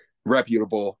defense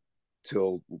reputable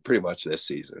till pretty much this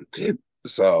season.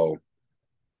 So,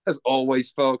 as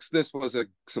always, folks, this was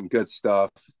some good stuff.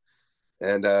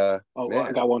 And man.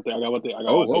 I got one thing.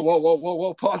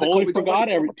 Whoa! Pause Totally it. forgot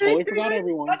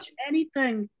everyone. Touch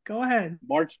anything. Go ahead.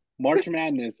 March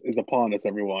Madness is upon us,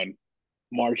 everyone.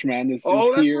 March Madness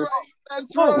is here.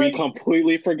 That's right. We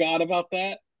completely forgot about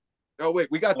that. Oh wait,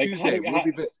 we got Tuesday.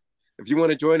 If you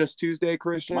want to join us Tuesday,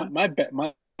 Christian. My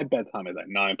bedtime is at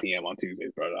 9 p.m. on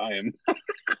Tuesdays, brother.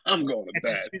 I'm going to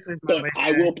bed. But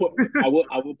I will put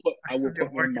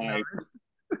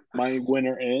my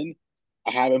winner in. I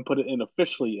haven't put it in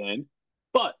officially in,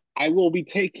 but I will be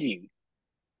taking.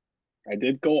 I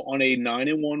did go on a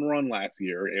 9-1 run last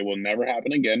year. It will never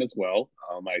happen again as well.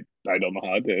 I don't know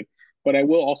how it did, but I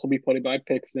will also be putting my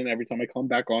picks in every time I come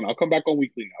back on. I'll come back on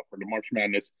weekly now for the March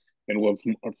Madness, and we'll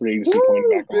free agency coming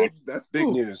back on. That's big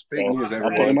news. Big news,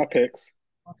 everyone. I'll put in my picks.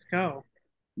 Let's go.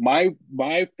 My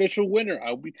official winner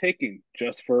I'll be taking,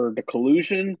 just for the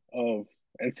collusion of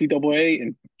NCAA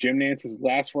and Jim Nance's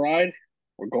last ride.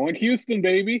 We're going Houston,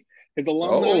 baby. His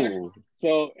alumni. Oh.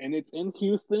 So, and it's in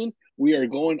Houston. We are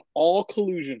going all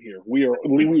collusion here. We're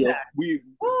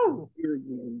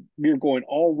going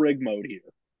all rig mode here.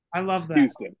 I love that.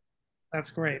 Houston. That's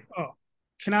great. Oh,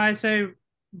 can I say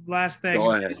last thing?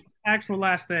 Go ahead. Actual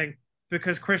last thing,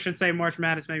 because Christian saying March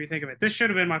Madness made me think of it. This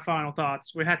should have been my final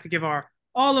thoughts. We had to give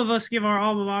all of us give our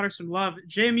alma mater some love.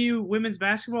 JMU women's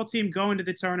basketball team going to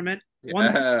the tournament.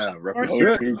 Yeah,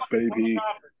 baby.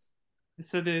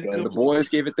 So the boys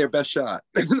gave it their best shot.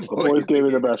 The boys gave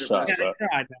it their best shot. Yeah, they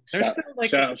tried. They're still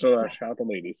like shout out the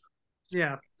ladies.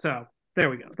 Yeah, so there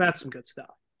we go. That's some good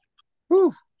stuff.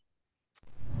 Woo.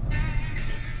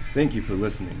 Thank you for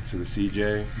listening to the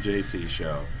CJJC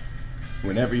show.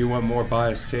 Whenever you want more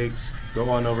biased takes, go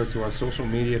on over to our social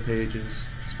media pages,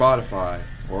 Spotify,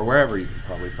 or wherever you can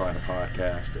probably find a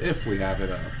podcast, if we have it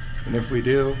up. And if we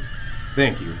do,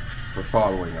 thank you for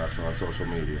following us on social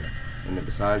media. And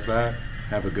besides that,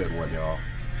 have a good one, y'all.